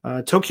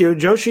 Tokyo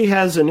Joshi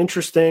has an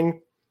interesting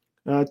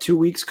 2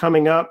 weeks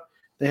coming up.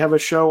 They have a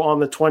show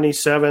on the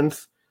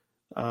 27th,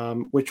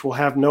 which will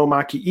have no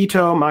Maki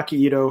Itoh.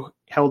 Maki Itoh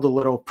held a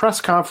little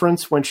press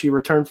conference when she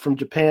returned from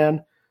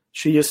Japan.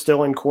 She is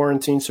still in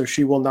quarantine, so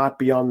she will not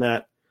be on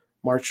that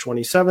March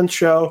 27th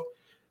show.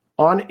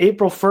 On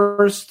April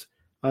 1st,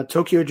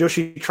 Tokyo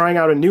Joshi trying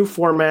out a new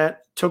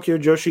format, Tokyo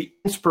Joshi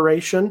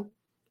Inspiration,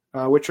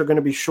 which are going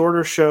to be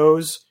shorter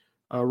shows,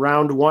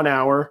 around 1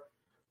 hour,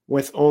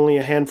 with only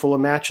a handful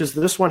of matches.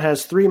 This one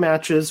has 3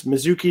 matches: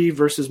 Mizuki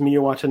versus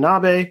Miyu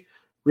Watanabe,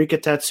 Rika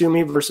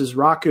Tatsumi versus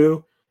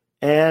Raku,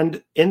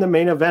 and in the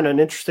main event, an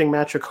interesting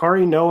match,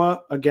 Akari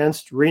Noah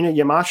against Rina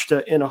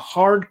Yamashita in a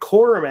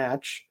hardcore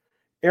match.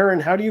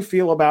 Aaron, how do you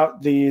feel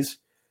about these?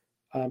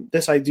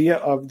 This idea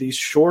of these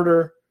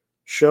shorter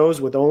shows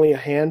with only a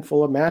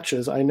handful of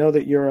matches? I know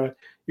that you're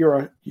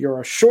a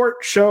short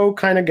show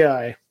kind of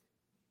guy.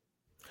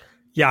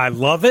 Yeah, I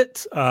love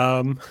it.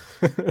 No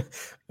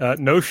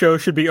show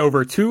should be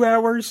over 2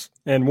 hours,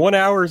 and 1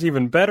 hour is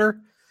even better.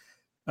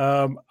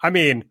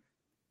 Absolutely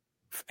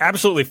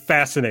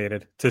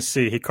fascinated to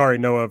see Hikari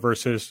Noah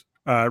versus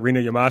Rina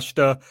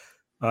Yamashita.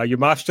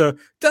 Yamashita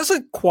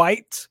doesn't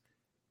quite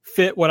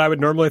fit what I would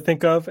normally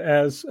think of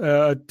as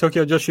a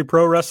Tokyo Joshi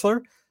Pro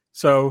wrestler.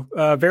 So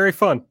very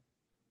fun.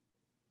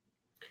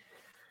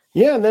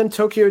 Yeah, and then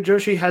Tokyo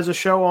Joshi has a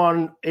show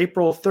on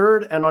April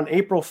 3rd, and on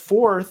April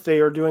 4th, they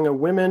are doing a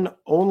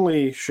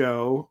women-only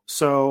show.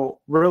 So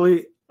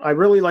I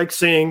really like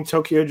seeing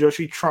Tokyo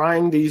Joshi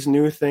trying these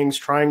new things,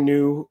 trying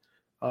new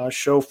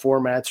show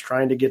formats,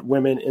 trying to get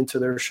women into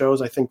their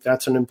shows. I think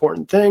that's an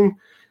important thing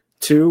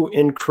to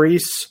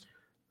increase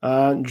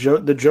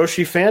the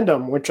Joshi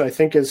fandom, which I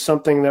think is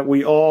something that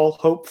we all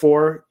hope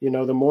for. You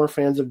know, the more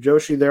fans of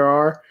Joshi there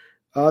are,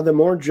 the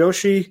more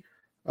Joshi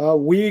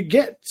we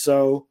get.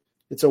 So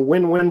it's a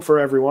win-win for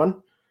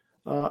everyone.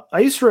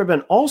 Ice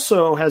Ribbon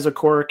also has a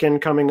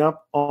Korakuen coming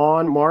up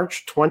on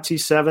March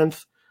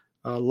 27th.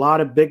 A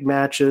lot of big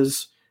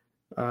matches.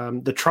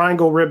 The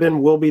Triangle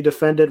Ribbon will be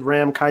defended.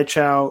 Ram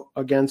Kaichou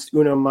against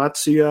Uno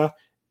Matsuya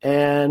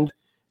and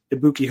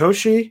Ibuki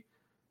Hoshi.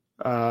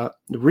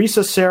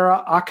 Risa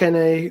Sera,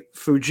 Akane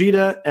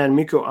Fujita, and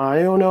Miko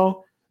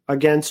Aono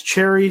against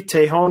Cherry,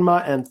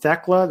 Teihonma, and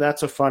Thekla.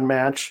 That's a fun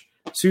match.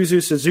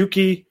 Suzu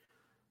Suzuki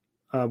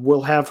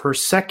will have her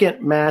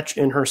second match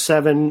in her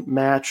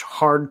 7-match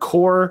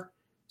hardcore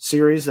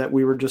series that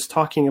we were just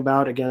talking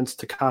about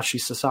against Takashi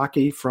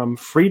Sasaki from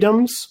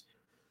Freedoms.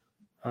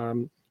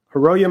 Hiroya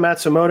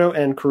Matsumoto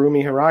and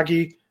Kurumi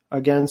Hiragi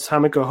against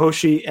Hamiko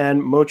Hoshi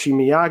and Mochi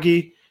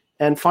Miyagi.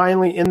 And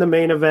finally, in the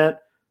main event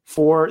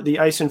for the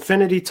Ice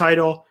Infinity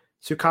title,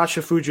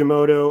 Tsukasha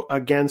Fujimoto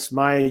against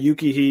Maya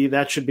Yukihei.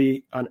 That should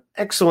be an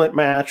excellent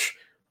match.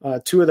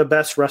 Two of the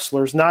best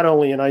wrestlers, not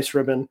only in Ice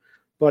Ribbon,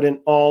 but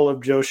in all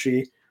of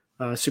Joshi.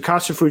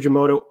 Tsukasha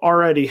Fujimoto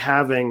already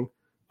having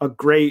a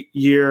great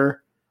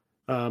year,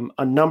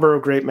 a number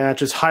of great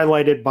matches,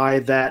 highlighted by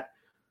that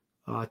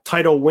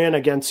title win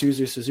against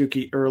Suzu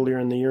Suzuki earlier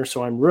in the year.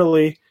 So I'm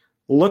really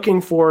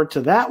looking forward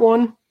to that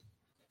one.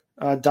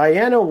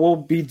 Diana will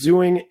be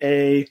doing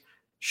a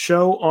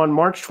show on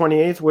March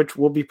 28th, which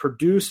will be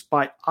produced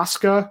by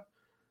Asuka.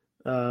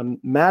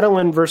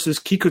 Madeline versus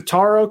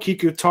Kikutaro.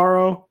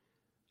 Kikutaro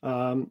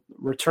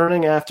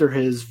returning after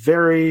his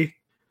very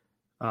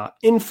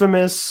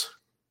infamous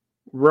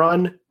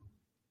run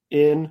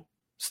in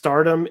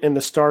Stardom, in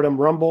the Stardom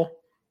Rumble.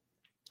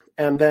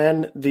 And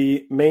then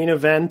the main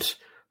event,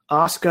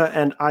 Asuka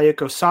and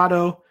Ayako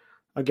Sato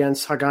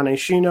against Hagane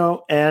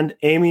Shino and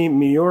Amy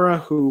Miura,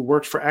 who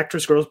works for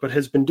Actress Girls but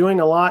has been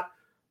doing a lot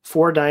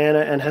for Diana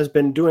and has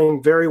been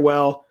doing very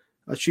well.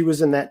 She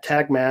was in that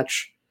tag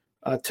match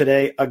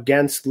today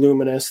against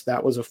Luminous.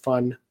 That was a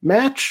fun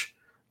match.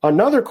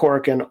 Another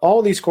Korakuen,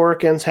 all these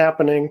Korakuens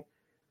happening.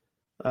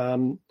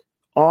 On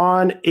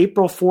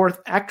April 4th,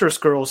 Actress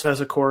Girls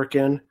has a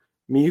Korakuen.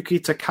 Miyuki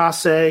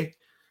Takase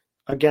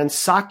against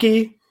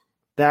Saki.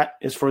 That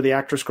is for the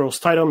Actress Girls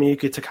title.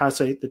 Miyuki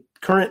Takase, the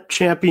current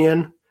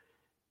champion.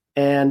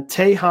 And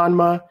Tei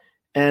Hanma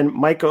and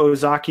Maika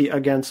Ozaki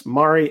against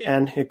Mari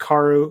and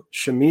Hikaru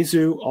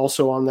Shimizu,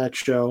 also on that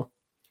show.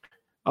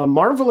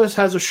 Marvelous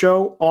has a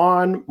show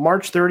on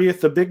March 30th.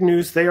 The big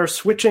news, they are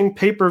switching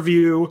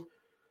pay-per-view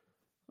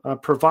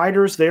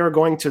providers. They are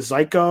going to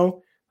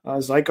Zyko.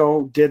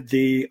 Zyko did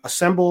the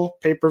Assemble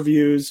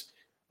pay-per-views,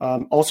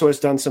 also has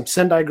done some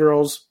Sendai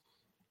Girls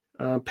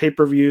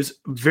pay-per-views.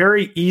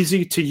 Very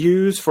easy to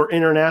use for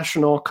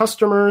international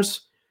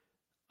customers.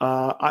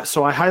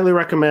 So I highly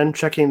recommend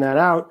checking that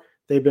out.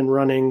 They've been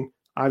running,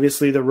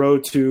 obviously, the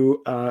road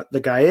to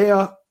the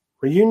Gaea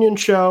reunion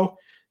show.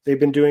 They've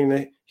been doing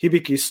the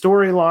Hibiki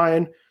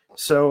storyline,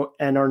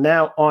 and are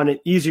now on an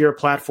easier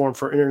platform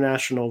for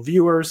international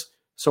viewers.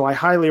 So I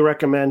highly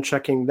recommend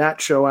checking that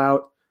show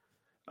out.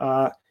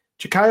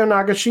 Chikayo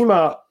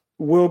Nagashima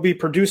will be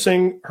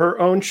producing her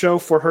own show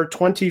for her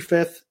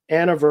 25th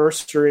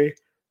anniversary.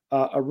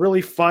 A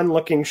really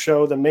fun-looking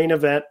show. The main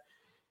event,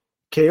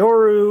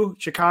 Kaoru,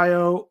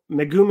 Chikayo,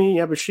 Megumi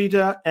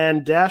Yabushita,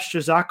 and Dash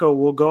Chizako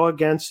will go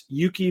against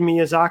Yuki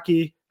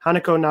Miyazaki,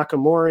 Hanako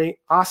Nakamori,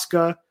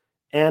 Asuka,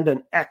 and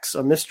an X,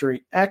 a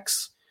mystery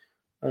X.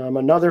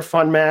 Another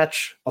fun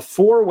match, a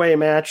 4-way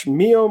match,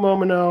 Mio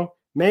Momono,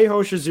 Mei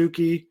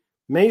Hoshizuki,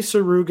 Mei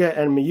Saruga,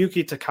 and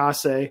Miyuki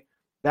Takase.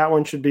 That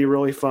one should be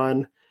really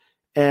fun.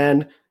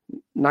 And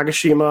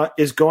Nagashima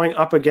is going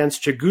up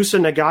against Chigusa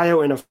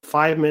Nagayo in a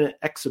 5-minute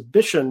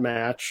exhibition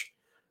match.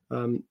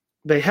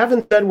 They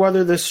haven't said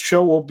whether this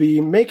show will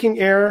be making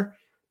air,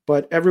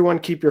 but everyone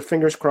keep your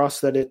fingers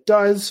crossed that it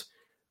does,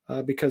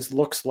 because it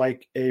looks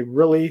like a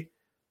really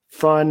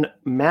fun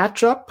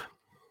matchup,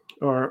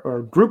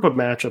 or group of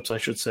matchups, I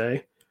should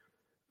say.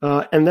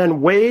 And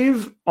then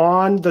Wave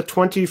on the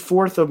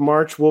 24th of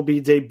March will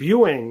be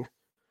debuting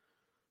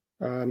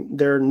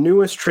their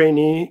newest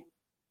trainee,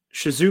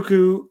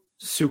 Shizuku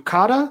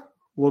Tsukada,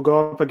 will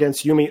go up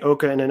against Yumi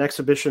Oka in an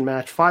exhibition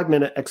match,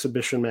 5-minute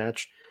exhibition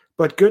match.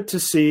 But good to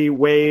see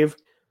Wave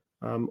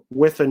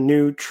with a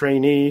new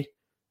trainee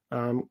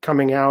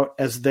coming out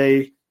as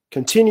they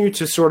continue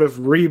to sort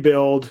of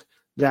rebuild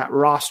that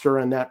roster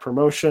and that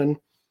promotion.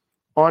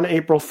 On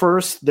April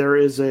 1st, there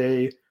is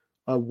a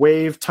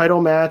Wave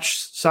title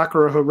match,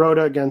 Sakura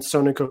Hirota against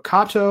Sonoko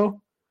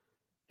Kato.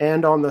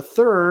 And on the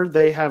 3rd,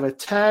 they have a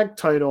tag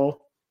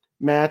title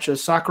match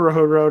as Sakura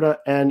Hirota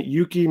and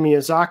Yuki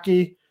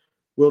Miyazaki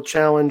will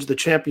challenge the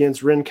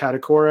champions Rin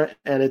Katakura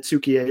and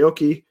Itsuki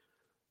Aoki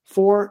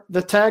for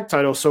the tag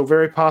title. So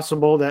very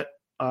possible that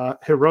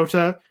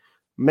Hirota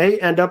may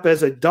end up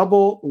as a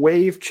double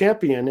wave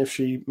champion if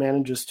she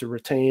manages to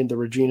retain the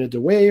Regina de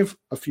Wave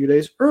a few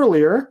days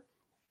earlier.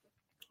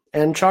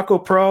 And Choco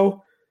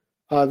Pro,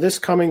 this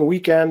coming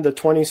weekend, the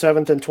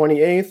 27th and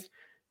 28th,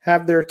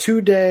 have their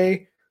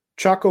 2-day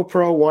Choco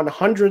Pro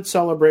 100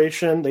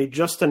 celebration. They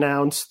just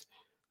announced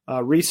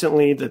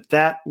recently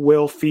that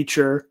will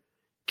feature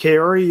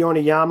Kaori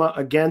Yoneyama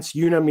against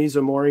Yuna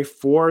Mizumori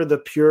for the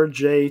Pure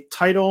J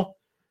title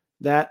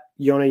that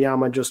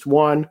Yoneyama just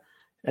won.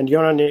 And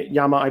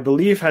Yoneyama, I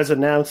believe, has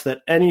announced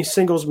that any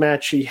singles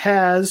match she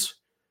has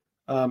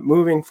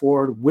moving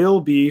forward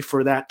will be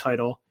for that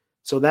title.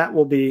 So that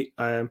will be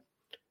an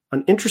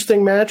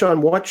interesting match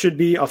on what should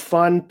be a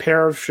fun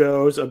pair of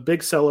shows, a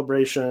big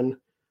celebration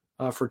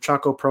for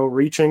Choco Pro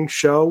reaching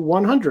show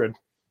 100.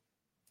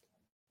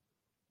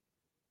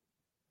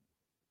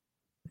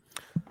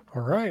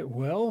 All right.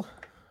 Well,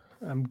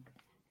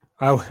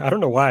 I don't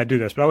know why I do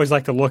this, but I always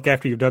like to look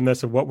after you've done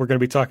this and what we're going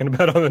to be talking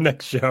about on the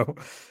next show.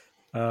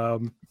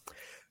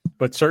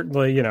 But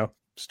certainly,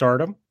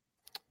 Stardom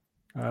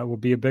will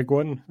be a big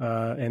one.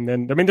 And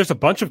then, there's a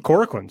bunch of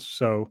Korakuens,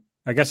 so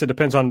I guess it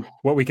depends on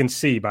what we can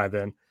see by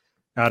then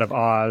out of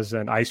Oz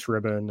and Ice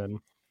Ribbon and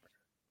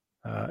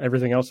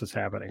everything else that's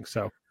happening.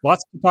 So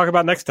lots to talk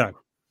about next time.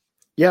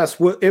 Yes,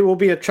 it will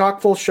be a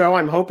chock-full show.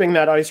 I'm hoping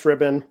that Ice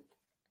Ribbon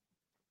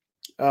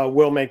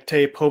will make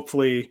tape.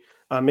 Hopefully,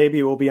 maybe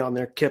it will be on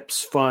their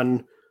Kips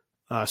Fun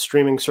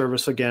streaming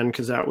service again,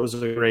 because that was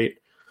a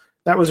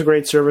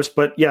great service.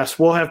 But yes,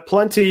 we'll have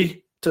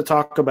plenty to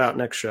talk about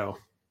next show.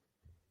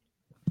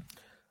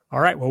 All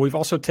right. Well, we've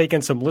also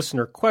taken some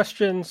listener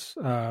questions.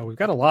 We've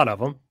got a lot of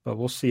them, but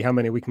we'll see how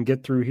many we can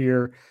get through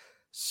here.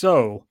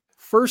 So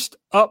first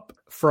up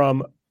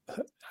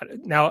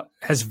now,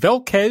 has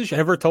Velkej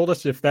ever told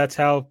us if that's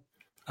how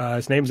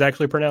his name's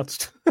actually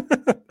pronounced?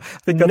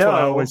 I think that's what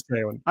I always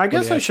say. I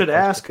guess I should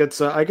ask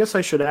it. I guess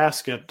I should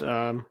ask it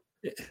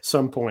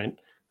some point.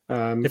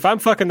 If I'm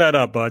fucking that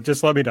up, bud,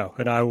 just let me know,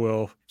 and I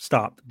will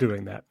stop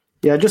doing that.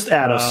 Yeah, just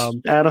add us.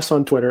 Add us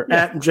on Twitter,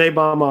 at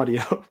JBOM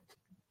Audio.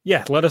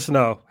 Yeah, let us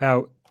know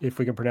if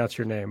we can pronounce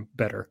your name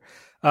better.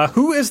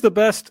 Who is the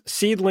best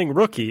SEAdLINNG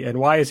rookie, and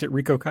why is it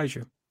Riko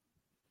Kaiju?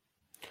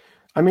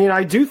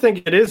 I do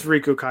think it is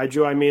Riko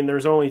Kaiju.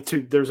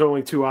 There's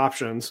only two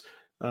options.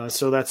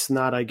 So that's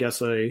not, I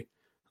guess, a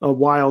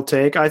wild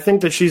take. I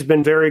think that she's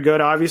been very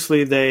good.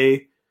 Obviously,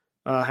 they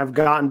have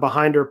gotten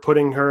behind her,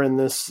 putting her in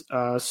this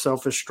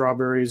Selfish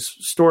Strawberries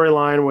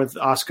storyline with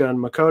Asuka and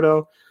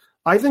Makoto.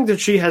 I think that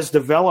she has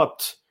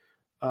developed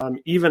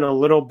even a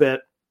little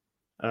bit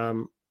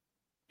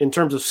in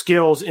terms of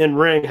skills in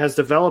ring, has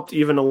developed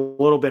even a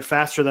little bit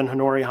faster than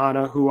Hinori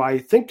Hana, who I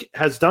think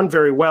has done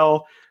very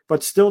well,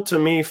 but still to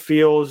me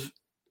feels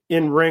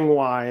in ring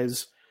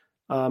wise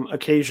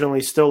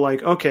occasionally still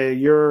like, okay,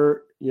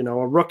 you're,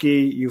 a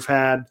rookie. You've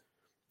had,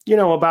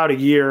 about a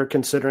year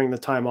considering the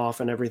time off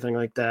and everything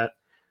like that.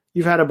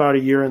 You've had about a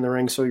year in the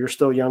ring, so you're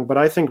still young. But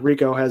I think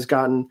Riko has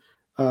gotten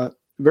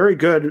very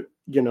good,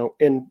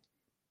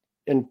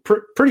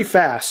 pretty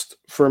fast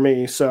for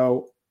me.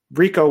 So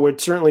Riko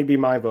would certainly be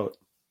my vote.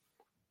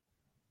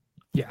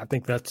 Yeah, I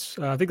think that's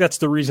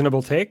the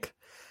reasonable take.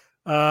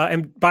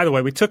 And by the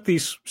way, we took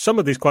some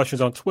of these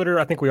questions on Twitter.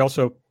 I think we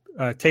also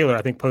Taylor,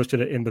 I think,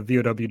 posted it in the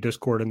VOW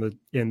Discord in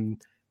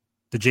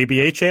the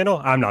JBA channel.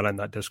 I'm not in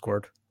that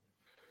Discord.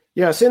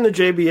 Yes, in the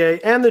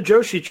JBA and the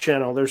Joshi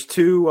channel. There's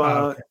two.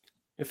 Okay.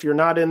 If you're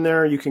not in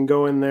there, you can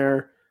go in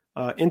there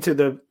into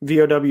the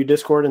VOW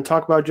Discord and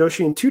talk about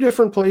Joshi in two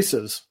different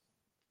places.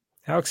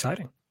 How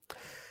exciting.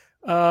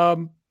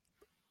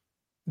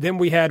 Then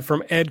we had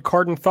from Ed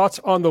Carden thoughts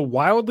on the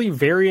wildly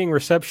varying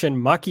reception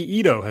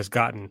Maki Itoh has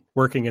gotten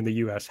working in the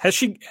U.S. Has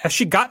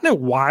she gotten a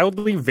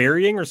wildly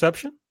varying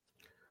reception?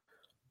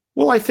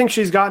 Well, I think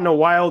she's gotten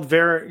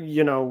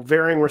a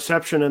varying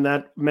reception in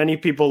that many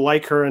people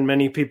like her and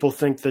many people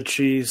think that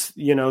she's,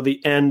 the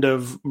end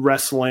of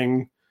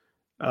wrestling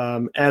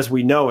as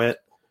we know it.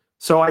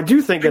 So I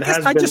do think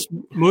I just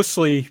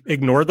mostly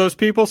ignore those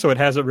people, so it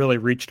hasn't really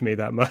reached me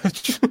that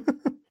much.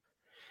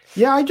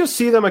 Yeah, I just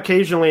see them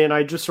occasionally and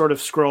I just sort of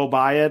scroll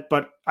by it,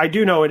 but I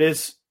do know it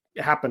is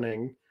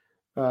happening.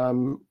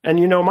 And,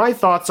 my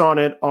thoughts on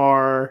it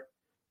are,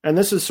 and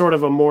this is sort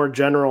of a more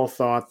general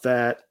thought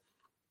that,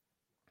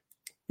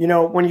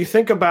 when you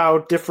think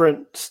about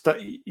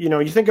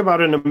you think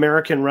about an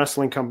American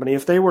wrestling company,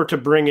 if they were to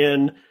bring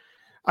in,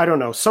 I don't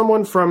know,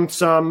 someone from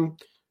some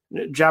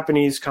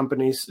Japanese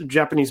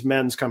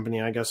men's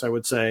company, I guess I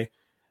would say,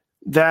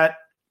 that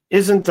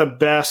isn't the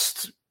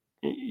best,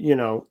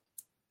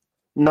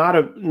 not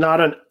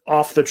an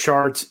off the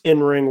charts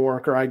in-ring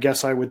worker, I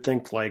guess I would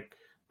think like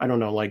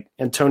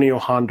Antonio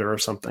Honda or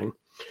something.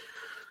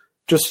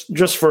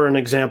 Just for an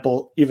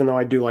example, even though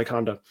I do like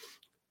Honda,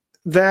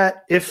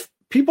 that if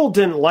people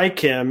didn't like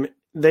him,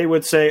 they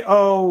would say,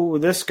 oh,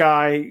 this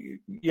guy,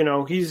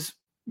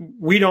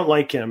 we don't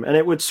like him. And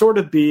it would sort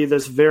of be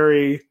this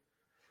very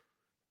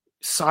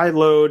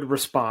siloed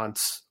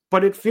response.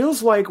 But it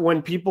feels like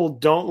when people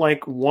don't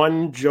like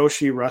one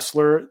Joshi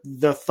wrestler,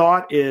 the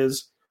thought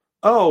is,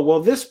 oh,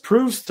 well, this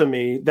proves to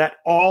me that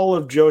all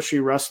of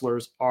Joshi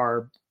wrestlers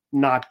are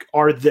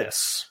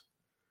this.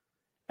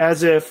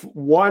 As if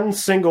one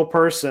single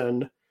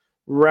person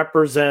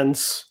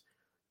represents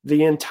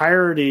the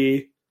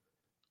entirety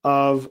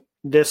of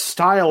this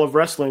style of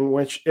wrestling,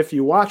 which if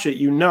you watch it,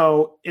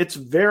 it's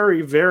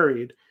very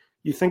varied.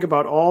 You think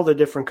about all the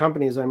different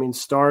companies. I mean,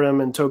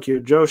 Stardom and Tokyo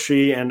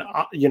Joshi and,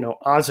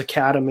 Oz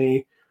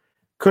Academy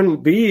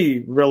couldn't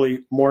be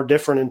really more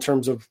different in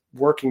terms of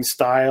working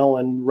style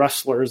and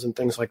wrestlers and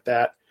things like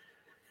that.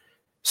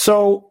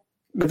 So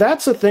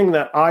that's the thing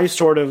that I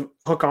sort of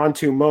hook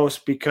onto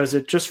most, because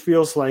it just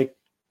feels like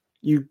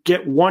you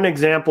get one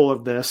example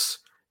of this.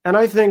 And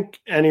I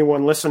think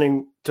anyone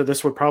listening to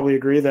this would probably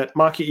agree that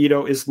Maki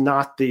Itoh is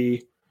not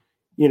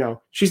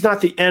she's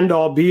not the end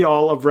all be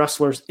all of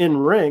wrestlers in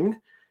ring.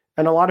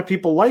 And a lot of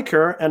people like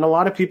her, and a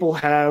lot of people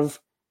have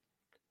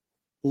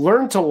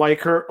learned to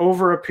like her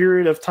over a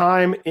period of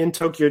time in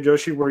Tokyo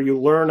Joshi, where you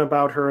learn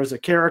about her as a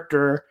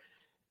character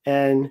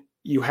and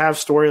you have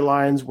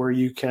storylines where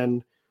you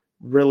can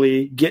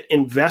really get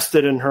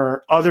invested in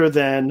her, other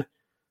than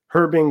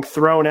her being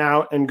thrown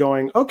out and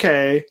going,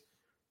 okay,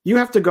 you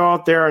have to go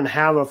out there and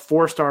have a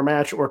 4-star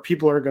match, or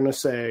people are going to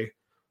say,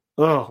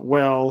 oh,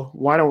 well,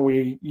 why don't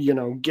we,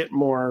 get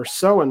more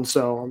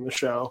so-and-so on the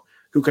show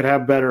who could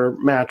have better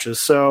matches.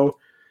 So,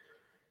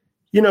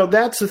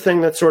 that's the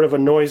thing that sort of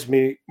annoys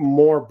me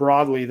more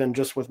broadly than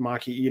just with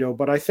Maki Itoh.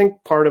 But I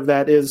think part of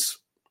that is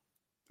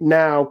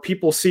now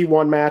people see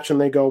one match and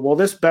they go, well,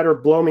 this better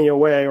blow me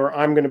away, or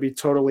I'm going to be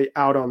totally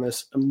out on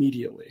this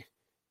immediately.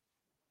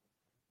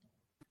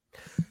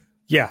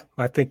 Yeah,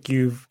 I think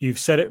you've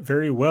said it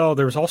very well.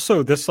 There's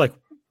also this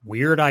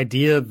weird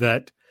idea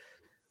that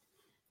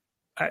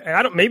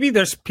I don't, maybe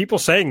there's people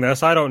saying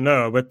this, I don't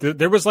know, but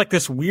there was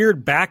this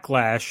weird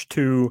backlash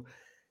to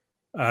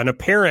an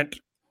apparent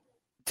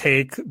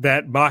take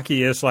that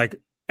Maki is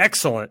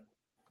excellent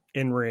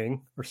in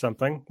ring or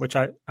something, which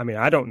I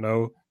don't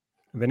know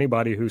of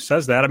anybody who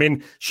says that. I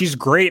mean, she's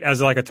great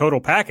as a total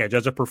package,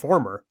 as a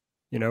performer,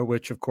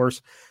 which of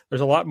course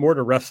there's a lot more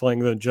to wrestling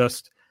than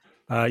just,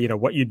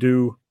 what you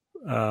do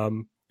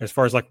as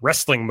far as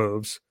wrestling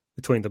moves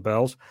between the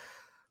bells.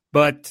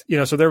 But,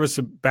 so there was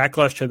some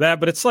backlash to that,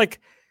 but it's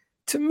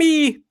to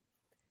me,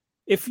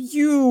 if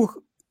you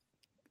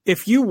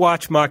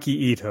watch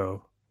Maki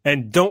Itoh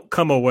and don't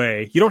come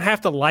away, you don't have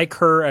to like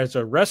her as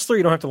a wrestler,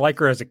 you don't have to like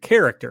her as a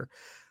character.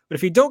 But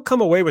if you don't come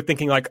away with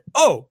thinking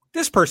oh,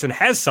 this person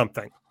has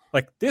something,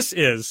 this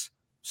is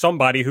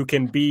somebody who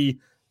can be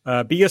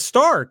a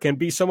star, can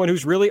be someone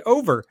who's really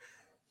over,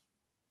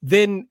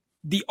 then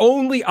the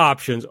only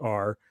options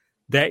are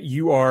that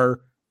you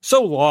are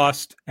so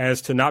lost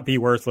as to not be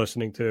worth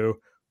listening to,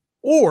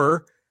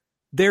 or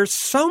there's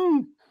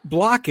some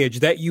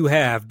blockage that you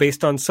have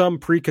based on some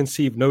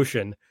preconceived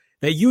notion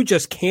that you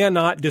just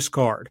cannot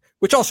discard,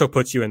 which also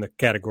puts you in the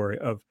category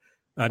of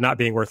not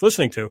being worth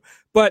listening to.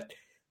 But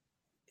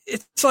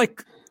it's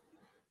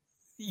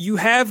you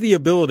have the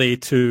ability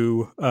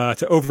to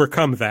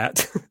overcome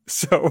that.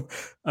 So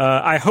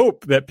I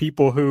hope that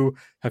people who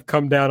have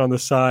come down on the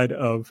side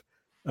of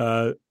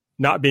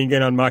not being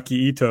in on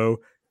Maki Itoh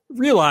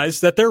realize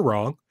that they're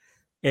wrong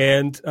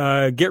and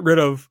get rid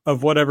of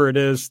whatever it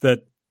is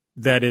that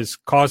is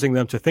causing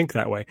them to think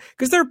that way.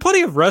 Because there are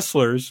plenty of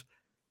wrestlers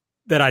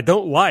that I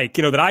don't like,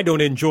 that I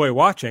don't enjoy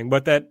watching,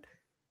 but that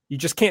you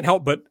just can't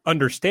help but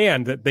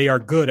understand that they are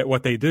good at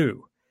what they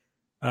do.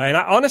 And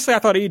honestly, I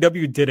thought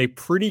AEW did a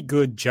pretty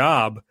good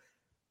job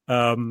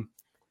contextualizing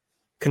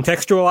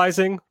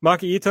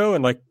Maki Itoh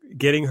and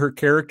getting her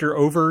character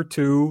over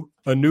to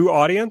a new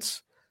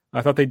audience.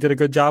 I thought they did a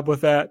good job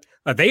with that.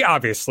 They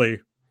obviously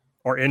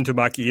are into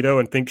Maki Itoh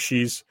and think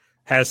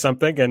has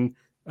something, and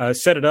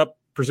set it up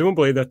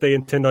presumably that they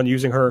intend on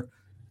using her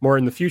more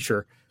in the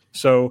future.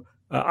 So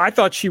I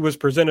thought she was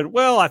presented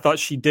well. I thought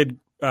she did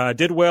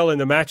well in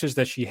the matches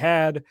that she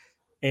had,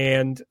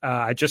 and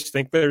I just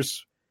think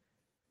there's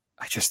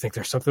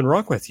something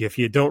wrong with you if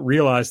you don't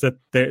realize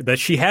that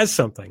she has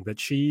something,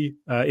 that she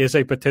is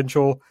a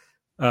potential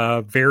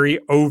very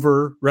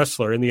over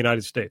wrestler in the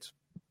United States.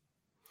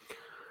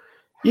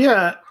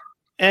 Yeah,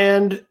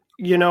 and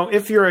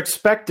if you're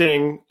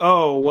expecting,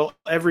 oh, well,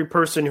 every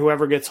person who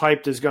ever gets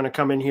hyped is going to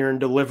come in here and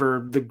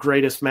deliver the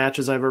greatest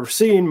matches I've ever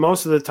seen,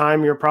 most of the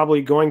time you're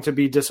probably going to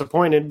be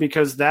disappointed,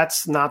 because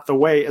that's not the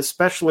way,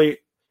 especially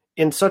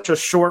in such a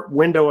short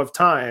window of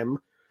time.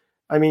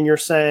 I mean, you're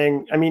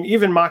saying,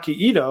 even Maki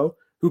Itoh,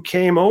 who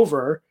came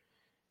over,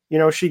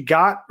 she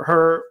got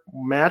her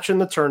match in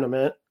the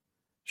tournament.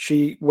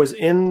 She was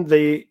in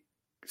the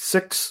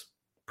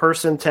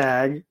 6-person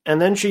tag,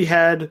 and then she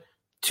had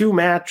 2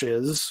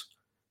 matches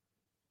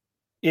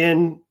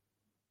she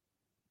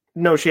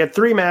had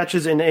 3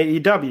 matches in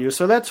AEW.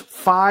 So that's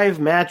 5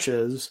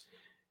 matches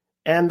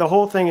And the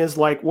whole thing is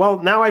like,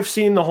 well, now I've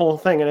seen the whole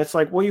thing. And it's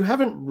like, well, you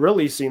haven't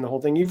really seen the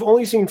whole thing. You've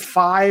only seen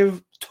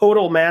 5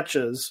 total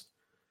matches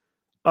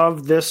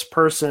of this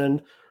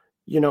person,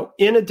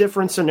 in a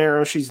different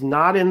scenario. She's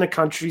not in the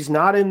country. She's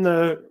not in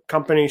the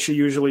company she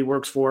usually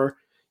works for.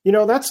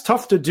 That's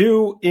tough to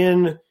do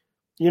in,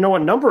 a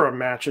number of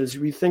matches.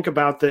 We think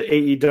about the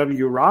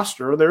AEW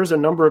roster. There's a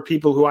number of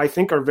people who I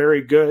think are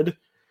very good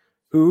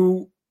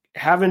who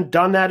haven't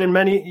done that in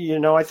many,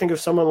 I think of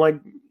someone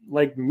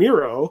like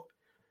Miro,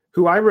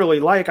 who I really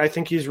like. I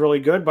think he's really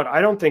good, but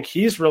I don't think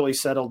he's really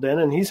settled in,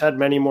 and he's had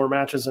many more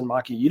matches than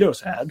Maki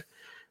Itoh's had.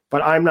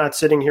 But I'm not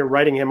sitting here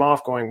writing him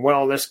off going,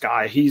 well, this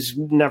guy, he's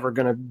never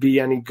going to be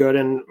any good,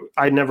 and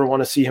I never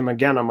want to see him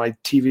again on my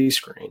TV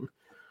screen.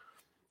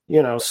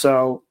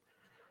 So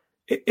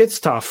it's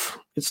tough.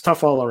 It's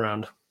tough all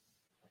around.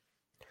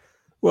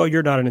 Well,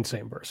 you're not an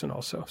insane person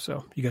also,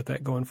 so you got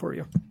that going for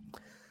you.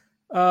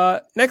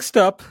 Next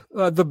up,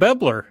 the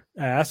Bebbler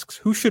asks,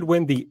 who should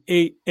win the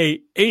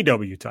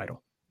AEW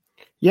title?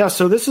 Yeah,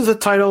 so this is a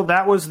title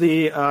that was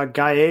the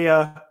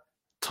Gaea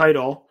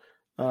title.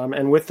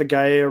 And with the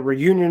Gaea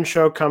reunion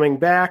show coming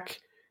back,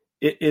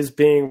 it is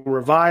being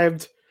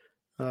revived.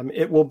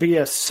 It will be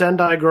a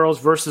Sendai Girls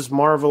versus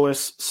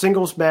Marvelous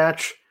singles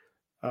match.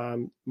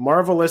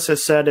 Marvelous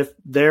has said if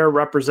their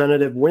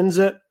representative wins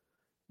it,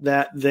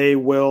 that they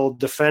will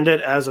defend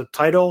it as a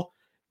title.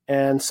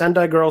 And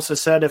Sendai Girls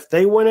has said if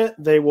they win it,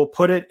 they will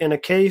put it in a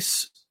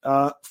case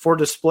for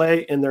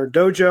display in their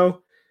dojo.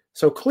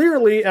 So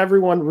clearly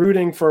everyone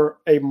rooting for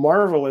a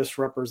Marvelous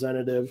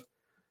representative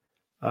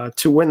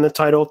to win the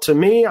title. To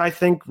me, I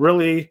think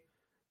really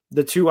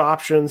the two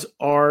options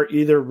are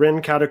either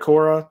Rin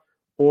Katakura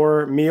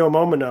or Mio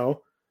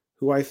Momono,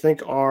 who I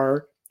think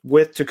are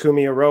with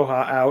Takumi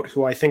Iroha out,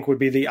 who I think would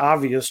be the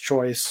obvious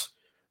choice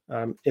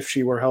if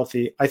she were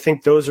healthy. I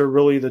think those are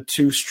really the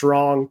two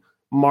strong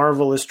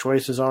Marvelous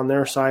choices on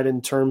their side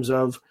in terms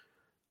of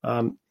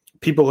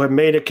people who have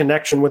made a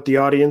connection with the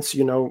audience.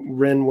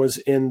 Rin was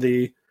in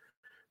the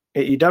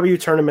AEW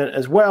tournament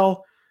as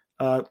well.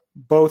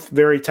 Both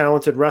very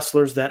talented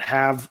wrestlers that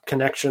have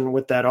connection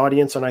with that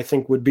audience, and I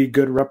think would be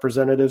good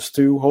representatives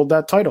to hold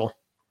that title.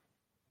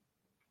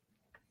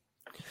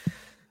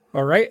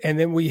 All right, and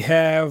then we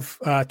have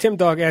Tim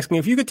Dog asking,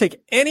 if you could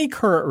take any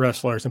current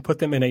wrestlers and put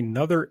them in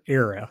another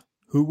era,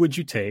 who would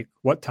you take,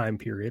 what time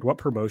period, what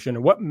promotion,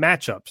 and what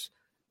matchups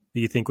do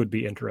you think would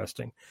be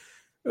interesting?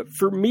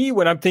 For me,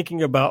 when I'm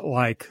thinking about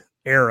like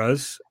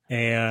eras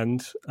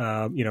and,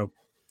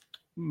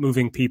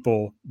 moving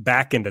people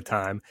back into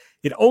time,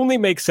 it only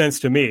makes sense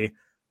to me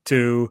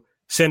to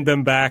send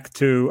them back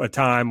to a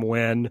time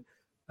when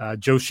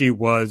Joshi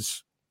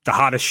was the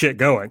hottest shit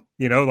going.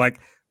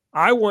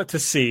 I want to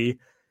see,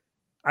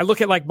 I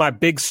look at like my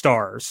big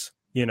stars,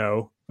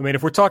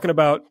 if we're talking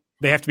about,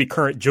 they have to be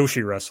current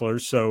Joshi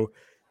wrestlers. So,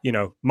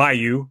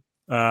 Mayu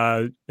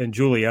and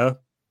Julia,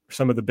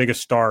 some of the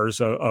biggest stars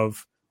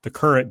of the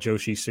current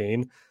Joshi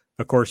scene.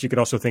 Of course, you could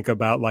also think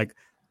about like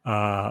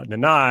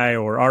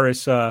Nanai or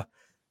Arisa.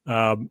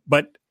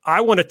 But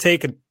I want to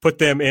take and put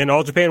them in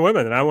All Japan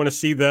Women, and I want to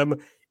see them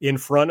in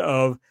front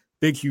of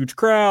big, huge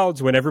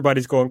crowds when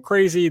everybody's going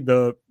crazy.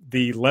 The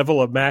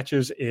level of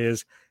matches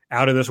is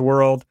out of this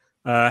world.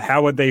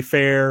 How would they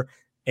fare?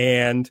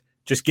 And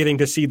just getting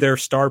to see their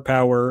star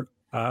power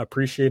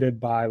appreciated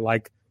by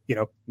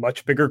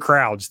much bigger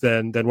crowds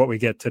than what we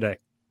get today.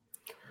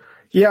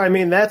 Yeah,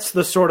 that's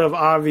the sort of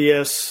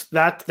obvious,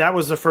 that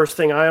was the first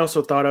thing I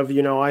also thought of.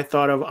 I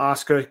thought of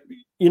Asuka.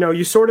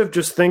 You sort of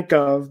just think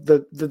of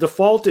the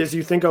default is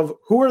you think of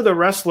who are the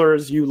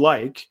wrestlers you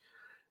like.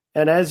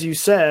 And as you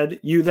said,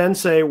 you then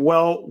say,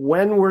 well,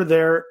 when were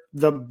there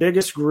the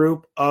biggest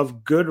group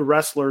of good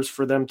wrestlers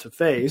for them to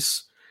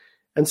face?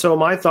 And so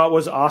my thought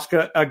was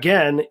Asuka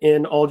again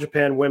in All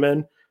Japan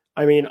Women.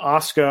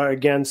 Asuka,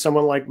 again,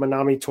 someone like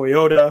Manami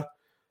Toyota,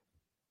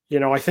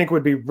 I think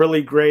would be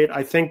really great.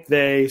 I think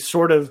they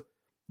sort of,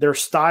 their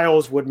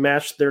styles would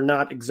match. They're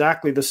not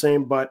exactly the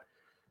same, but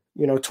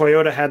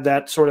Toyota had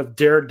that sort of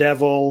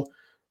daredevil,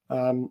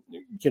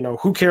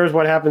 who cares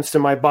what happens to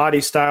my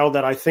body style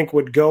that I think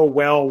would go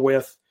well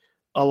with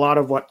a lot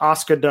of what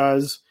Asuka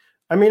does.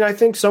 I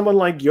think someone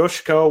like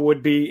Yoshiko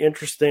would be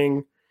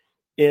interesting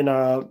in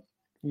a,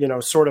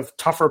 sort of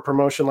tougher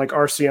promotion like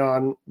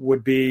Arceon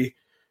would be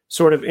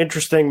sort of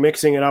interesting,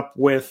 mixing it up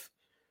with,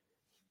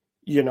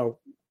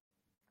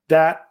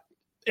 that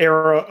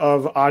era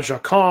of Aja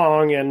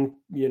Kong and,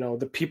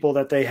 the people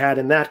that they had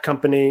in that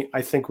company,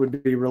 I think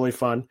would be really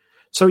fun.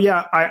 So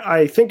yeah,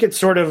 I think it's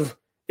sort of,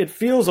 it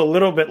feels a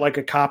little bit like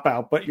a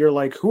cop-out, but you're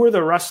like, who are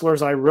the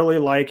wrestlers I really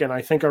like and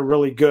I think are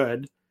really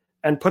good,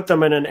 and put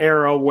them in an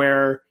era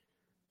where,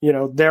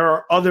 there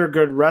are other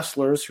good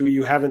wrestlers who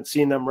you haven't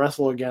seen them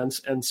wrestle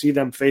against and see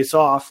them face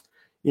off.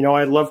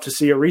 I'd love to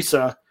see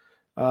Arisa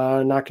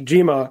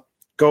Nakajima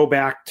go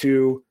back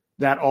to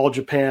that All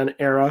Japan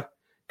era,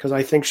 because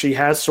I think she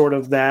has sort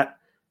of that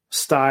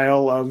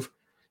style of,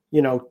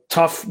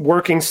 tough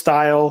working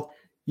style.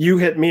 You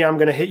hit me, I'm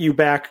going to hit you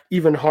back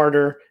even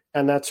harder,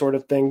 and that sort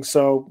of thing.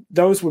 So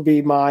those would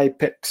be my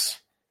picks.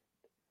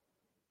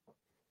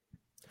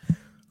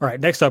 All right,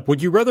 next up,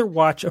 would you rather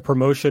watch a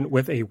promotion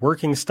with a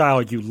working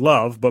style you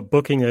love, but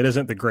booking that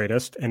isn't the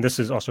greatest? And this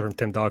is also from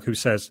Tim Dog, who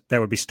says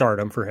that would be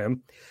Stardom for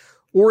him.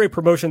 Or a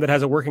promotion that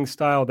has a working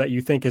style that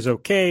you think is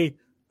okay,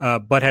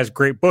 but has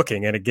great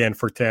booking. And again,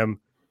 for Tim,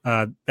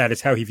 that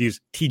is how he views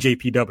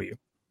TJPW.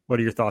 What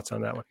are your thoughts on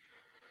that one?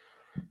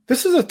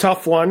 This is a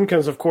tough one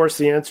because, of course,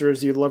 the answer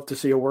is you'd love to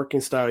see a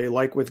working style you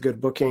like with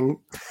good booking.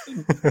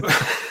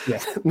 Yeah.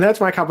 That's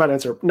my cop-out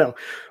answer. No.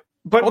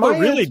 But although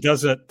really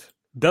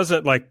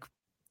doesn't like,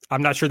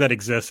 I'm not sure that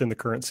exists in the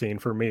current scene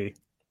for me.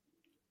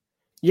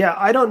 Yeah,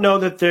 I don't know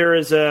that there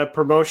is a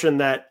promotion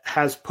that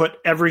has put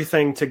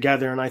everything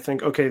together and I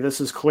think, okay, this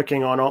is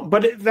clicking on all.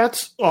 But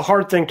that's a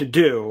hard thing to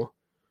do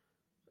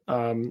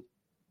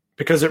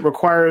because it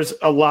requires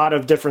a lot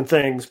of different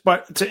things.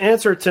 But to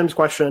answer Tim's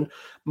question,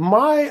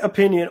 my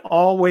opinion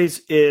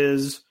always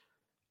is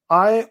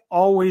I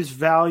always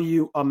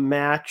value a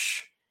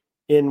match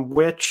in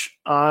which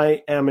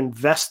I am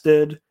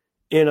invested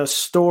in a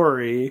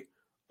story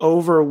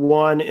over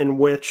one in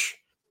which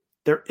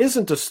there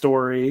isn't a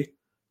story,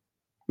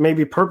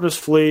 maybe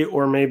purposefully,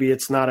 or maybe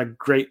it's not a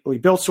greatly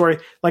built story.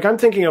 Like I'm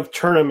thinking of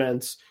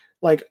tournaments.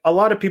 Like a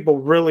lot of people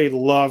really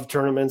love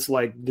tournaments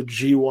like the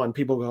G1.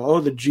 People go, oh,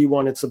 the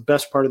G1, it's the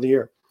best part of the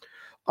year.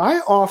 I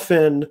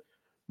often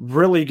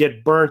really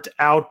get burnt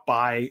out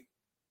by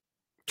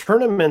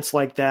tournaments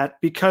like that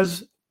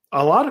because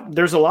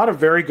there's a lot of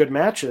very good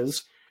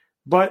matches,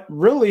 but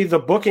really the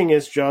booking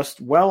is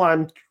just, well,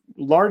 I'm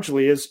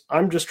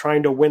just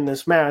trying to win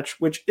this match,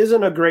 which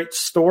isn't a great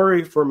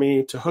story for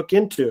me to hook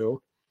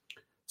into.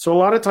 So a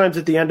lot of times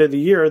at the end of the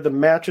year, the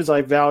matches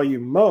I value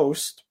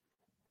most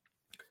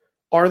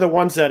are the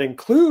ones that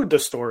include the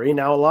story.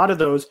 Now, a lot of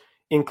those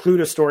include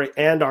a story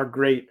and are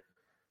great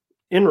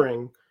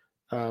in-ring,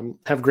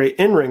 have great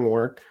in-ring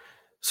work.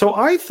 So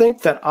I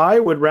think that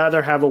I would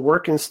rather have a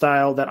working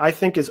style that I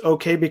think is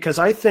okay because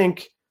I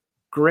think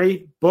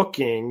great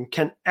booking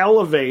can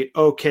elevate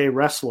okay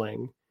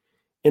wrestling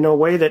in a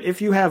way that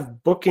if you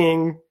have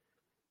booking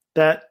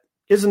that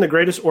isn't the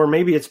greatest, or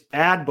maybe it's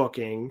bad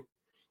booking,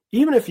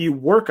 even if you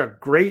work a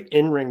great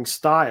in-ring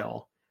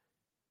style,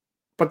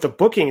 but the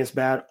booking is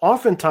bad,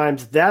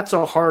 oftentimes that's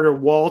a harder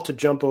wall to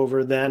jump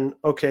over than,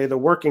 okay, the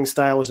working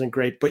style isn't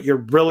great, but you're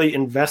really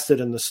invested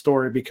in the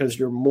story because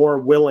you're more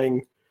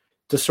willing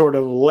to sort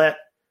of let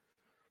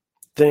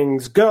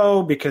things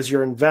go because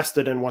you're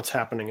invested in what's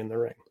happening in the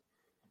ring.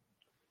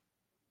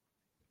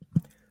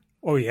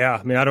 Oh, yeah.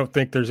 I mean, I don't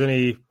think there's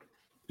any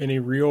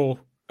real,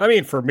 I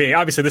mean, for me,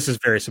 obviously this is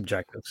very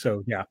subjective.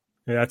 So yeah,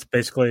 that's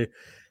basically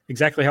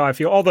exactly how I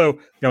feel. Although,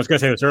 I was going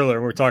to say this earlier,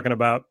 we were talking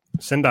about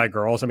Sendai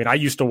Girls. I mean, I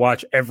used to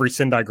watch every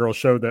Sendai Girls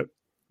show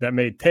that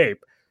made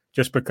tape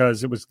just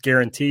because it was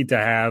guaranteed to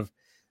have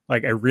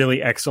like a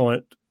really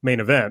excellent main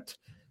event,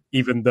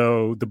 even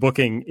though the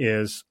booking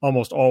is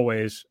almost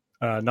always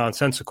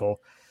nonsensical.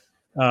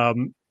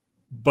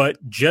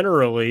 But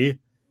generally,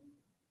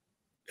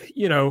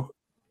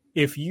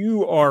 if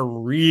you are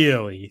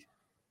really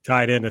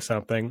tied into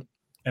something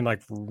and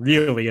like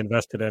really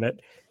invested in it,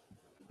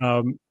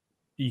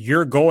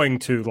 you're going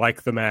to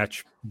like the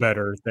match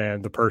better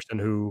than the person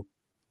who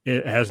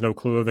has no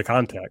clue of the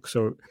context.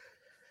 So,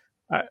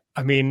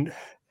 I mean,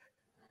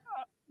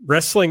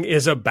 wrestling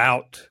is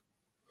about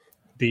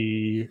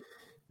the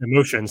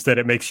emotions that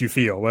it makes you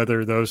feel,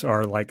 whether those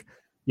are like,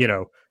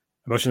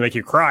 emotions make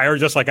you cry, or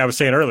just like I was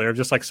saying earlier,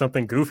 just like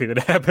something goofy that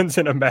happens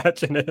in a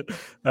match and it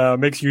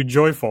makes you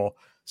joyful.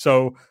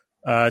 So,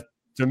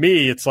 to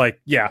me, it's like,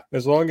 yeah,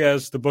 as long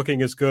as the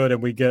booking is good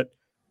and we get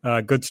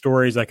good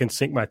stories I can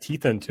sink my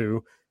teeth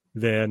into,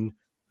 then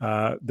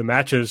the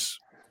matches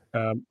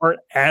aren't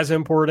as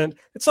important.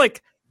 It's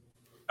like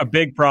a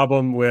big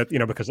problem with,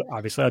 because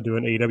obviously I do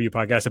an AEW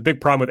podcast. A big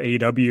problem with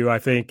AEW, I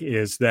think,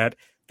 is that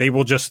they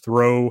will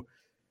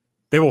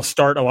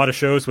start a lot of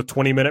shows with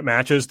 20-minute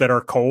matches that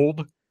are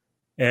cold.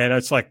 And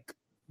it's like,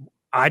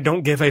 I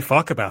don't give a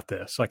fuck about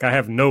this. Like, I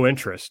have no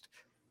interest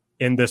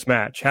in this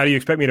match. How do you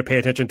expect me to pay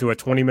attention to a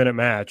 20-minute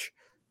match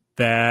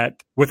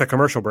that with a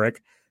commercial break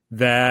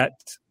that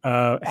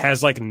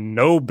has like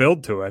no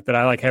build to it, that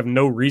I like have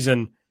no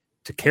reason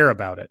to care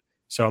about it?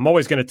 So I'm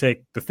always going to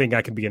take the thing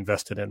I can be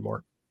invested in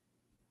more.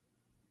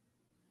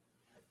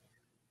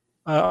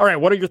 All right.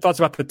 What are your thoughts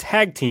about the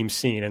tag team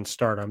scene in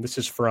Stardom? This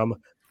is from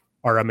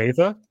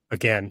Arametha.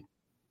 Again,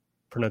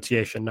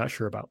 pronunciation, not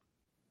sure about.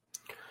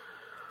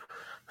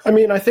 I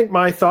mean, I think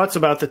my thoughts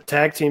about the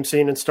tag team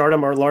scene in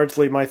Stardom are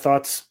largely my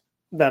thoughts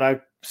that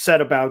I said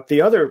about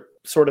the other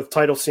sort of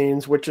title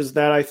scenes, which is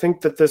that I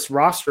think that this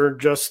roster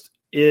just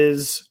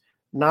is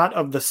not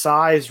of the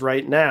size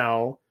right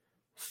now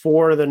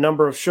for the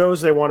number of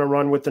shows they want to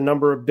run with the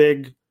number of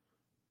big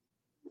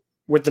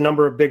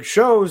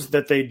shows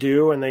that they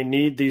do, and they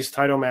need these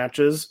title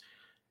matches.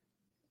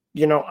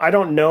 I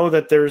don't know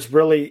that there's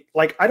really,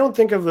 like, I don't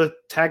think of the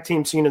tag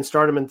team scene in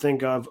Stardom and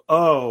think of,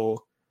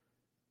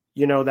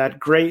 that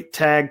great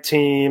tag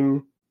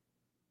team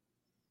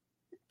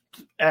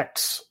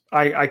X.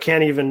 I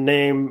can't even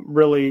name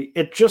really.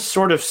 It just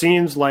sort of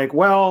seems like,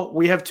 well,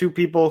 we have two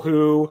people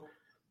who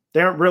they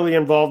aren't really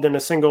involved in a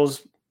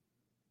singles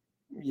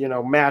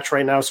match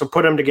right now. So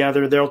put them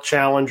together, they'll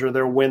challenge or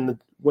they'll win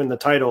the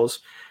titles.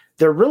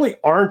 There really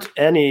aren't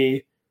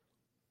any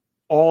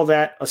all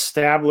that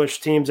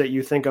established teams that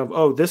you think of.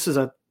 Oh, this is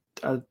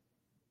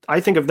I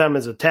think of them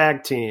as a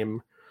tag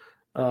team.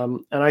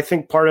 And I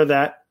think part of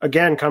that,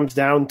 again, comes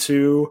down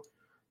to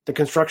the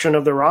construction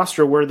of the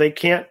roster where they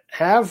can't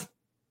have,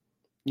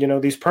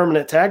 these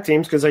permanent tag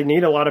teams because they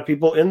need a lot of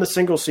people in the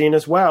single scene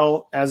as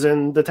well as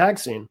in the tag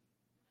scene.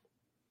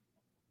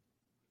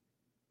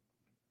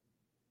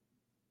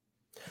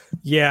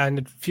 Yeah, and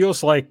it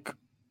feels like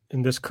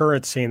in this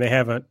current scene, they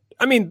haven't.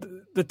 I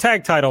mean, the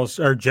tag titles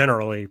are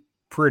generally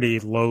pretty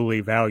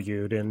lowly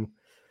valued in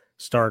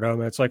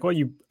Stardom. It's like,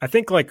 I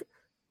think like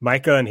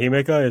Micah and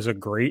Himeka is a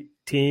great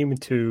team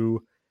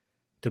to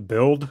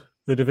build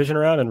the division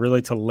around and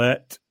really to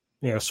let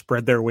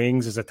spread their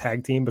wings as a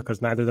tag team,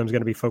 because neither of them is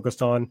going to be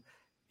focused on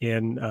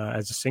in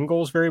as a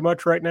singles very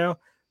much right now.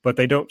 But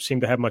they don't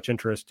seem to have much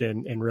interest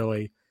in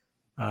really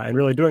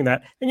doing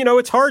that. And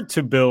it's hard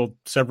to build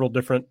several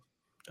different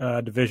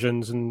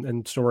divisions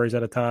and stories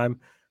at a time.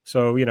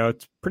 So,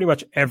 it's pretty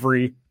much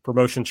every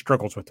promotion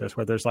struggles with this,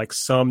 where there's like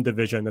some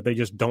division that they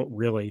just don't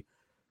really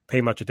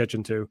pay much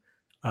attention to.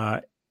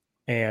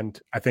 And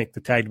I think the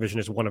tag division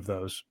is one of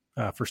those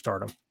for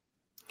Stardom.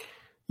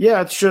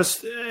 Yeah, it's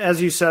just,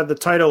 as you said, the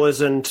title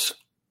isn't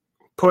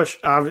pushed.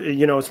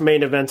 It's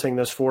main eventing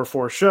this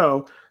 4-4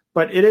 show,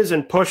 but it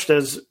isn't pushed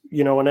as,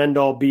 an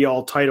end-all,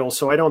 be-all title.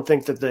 So I don't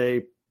think that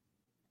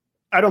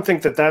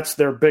that's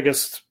their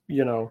biggest,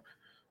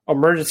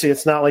 emergency.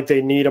 It's not like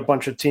they need a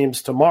bunch of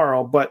teams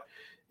tomorrow, but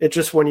it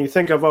just, when you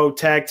think of,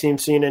 tag team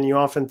scene, and you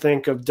often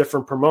think of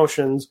different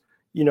promotions,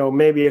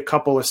 maybe a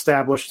couple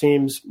established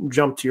teams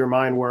jump to your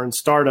mind, where in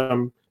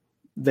Stardom,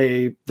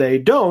 they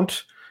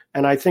don't.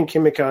 And I think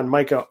Himeka and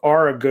Micah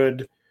are a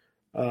good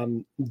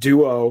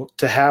duo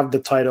to have the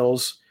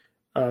titles.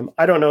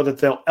 I don't know that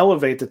they'll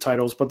elevate the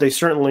titles, but they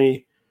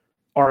certainly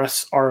are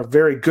a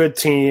very good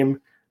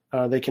team.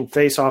 They can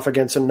face off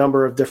against a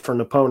number of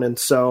different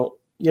opponents. So,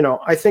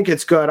 I think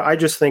it's good. I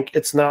just think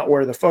it's not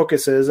where the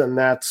focus is, and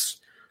that's,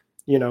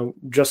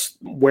 just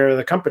where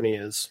the company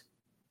is.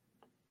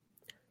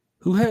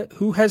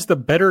 Who has the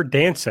better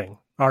dancing,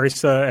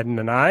 Arisa and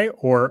Nanai,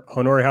 or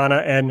Honori Hana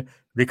and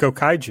Riko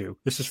Kaiju?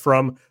 This is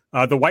from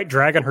the White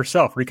Dragon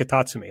herself, Rika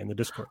Tatsumi, in the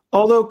Discord.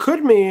 Although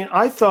could mean,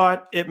 I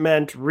thought it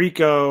meant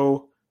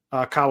Riko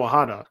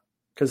Kawahata,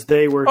 because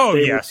they were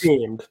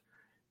teamed.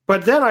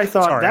 But then I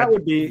thought that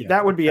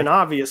would be an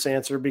obvious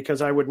answer,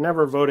 because I would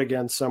never vote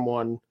against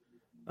someone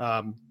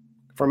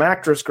from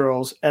Actress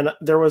Girls. And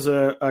there was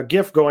a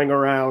GIF going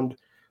around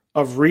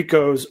of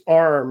Riko's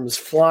arms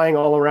flying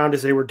all around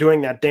as they were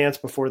doing that dance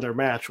before their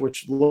match,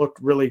 which looked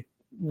really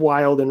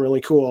wild and really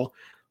cool.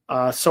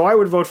 So I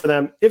would vote for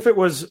them. If it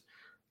was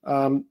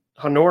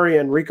Honori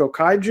and Riko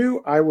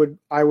Kaiju,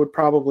 I would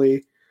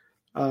probably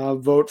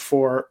vote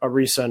for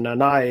Arisa and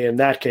Nanai in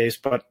that case.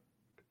 But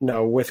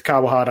no, with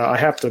Kawahata, I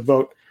have to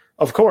vote,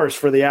 of course,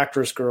 for the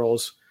Actress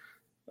Girls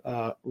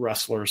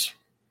wrestlers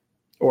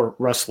or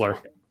wrestler.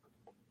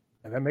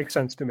 And that makes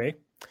sense to me.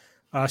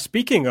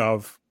 Speaking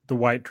of the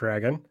White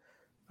Dragon,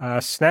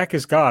 Snack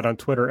is God on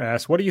Twitter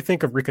asks, what do you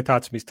think of Rika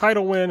Tatsumi's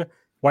title win?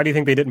 Why do you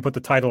think they didn't put the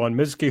title on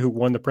Mizuki, who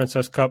won the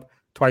Princess Cup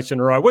twice in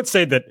a row? I would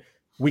say that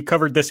we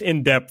covered this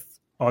in depth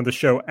on the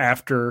show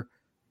after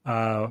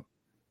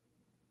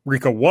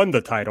Rika won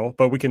the title,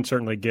 but we can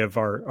certainly give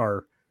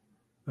our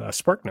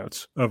spark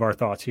notes of our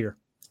thoughts here.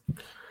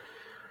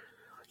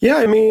 Yeah,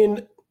 I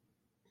mean,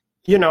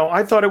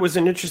 I thought it was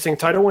an interesting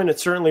title win. It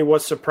certainly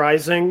was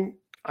surprising.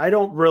 I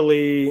don't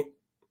really,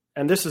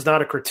 and this is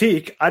not a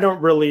critique, I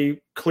don't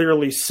really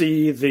clearly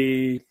see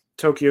the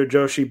Tokyo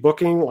Joshi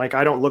booking. Like,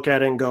 I don't look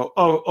at it and go,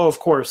 oh, of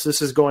course,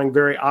 this is going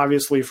very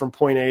obviously from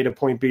point A to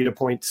point B to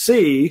point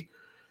C.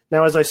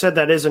 Now, as I said,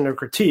 that isn't a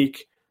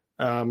critique.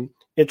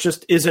 It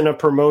just isn't a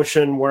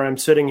promotion where I'm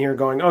sitting here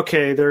going,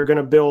 okay, they're going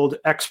to build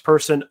X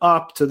person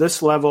up to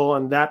this level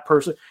and that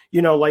person,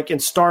 like in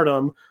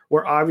Stardom,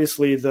 where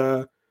obviously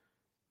the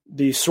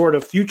sort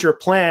of future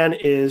plan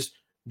is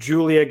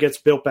Julia gets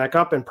built back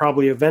up and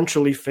probably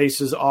eventually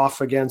faces off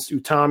against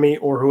Utami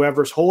or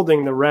whoever's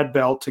holding the red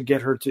belt to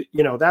get her to,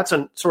 that's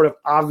a sort of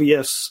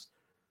obvious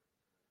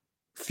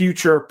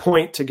future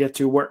point to get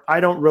to, where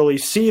I don't really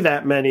see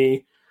that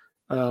many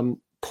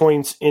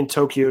points in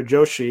Tokyo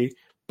Joshi.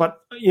 But,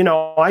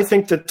 I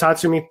think the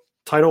Tatsumi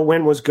title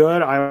win was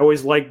good. I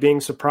always like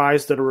being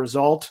surprised at a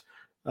result.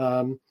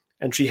 And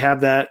she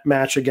had that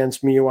match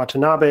against Miyu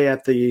Watanabe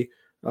at the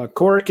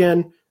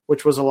Korakuen,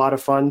 which was a lot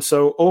of fun.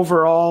 So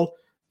overall,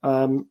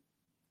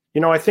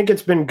 I think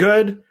it's been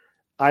good.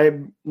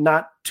 I'm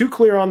not too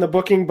clear on the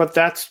booking, but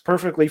that's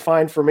perfectly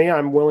fine for me.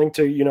 I'm willing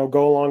to,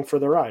 go along for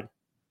the ride.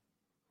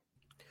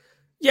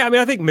 Yeah, I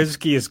mean, I think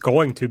Mizuki is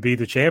going to be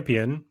the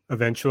champion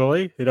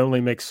eventually. It only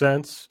makes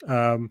sense.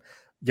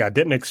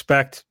 Didn't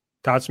expect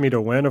Tatsumi to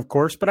win, of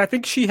course, but I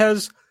think she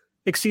has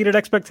exceeded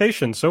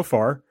expectations so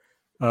far.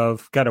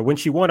 When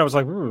she won, I was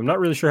like, I'm not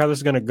really sure how this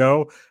is going to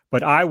go,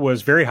 but I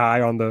was very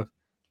high on the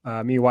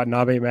Miyu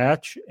Watanabe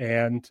match,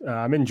 and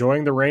I'm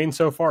enjoying the reign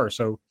so far.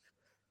 So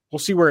we'll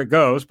see where it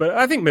goes. But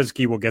I think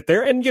Mizuki will get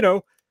there. And,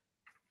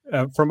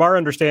 from our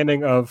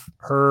understanding of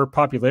her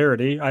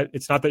popularity,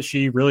 it's not that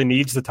she really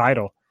needs the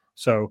title.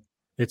 So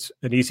it's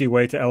an easy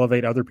way to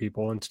elevate other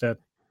people instead.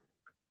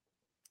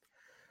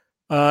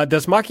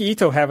 Does Maki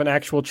Itoh have an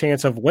actual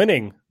chance of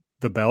winning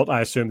the belt?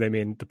 I assume they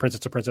mean the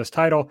Princess of Princess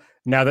title,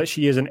 now that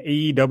she is an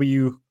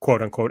AEW,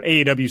 quote unquote,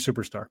 AEW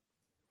superstar.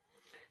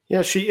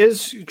 Yeah, she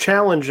is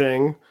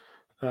challenging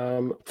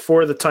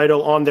for the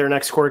title on their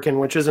next Korakuen,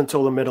 which isn't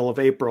until the middle of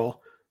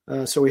April.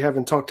 So we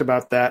haven't talked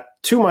about that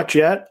too much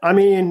yet. I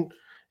mean,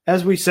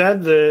 as we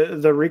said,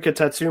 the Rika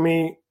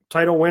Tatsumi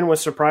title win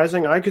was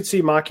surprising. I could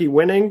see Maki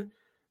winning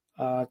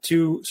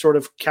to sort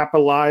of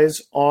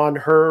capitalize on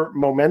her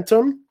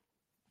momentum.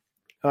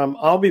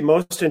 I'll be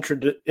most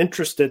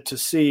interested to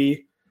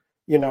see,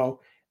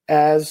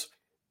 as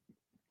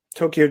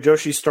Tokyo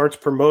Joshi starts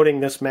promoting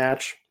this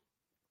match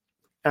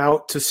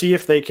out, to see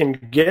if they can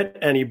get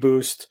any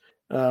boost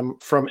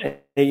from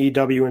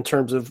AEW in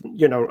terms of,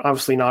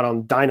 obviously not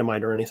on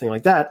Dynamite or anything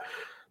like that,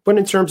 but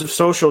in terms of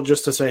social,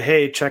 just to say,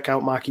 hey, check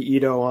out Maki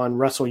Itoh on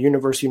Wrestle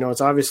Universe. It's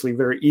obviously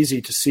very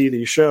easy to see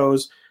these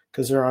shows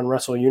because they're on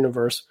Wrestle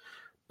Universe.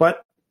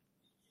 But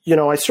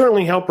I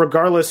certainly hope,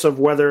 regardless of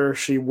whether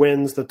she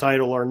wins the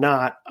title or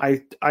not,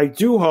 I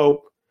do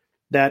hope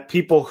that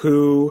people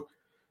who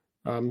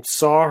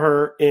saw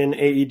her in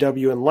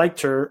AEW and liked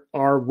her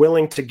are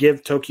willing to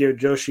give Tokyo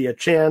Joshi a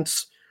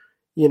chance,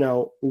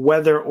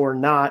 whether or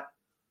not,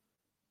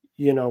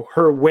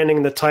 her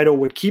winning the title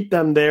would keep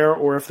them there,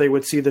 or if they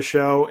would see the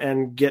show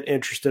and get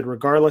interested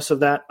regardless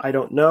of that. I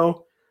don't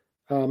know.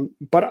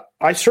 But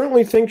I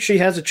certainly think she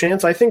has a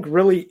chance. I think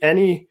really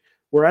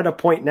we're at a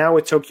point now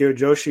with Tokyo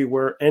Joshi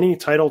where any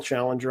title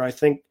challenger, I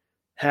think,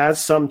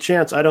 has some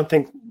chance. I don't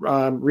think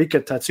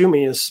Rika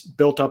Tatsumi is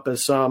built up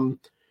as some,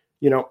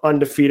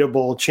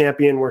 undefeatable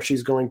champion where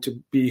she's going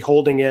to be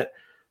holding it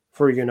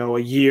for, a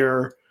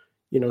year,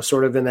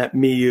 sort of in that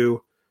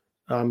Miyu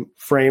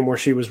frame where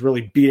she was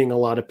really beating a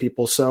lot of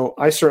people. So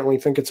I certainly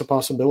think it's a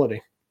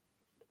possibility.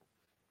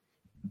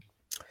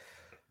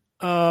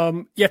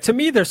 To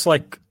me, there's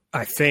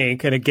I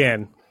think, and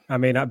again, I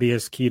may not be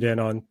as keyed in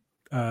on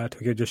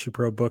Tokyo Joshi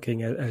Pro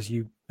booking as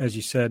you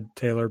said,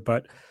 Taylor,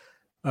 but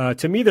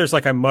to me there's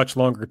a much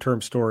longer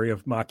term story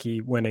of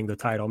Maki winning the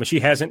title. I mean, she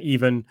hasn't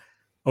even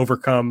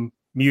overcome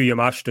Miyu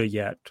Yamashita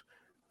yet.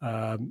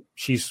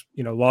 She's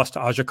lost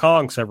to Aja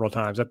Kong several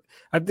times.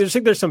 I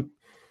think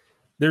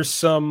there's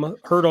some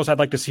hurdles I'd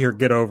like to see her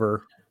get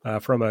over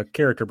from a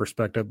character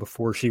perspective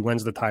before she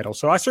wins the title.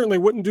 So I certainly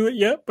wouldn't do it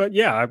yet, but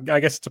yeah, I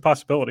guess it's a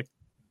possibility.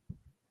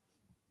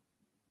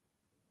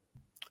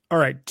 All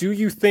right. Do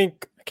you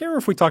think, I can't remember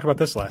if we talked about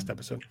this last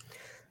episode,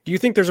 do you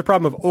think there's a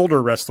problem of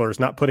older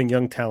wrestlers not putting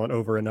young talent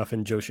over enough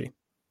in Joshi?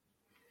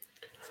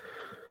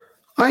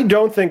 I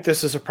don't think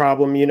this is a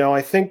problem.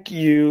 I think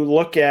you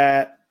look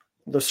at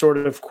the sort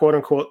of quote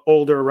unquote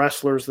older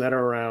wrestlers that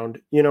are around.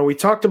 We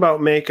talked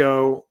about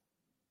Mako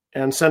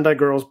and Sendai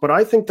Girls, but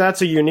I think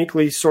that's a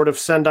uniquely sort of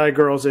Sendai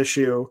Girls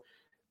issue.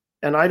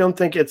 And I don't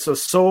think it's a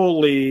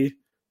solely,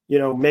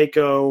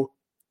 Mako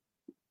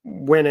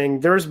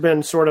winning. There's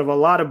been sort of a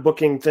lot of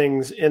booking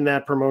things in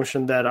that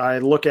promotion that I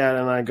look at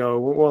and I go,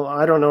 well,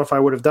 I don't know if I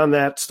would have done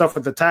that. Stuff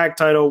with the tag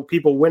title,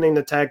 people winning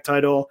the tag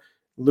title,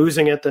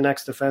 losing it the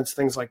next defense,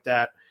 things like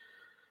that.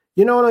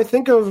 And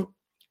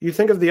you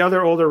think of the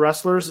other older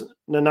wrestlers.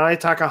 Nanae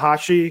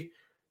Takahashi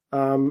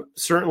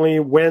certainly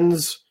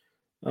wins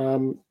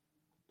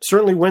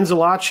a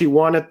lot. She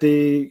won at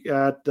the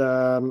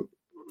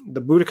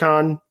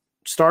Budokan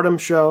Stardom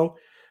show.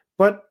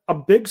 But a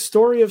big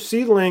story of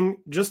SEAdLINNG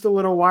just a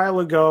little while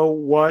ago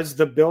was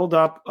the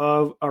buildup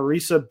of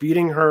Arisa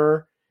beating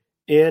her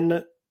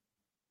in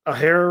a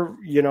hair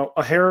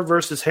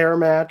versus hair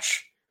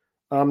match.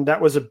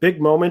 That was a big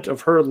moment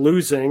of her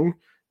losing.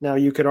 Now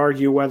you could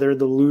argue whether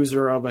the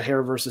loser of a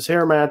hair versus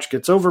hair match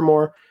gets over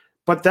more,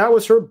 but that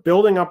was her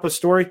building up a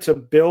story to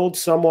build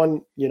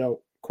someone,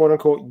 quote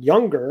unquote,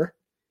 younger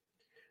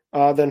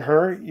than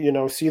her.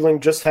 SEAdLINNG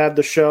just had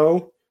the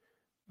show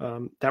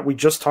that we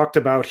just talked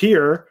about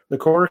here, the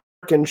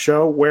Korakuen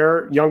show,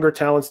 where younger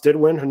talents did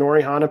win,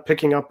 Hinori Hana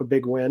picking up a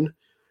big win.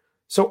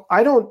 So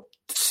I don't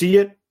see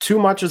it too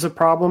much as a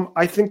problem.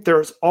 I think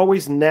there's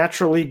always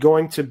naturally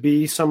going to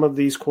be some of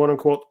these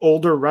quote-unquote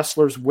older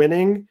wrestlers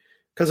winning,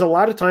 because a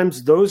lot of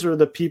times those are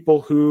the people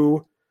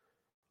who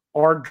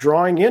are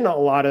drawing in a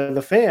lot of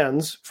the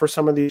fans for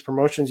some of these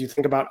promotions. You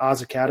think about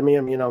Oz Academy.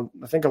 I mean,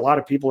 I think a lot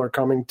of people are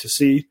coming to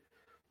see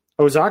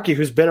Ozaki,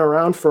 who's been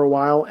around for a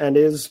while and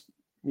is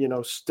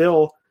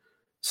still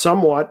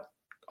somewhat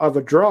of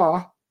a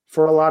draw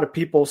for a lot of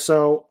people.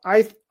 So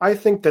I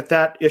think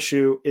that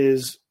issue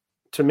is,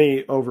 to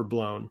me,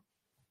 overblown.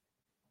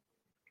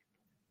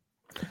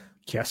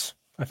 Yes,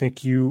 I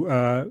think you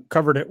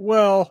covered it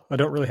well. I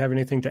don't really have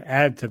anything to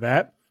add to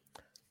that.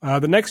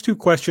 The next two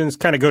questions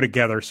kind of go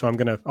together, so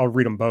I'll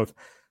read them both.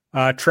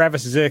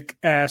 Travis Zick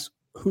asks,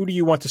 who do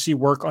you want to see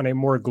work on a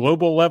more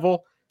global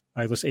level?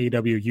 I list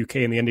AEW, UK,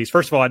 and the Indies.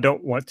 First of all, I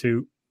don't want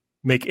to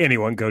make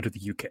anyone go to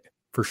the UK,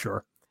 for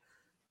sure.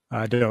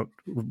 I don't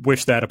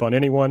wish that upon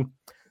anyone.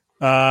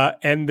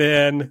 And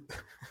then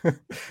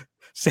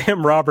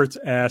Sam Roberts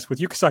asked, with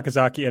Yuka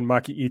Sakazaki and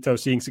Maki Itoh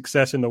seeing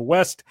success in the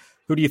West,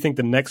 who do you think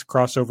the next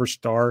crossover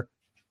star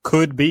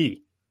could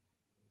be?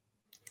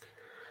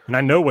 And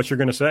I know what you're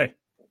going to say,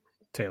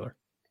 Taylor.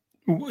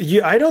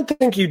 Yeah, I don't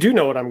think you do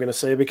know what I'm going to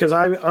say because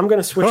I'm going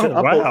to switch it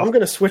up. Wow. I'm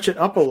going to switch it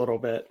up a little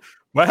bit.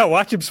 Wow,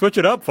 watch him switch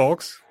it up,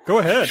 folks. Go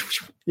ahead.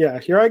 Yeah,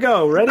 here I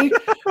go. Ready?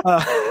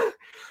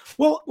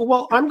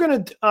 Well, I'm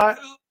going to.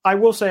 I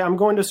will say I'm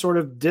going to sort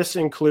of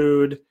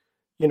disinclude,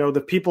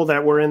 the people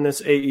that were in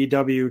this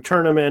AEW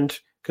tournament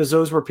because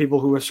those were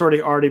people who have sort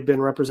of already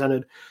been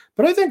represented.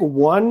 But I think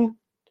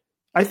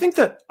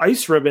that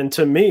Ice Ribbon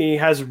to me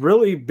has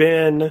really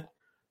been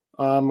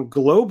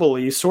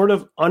globally sort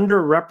of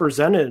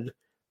underrepresented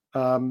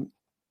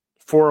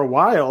for a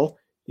while.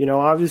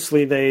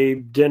 Obviously they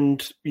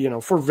didn't,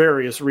 for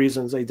various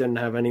reasons, they didn't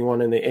have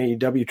anyone in the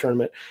AEW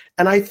tournament.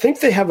 And I think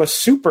they have a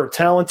super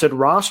talented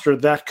roster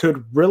that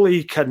could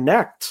really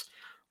connect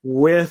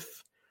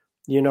with,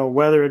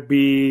 whether it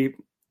be,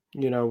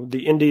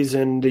 the indies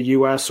in the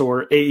US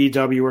or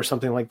AEW or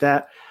something like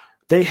that.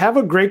 They have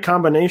a great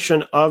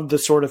combination of the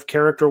sort of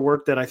character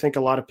work that I think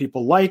a lot of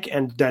people like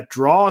and that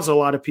draws a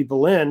lot of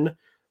people in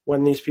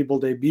when these people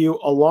debut,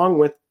 along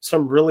with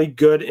some really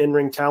good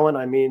in-ring talent.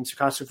 I mean,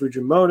 Tsukasa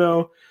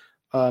Fujimoto.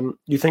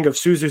 You think of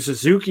Suzu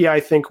Suzuki, I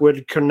think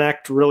would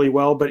connect really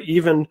well. But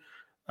even,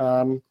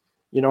 I'm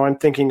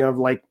thinking of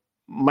like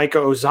Maika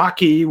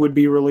Ozaki would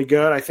be really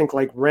good. I think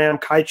like Ram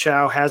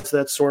Kaichou has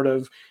that sort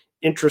of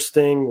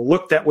interesting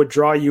look that would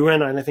draw you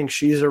in. And I think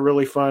she's a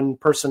really fun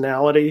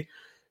personality.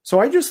 So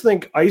I just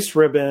think Ice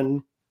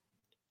Ribbon,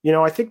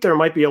 I think there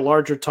might be a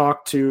larger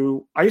talk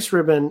to Ice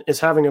Ribbon is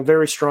having a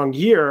very strong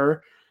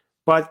year,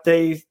 but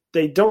they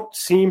don't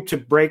seem to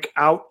break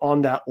out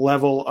on that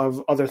level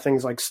of other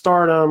things like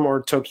Stardom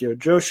or Tokyo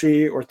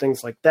Joshi or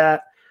things like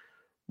that,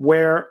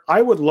 where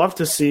I would love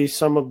to see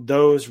some of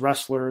those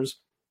wrestlers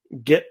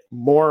get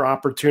more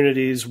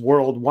opportunities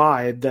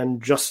worldwide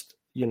than just,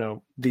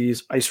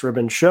 these Ice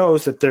Ribbon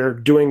shows that they're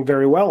doing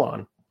very well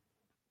on.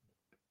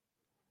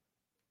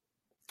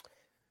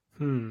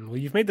 Well,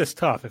 you've made this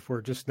tough if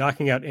we're just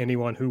knocking out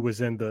anyone who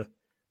was in the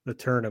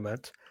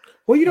tournament.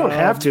 Well, you don't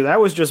have to. That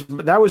was just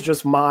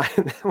my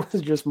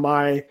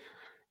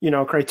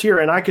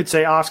criteria. And I could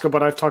say Asuka,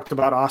 but I've talked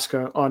about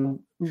Asuka on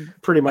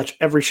pretty much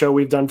every show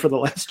we've done for the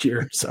last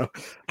year. So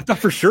I thought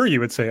for sure you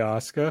would say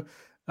Asuka.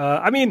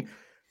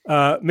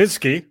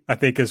 Mizuki, I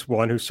think, is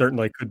one who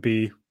certainly could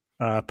be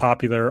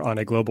popular on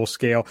a global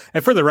scale.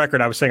 And for the record,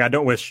 I was saying I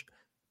don't wish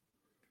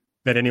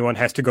that anyone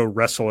has to go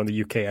wrestle in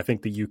the UK. I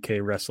think the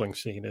UK wrestling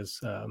scene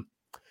is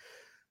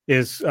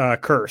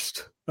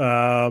cursed.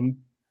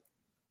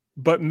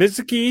 But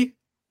Mizuki,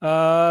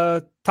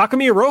 Takumi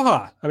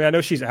Iroha. I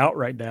know she's out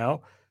right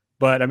now,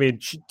 but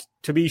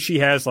to me, she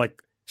has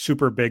like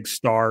super big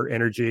star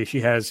energy.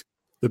 She has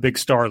the big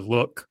star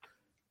look.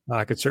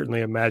 I could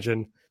certainly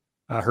imagine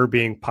her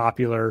being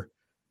popular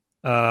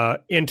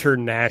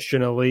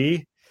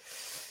internationally.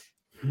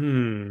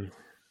 Who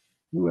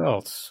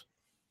else?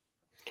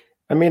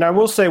 I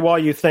will say, while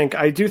you think,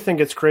 I do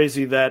think it's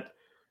crazy that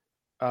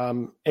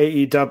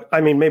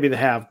AEW, maybe they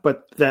have,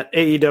 but that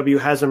AEW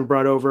hasn't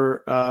brought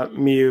over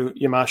Miyu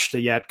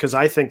Yamashita yet, because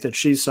I think that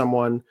she's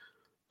someone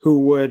who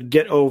would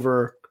get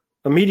over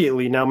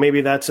immediately. Now,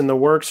 maybe that's in the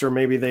works, or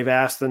maybe they've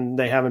asked and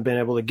they haven't been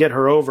able to get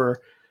her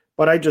over.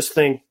 But I just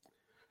think,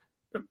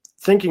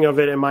 thinking of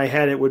it in my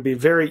head, it would be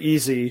very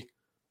easy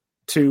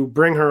to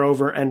bring her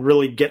over and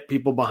really get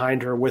people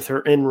behind her with her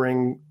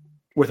in-ring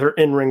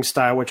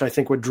style, which I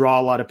think would draw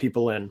a lot of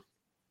people in.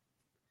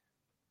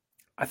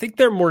 I think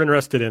they're more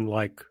interested in,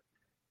 like,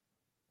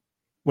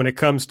 when it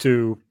comes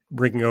to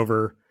bringing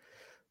over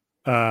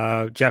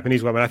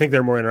Japanese women, I think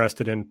they're more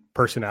interested in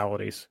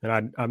personalities.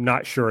 And I'm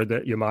not sure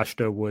that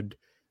Yamashita would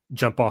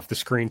jump off the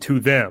screen to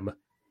them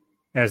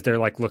as they're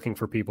like looking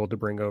for people to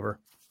bring over.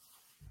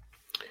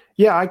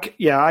 Yeah,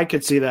 I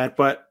could see that.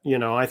 But,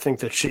 I think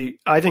that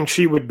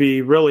she would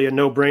be really a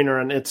no-brainer.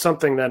 And it's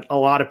something that a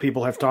lot of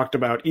people have talked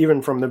about,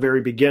 even from the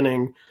very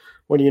beginning.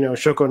 When,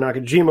 Shoko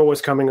Nakajima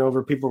was coming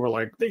over, people were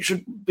like, they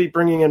should be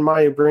bring in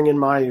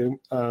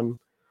Mayu.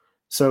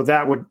 So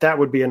that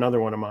would be another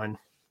one of mine.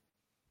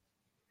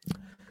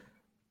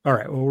 All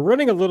right. Well, we're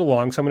running a little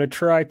long, so I'm going to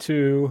try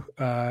to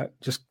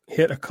just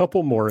hit a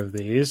couple more of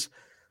these.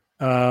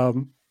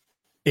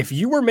 If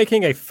you were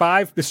making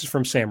this is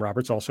from Sam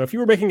Roberts also, if you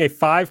were making a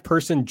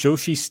 5-person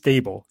Joshi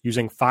stable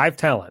using 5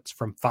 talents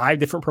from 5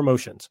 different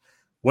promotions,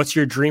 what's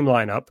your dream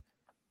lineup?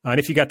 And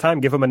if you got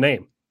time, give them a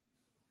name.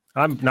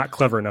 I'm not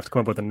clever enough to come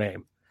up with a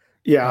name.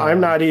 Yeah,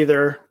 I'm not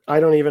either. I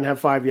don't even have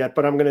 5 yet,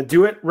 but I'm going to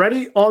do it.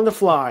 Ready? On the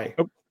fly.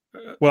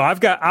 Well, I've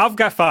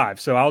got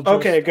 5, so I'll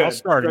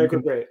start.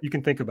 Great. You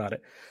can think about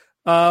it.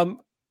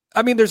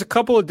 There's a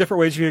couple of different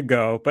ways you could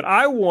go, but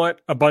I want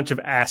a bunch of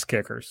ass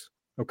kickers.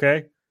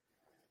 Okay.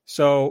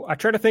 So I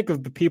try to think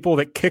of the people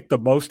that kick the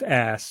most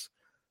ass,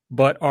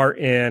 but are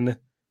in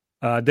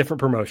different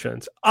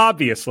promotions.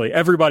 Obviously,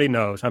 everybody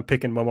knows I'm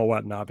picking Momo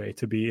Watanabe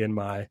to be in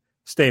my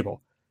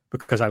stable.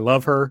 because I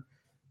love her,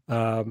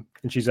 and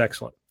she's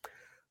excellent.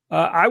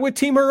 I would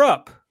team her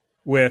up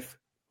with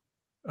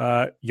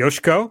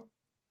Yoshiko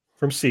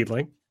from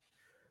SEAdLINNG,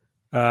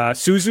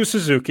 Suzu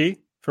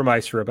Suzuki from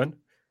Ice Ribbon,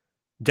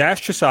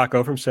 Dash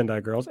Chisako from Sendai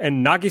Girls,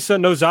 and Nagisa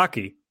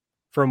Nozaki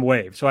from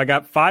Wave. So I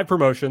got 5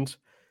 promotions,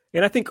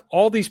 and I think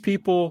all these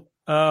people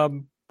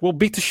will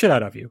beat the shit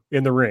out of you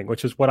in the ring,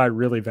 which is what I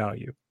really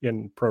value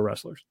in pro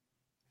wrestlers.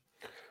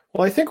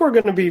 Well, I think we're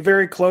going to be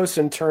very close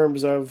in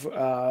terms of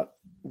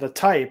the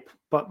type,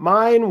 but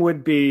mine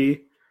would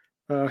be,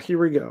 here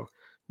we go,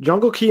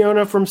 Jungle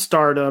Kiona from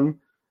Stardom,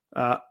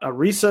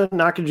 Arisa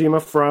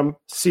Nakajima from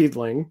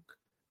SEAdLINNG,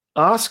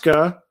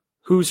 Asuka,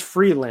 who's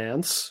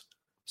freelance,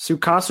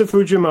 Tsukasa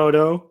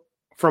Fujimoto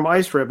from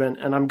Ice Ribbon,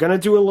 and I'm gonna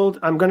do a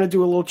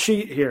little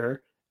cheat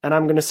here, and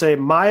I'm gonna say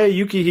Maya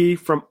Yukihi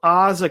from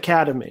Oz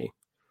Academy,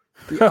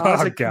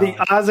 the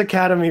Oz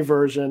Academy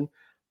version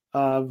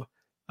of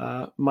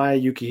Maya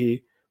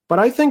Yukihi. But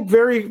I think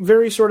very,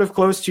 very sort of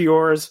close to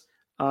yours,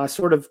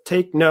 sort of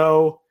take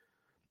no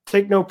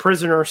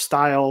prisoner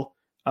style,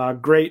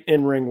 great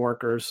in-ring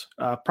workers.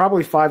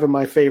 Probably 5 of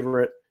my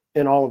favorite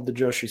in all of the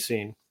Joshi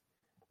scene.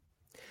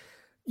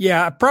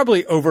 Yeah, I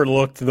probably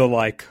overlooked the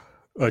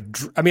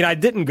I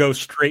didn't go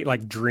straight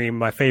like Dream,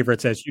 my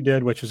favorites, as you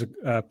did, which is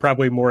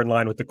probably more in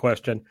line with the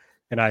question,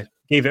 and I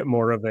gave it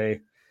more of a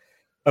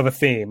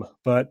theme.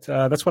 But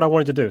that's what I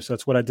wanted to do, so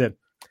that's what I did.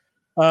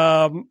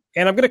 And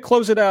I'm going to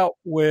close it out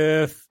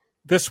with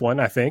this one,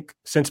 I think.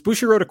 Since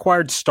Bushiroad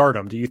acquired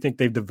Stardom, do you think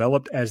they've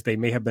developed as they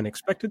may have been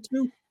expected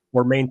to,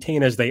 or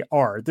maintain as they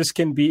are? This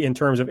can be in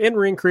terms of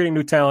in-ring, creating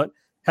new talent,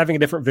 having a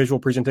different visual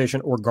presentation,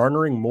 or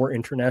garnering more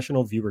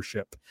international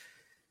viewership.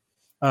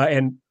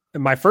 And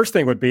my first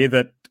thing would be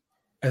that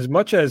as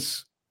much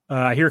as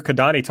I hear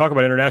Kadani talk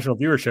about international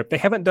viewership, they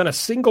haven't done a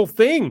single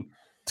thing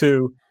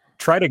to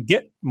try to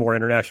get more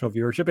international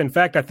viewership. In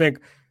fact, I think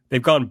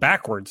they've gone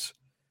backwards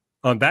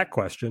on that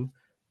question,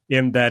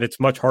 in that it's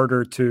much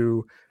harder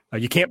to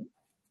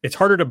it's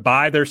harder to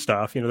buy their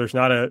stuff. There's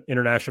not an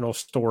international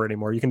store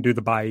anymore. You can do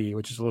the buy,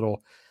 which is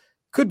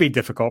could be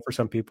difficult for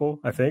some people,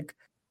 I think.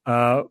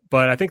 But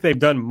I think they've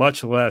done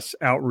much less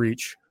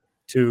outreach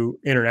to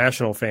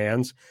international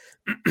fans.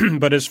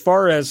 But as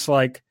far as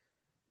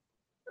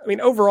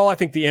overall, I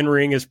think the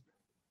in-ring is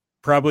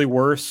probably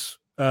worse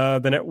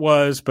than it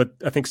was, but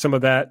I think some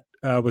of that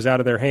was out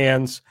of their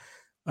hands.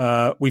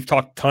 We've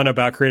talked a ton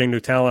about creating new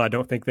talent. I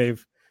don't think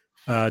they've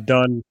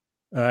done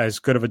as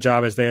good of a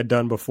job as they had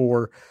done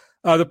before.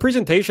 The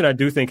presentation, I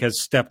do think,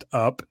 has stepped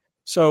up.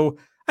 So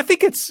I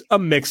think it's a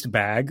mixed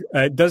bag.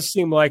 It does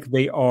seem like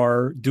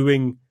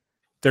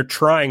they're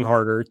trying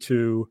harder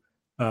to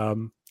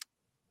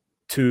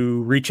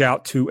reach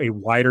out to a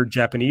wider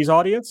Japanese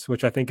audience,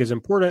 which I think is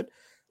important.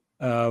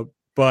 And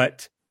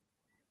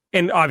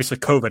obviously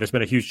COVID has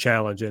been a huge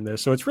challenge in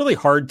this, so it's really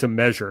hard to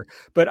measure.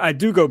 But I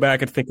do go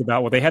back and think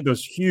about, they had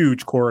those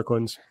huge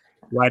Korakuens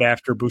right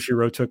after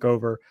Bushiroad took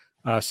over.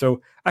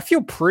 So I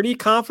feel pretty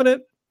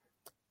confident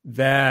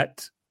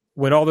that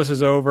when all this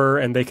is over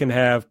and they can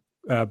have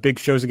big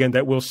shows again,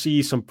 that we'll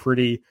see some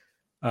pretty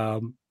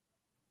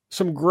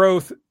some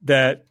growth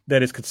that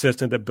is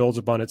consistent, that builds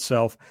upon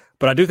itself.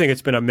 But I do think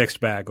it's been a mixed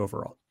bag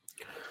overall.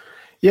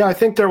 Yeah, I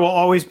think there will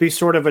always be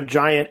sort of a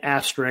giant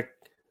asterisk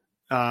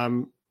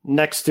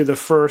next to the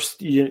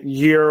first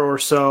year or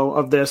so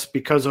of this,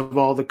 because of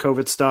all the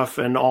COVID stuff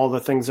and all the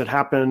things that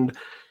happened,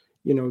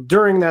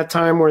 during that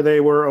time where they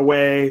were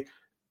away,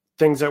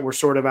 things that were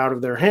sort of out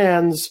of their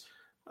hands.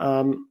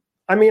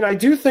 I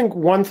do think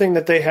one thing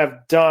that they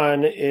have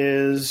done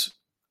is,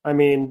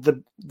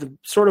 the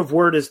sort of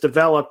word is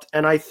developed,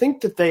 and I think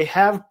that they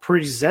have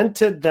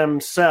presented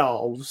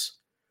themselves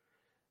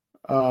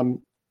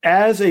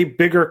as a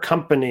bigger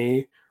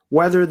company,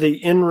 whether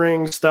the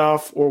in-ring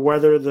stuff or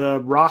whether the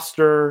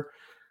roster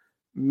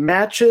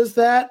matches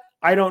that,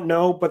 I don't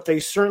know, but they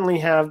certainly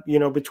have,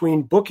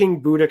 between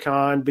booking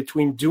Budokan,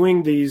 between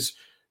doing these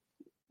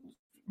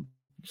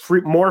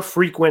more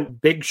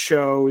frequent big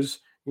shows,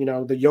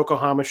 the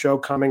Yokohama show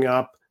coming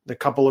up, the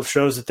couple of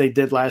shows that they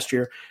did last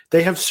year,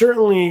 they have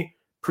certainly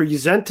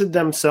presented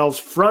themselves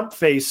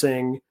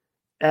front-facing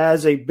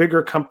as a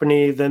bigger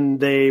company than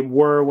they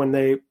were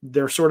when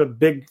their sort of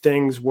big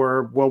things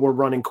were, we're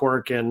running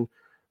Korakuen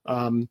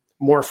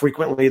more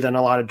frequently than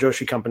a lot of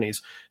Joshi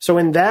companies. So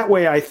in that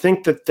way, I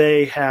think that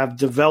they have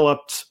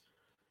developed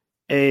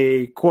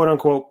a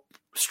quote-unquote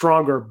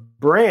stronger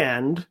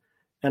brand,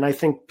 and I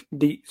think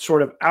the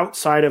sort of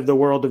outside of the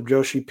world of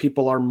Joshi,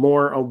 people are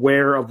more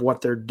aware of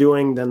what they're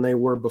doing than they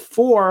were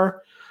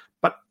before.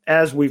 But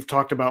as we've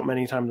talked about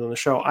many times on the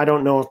show, I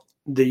don't know if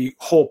the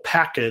whole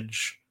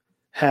package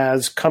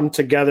has come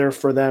together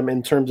for them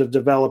in terms of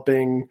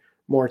developing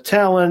more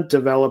talent,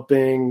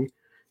 developing,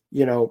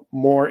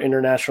 more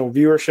international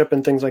viewership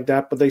and things like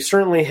that. But they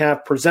certainly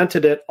have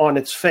presented it on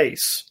its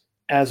face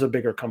as a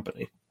bigger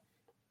company.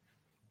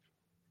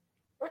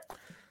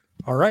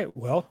 All right.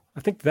 Well, I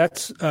think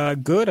that's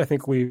good. I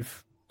think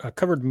we've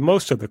covered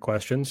most of the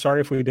questions. Sorry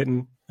if we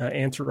didn't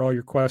answer all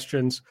your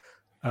questions.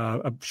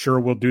 I'm sure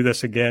we'll do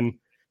this again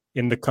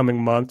in the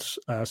coming months.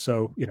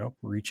 So,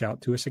 reach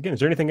out to us again. Is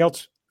there anything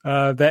else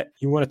that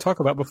you want to talk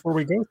about before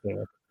we go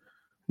there?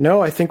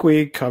 No, I think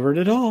we covered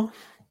it all.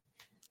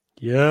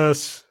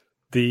 Yes.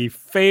 The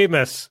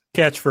famous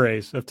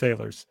catchphrase of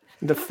Taylor's.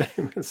 The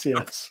famous,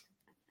 yes.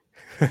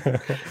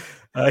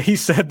 He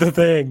said the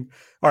thing.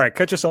 All right,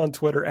 catch us on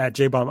Twitter at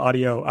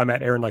JBombAudio. I'm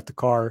at Aaron Like the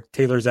Car.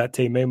 Taylor's at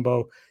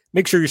Taymambo.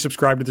 Make sure you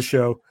subscribe to the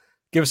show.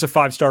 Give us a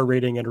 5-star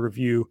rating and a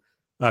review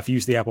if you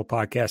use the Apple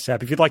Podcast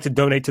app. If you'd like to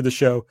donate to the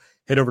show,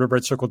 head over to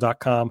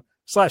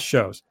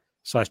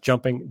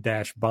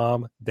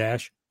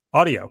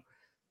redcircle.com/shows/jumping-bomb-audio.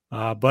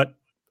 But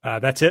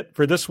that's it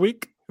for this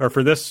week, or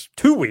for this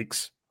 2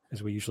 weeks,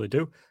 as we usually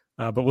do.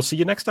 But we'll see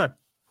you next time.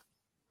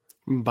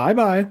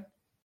 Bye-bye.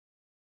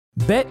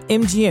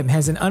 BetMGM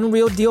has an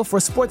unreal deal for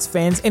sports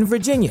fans in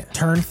Virginia.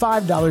 Turn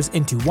 $5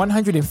 into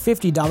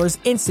 $150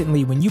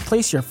 instantly when you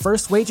place your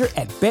first wager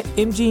at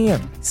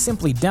BetMGM.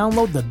 Simply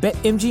download the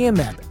BetMGM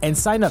app and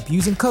sign up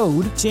using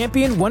code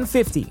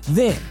Champion150.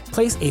 Then,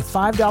 place a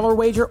 $5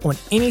 wager on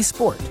any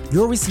sport.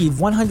 You'll receive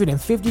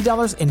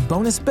 $150 in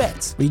bonus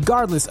bets,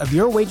 regardless of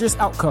your wager's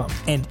outcome.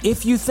 And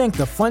if you think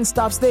the fun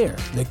stops there,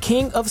 the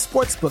King of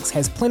Sportsbooks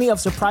has plenty of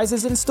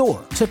surprises in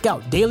store. Check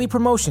out daily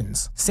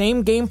promotions,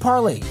 same-game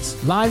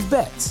parlays, live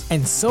bets,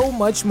 and so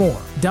much more.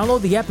 Download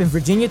the app in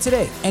Virginia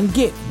today and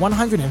get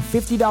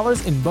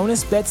 $150 in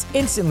bonus bets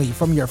instantly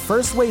from your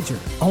first wager.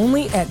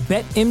 Only at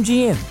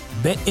BetMGM.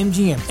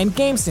 BetMGM and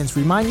GameSense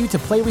remind you to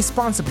play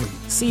responsibly.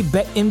 See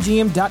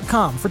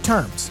BetMGM.com for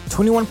terms.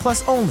 21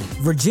 plus only.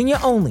 Virginia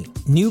only.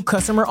 New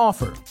customer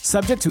offer.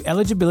 Subject to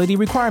eligibility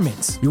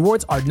requirements.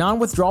 Rewards are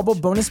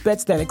non-withdrawable bonus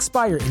bets that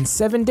expire in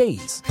 7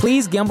 days.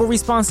 Please gamble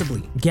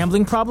responsibly.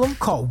 Gambling problem?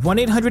 Call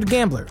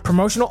 1-800-GAMBLER.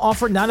 Promotional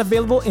offer not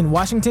available in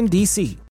Washington, D.C.